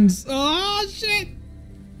mines. Oh, shit.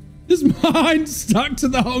 There's mines stuck to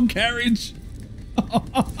the whole carriage.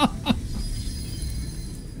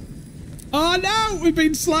 Oh no, we've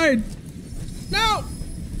been slowed. No.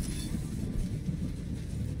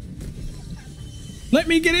 Let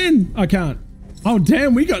me get in. I can't. Oh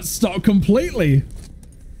damn, we got stopped completely.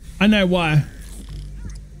 I know why.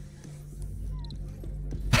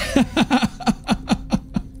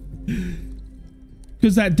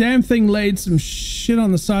 Because that damn thing laid some shit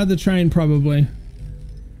on the side of the train probably.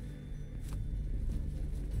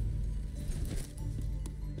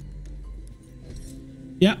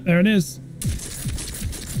 Yeah, there it is.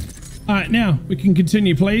 All right, now we can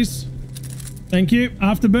continue, please. Thank you.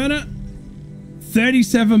 Afterburner.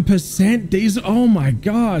 37% diesel. Oh my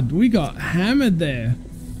God, we got hammered there.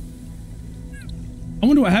 I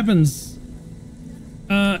wonder what happens.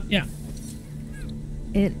 Yeah.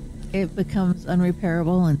 It becomes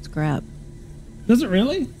unrepairable and scrap. Does it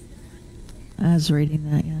really? I was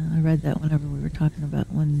reading that, yeah. I read that whenever we were talking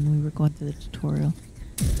about when we were going through the tutorial.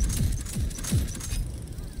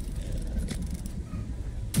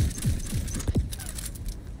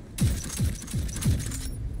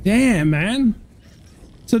 Damn, man.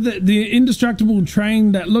 So the indestructible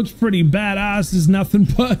train that looks pretty badass is nothing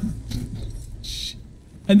but...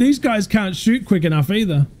 And these guys can't shoot quick enough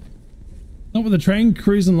either. Not with a train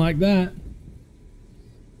cruising like that.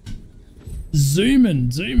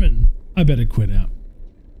 Zooming. I better quit out.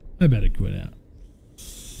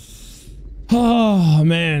 Oh,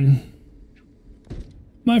 man.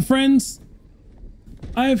 My friends,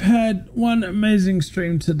 I've had one amazing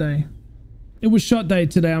stream today. It was shot day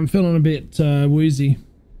today. I'm feeling a bit woozy.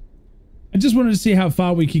 I just wanted to see how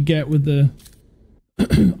far we could get with the...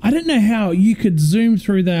 I don't know how you could zoom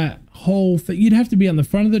through that whole thing. You'd have to be on the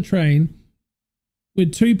front of the train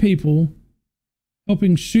with two people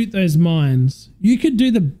helping shoot those mines. You could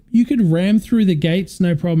ram through the gates,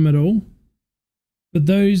 no problem at all. But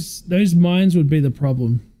those mines would be the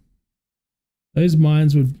problem. Those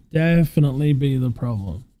mines would definitely be the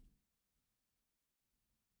problem.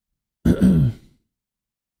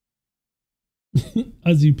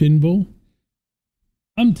 Aussie pinball.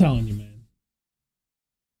 I'm telling you, man.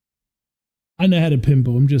 I know how to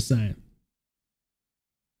pinball. I'm just saying.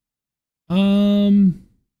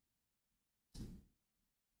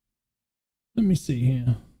 Let me see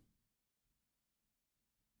here.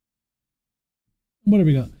 What do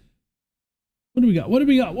we got? What do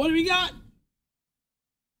we got?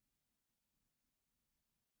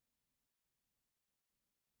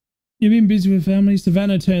 You've been busy with family.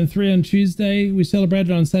 Savannah turned 3 on Tuesday. We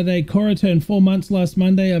celebrated on Saturday. Cora turned 4 months last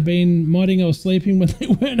Monday. I've been modding or sleeping when they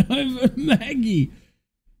went over. Maggie.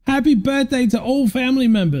 Happy birthday to all family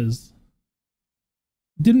members.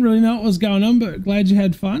 Didn't really know what was going on, but glad you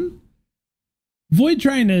had fun.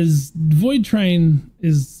 Voidtrain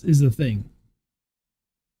is a thing.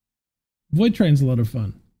 Voidtrain's a lot of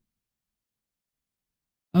fun.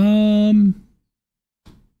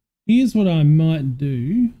 Here's what I might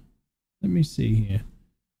do. Let me see here.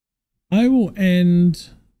 I will end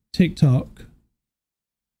TikTok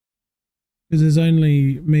because there's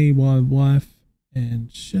only me, my wife,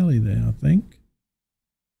 and Shelley there, I think.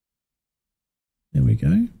 There we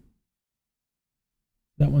go.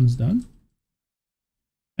 That one's done.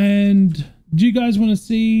 And do you guys want to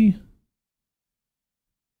see?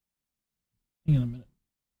 Hang on a minute.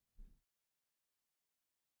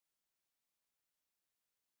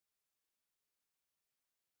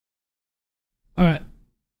 All right.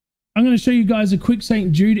 I'm going to show you guys a quick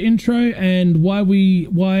St. Jude intro and why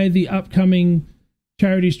the upcoming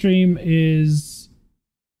charity stream is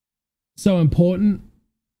so important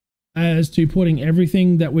as to putting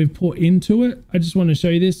everything that we've put into it. I just want to show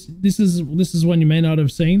you this. This is one you may not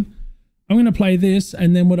have seen. I'm going to play this,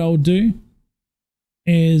 and then what I'll do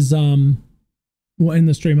is we'll end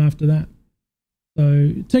the stream after that.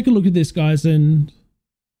 So take a look at this, guys, and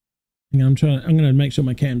I'm going to make sure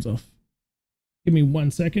my cam's off. Give me 1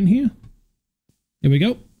 second here. Here we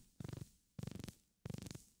go.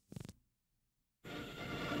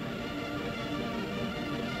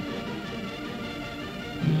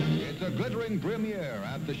 It's a glittering premiere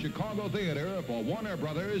at the Chicago Theater for Warner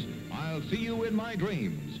Brothers. I'll See You in My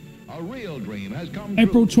Dreams. A real dream has come true.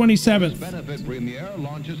 April 27th. This benefit premiere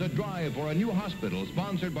launches a drive for a new hospital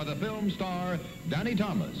sponsored by the film star Danny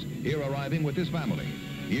Thomas, here arriving with his family.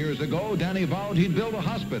 Years ago, Danny vowed he'd build a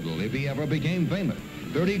hospital if he ever became famous.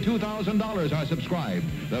 $32,000 are subscribed.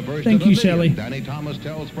 The first Thank of you, the Shelley. Danny Thomas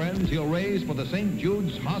tells friends he'll raise for the St.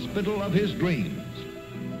 Jude's Hospital of his dreams.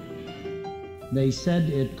 They said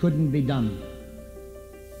it couldn't be done.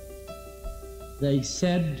 They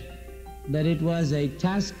said that it was a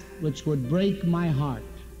task which would break my heart.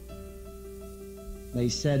 They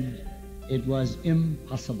said it was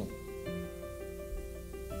impossible.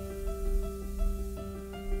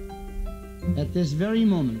 At this very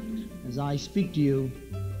moment, as I speak to you,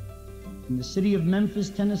 in the city of Memphis,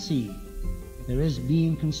 Tennessee, there is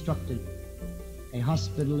being constructed a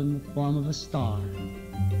hospital in the form of a star.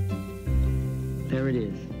 There it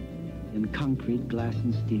is, in concrete, glass,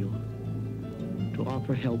 and steel, to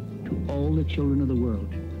offer help to all the children of the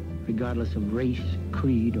world, regardless of race,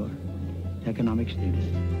 creed, or economic status.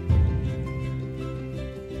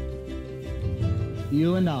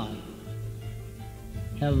 You and I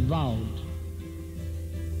have vowed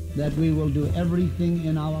that we will do everything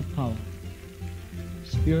in our power,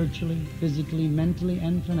 spiritually, physically, mentally,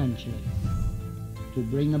 and financially, to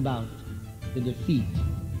bring about the defeat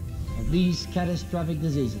of these catastrophic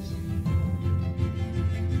diseases.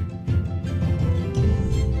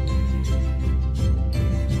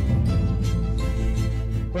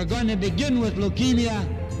 We're going to begin with leukemia,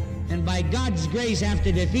 and by God's grace,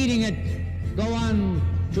 after defeating it, go on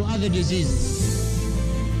to other diseases.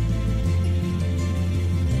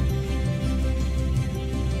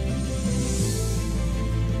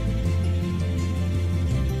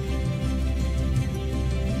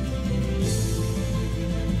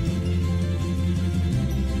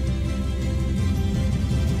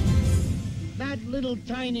 Little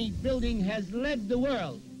tiny building has led the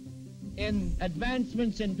world in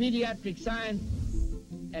advancements in pediatric science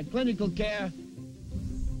and clinical care,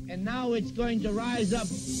 and now it's going to rise up.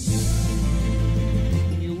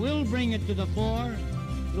 You will bring it to the fore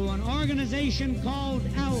through an organization called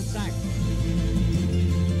ALSAC.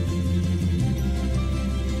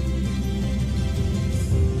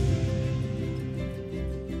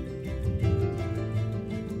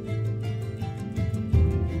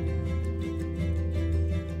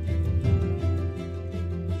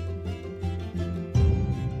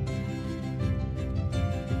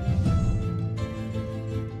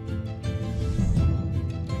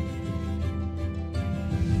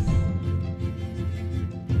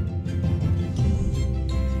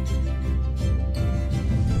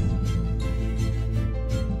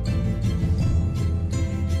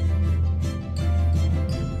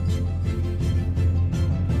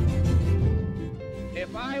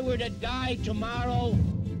 To die tomorrow,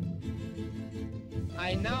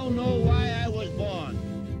 I now know why I was born.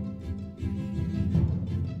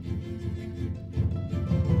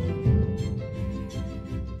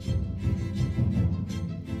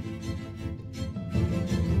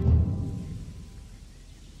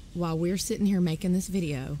 While we're sitting here making this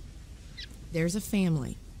video, there's a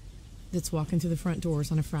family that's walking through the front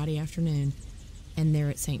doors on a Friday afternoon, and they're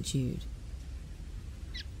at St. Jude.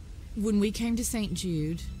 When we came to St.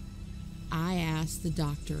 Jude, I asked the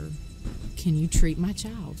doctor, "Can you treat my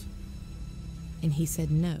child?" And he said,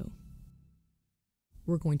 "No.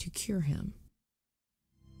 We're going to cure him."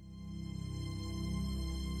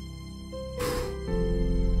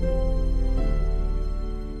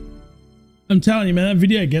 I'm telling you, man, that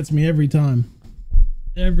video gets me every time.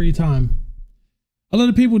 Every time. A lot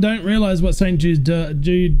of people don't realize what St. Jude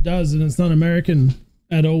does, and it's not American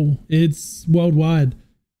at all. It's worldwide.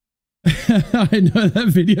 I know that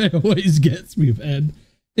video always gets me, man.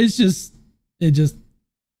 This is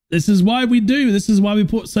why we do. This is why we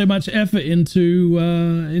put so much effort into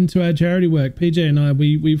our charity work. PJ and I,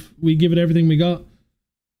 we give it everything we got.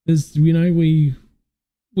 There's, you know,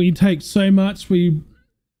 we take so much, we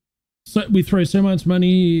throw so much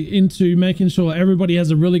money into making sure everybody has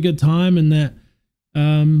a really good time, and that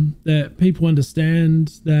that people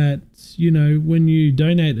understand that, you know, when you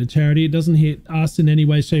donate to charity, it doesn't hit us in any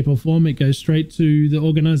way, shape or form. It goes straight to the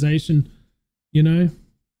organization. You know,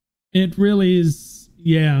 it really is.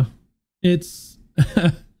 Yeah, it's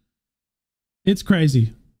it's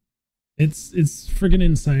crazy. It's friggin'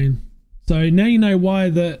 insane. So now you know why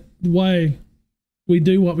we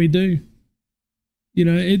do what we do. You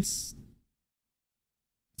know, it's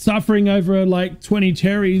suffering over like 20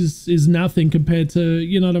 cherries is nothing compared to,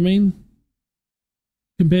 you know what I mean?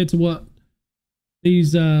 Compared to what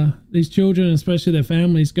these children, especially their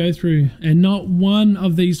families, go through. And not one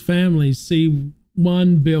of these families see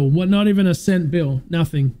one bill, not even a cent bill,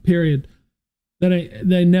 nothing, period.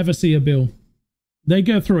 They never see a bill. They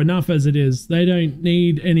go through enough as it is. They don't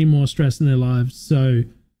need any more stress in their lives. So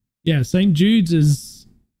yeah, St. Jude's is,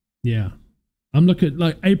 yeah. I'm looking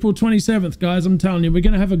like April 27th, guys. I'm telling you, we're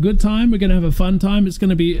going to have a good time. We're going to have a fun time. It's going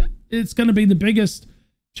to be the biggest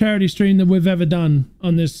charity stream that we've ever done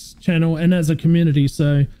on this channel and as a community.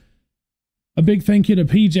 So a big thank you to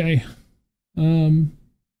PJ for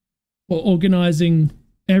organizing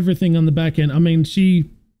everything on the back end. I mean,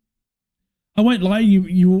 I won't lie,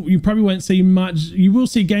 you probably won't see much. You will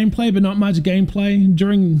see gameplay, but not much gameplay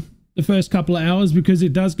during the first couple of hours because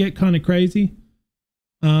it does get kind of crazy.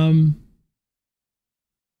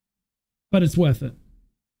 But it's worth it.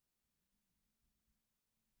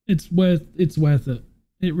 It's worth it.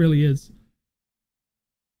 It really is.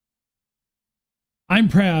 I'm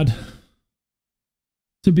proud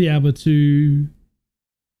to be able to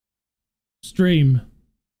stream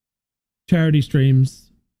charity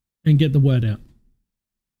streams and get the word out.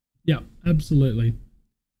 Yeah, absolutely.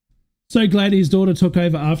 So glad his daughter took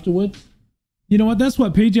over afterward. You know what? That's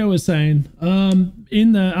what PJ was saying.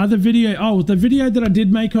 In the other video, the video that I did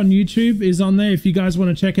make on YouTube is on there. If you guys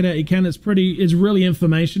want to check it out, you can. It's really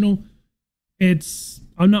informational.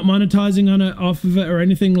 I'm not monetizing on it, off of it or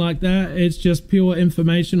anything like that. It's just pure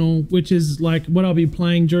informational, which is like what I'll be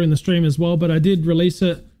playing during the stream as well. But I did release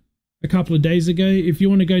it a couple of days ago. If you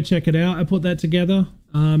want to go check it out, I put that together.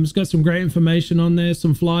 It's got some great information on there,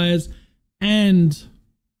 some flyers, and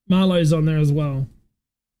Marlo's on there as well.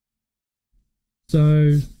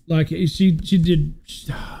 So like she did,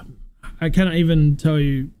 I cannot even tell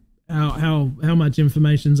you how much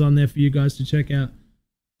information's on there for you guys to check out.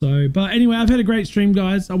 So, but anyway, I've had a great stream,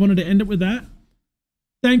 guys. I wanted to end it with that.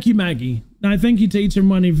 Thank you, Maggie. No, thank you to each and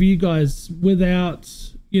one of you guys. Without,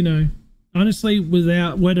 you know, honestly,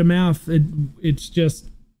 without word of mouth, it's just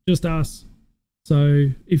us. So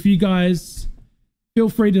if you guys feel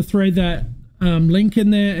free to throw that link in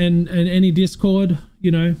there and any Discord,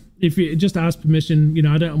 you know, if you just ask permission, you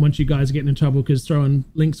know, I don't want you guys getting in trouble because throwing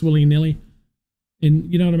links willy-nilly,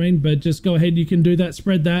 and you know what I mean. But just go ahead, you can do that,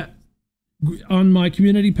 spread that on my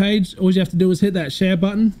community page. All you have to do is hit that share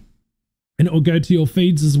button and it will go to your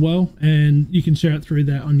feeds as well, and you can share it through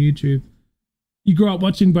that on YouTube. You grew up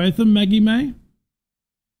watching both of them, Maggie May?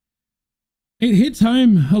 It hits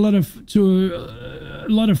home to a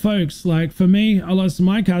lot of folks. Like for me, I lost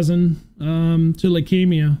my cousin to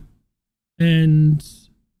leukemia, and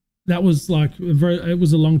that was like it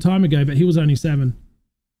was a long time ago, but he was only 7,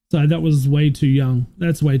 so that was way too young.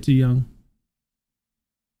 That's way too young.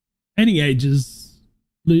 Any ages,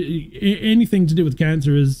 anything to do with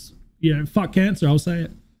cancer is, you know, fuck cancer. I'll say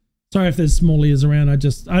it. Sorry if there's small ears around. I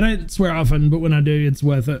don't swear often, but when I do, it's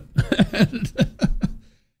worth it.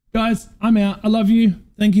 Guys, I'm out. I love you.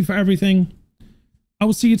 Thank you for everything. I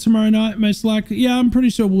will see you tomorrow night, most likely. Yeah, I'm pretty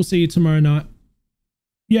sure we'll see you tomorrow night.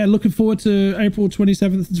 Yeah, looking forward to April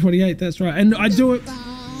 27th and 28th. That's right. And I do it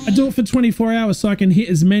for 24 hours so I can hit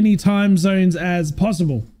as many time zones as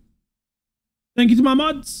possible. Thank you to my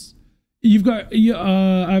mods. I've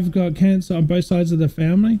got cancer on both sides of the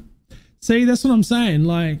family. See, that's what I'm saying.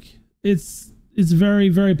 Like, it's it's very,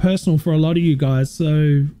 very personal for a lot of you guys.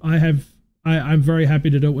 So I'm very happy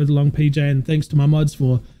to do it with Long PJ, and thanks to my mods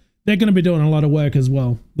they're going to be doing a lot of work as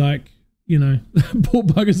well. Like, you know, poor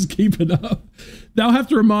buggers keep it up. They'll have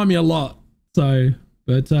to remind me a lot. So,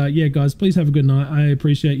 but yeah, guys, please have a good night. I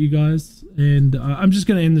appreciate you guys. And I'm just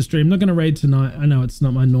going to end the stream. I'm not going to raid tonight. I know it's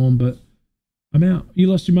not my norm, but I'm out. You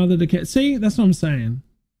lost your mother to cat. See, that's what I'm saying.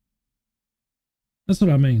 That's what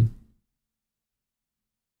I mean.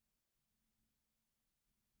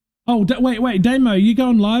 Oh, wait, Damo, you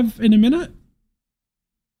going live in a minute?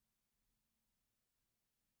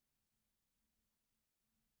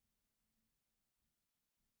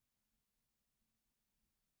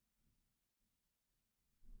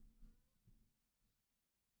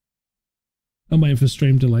 I'm waiting for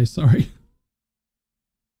stream delay, sorry.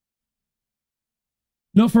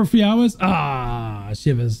 Not for a few hours? Ah,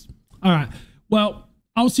 shivers. All right. Well,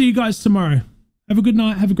 I'll see you guys tomorrow. Have a good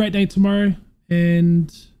night. Have a great day tomorrow. And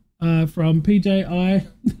from PJ,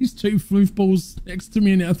 these two floofballs next to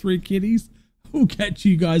me and our three kitties. We'll catch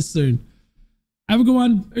you guys soon. Have a good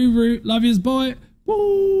one. Uru. Love yous. Bye.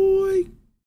 Bye.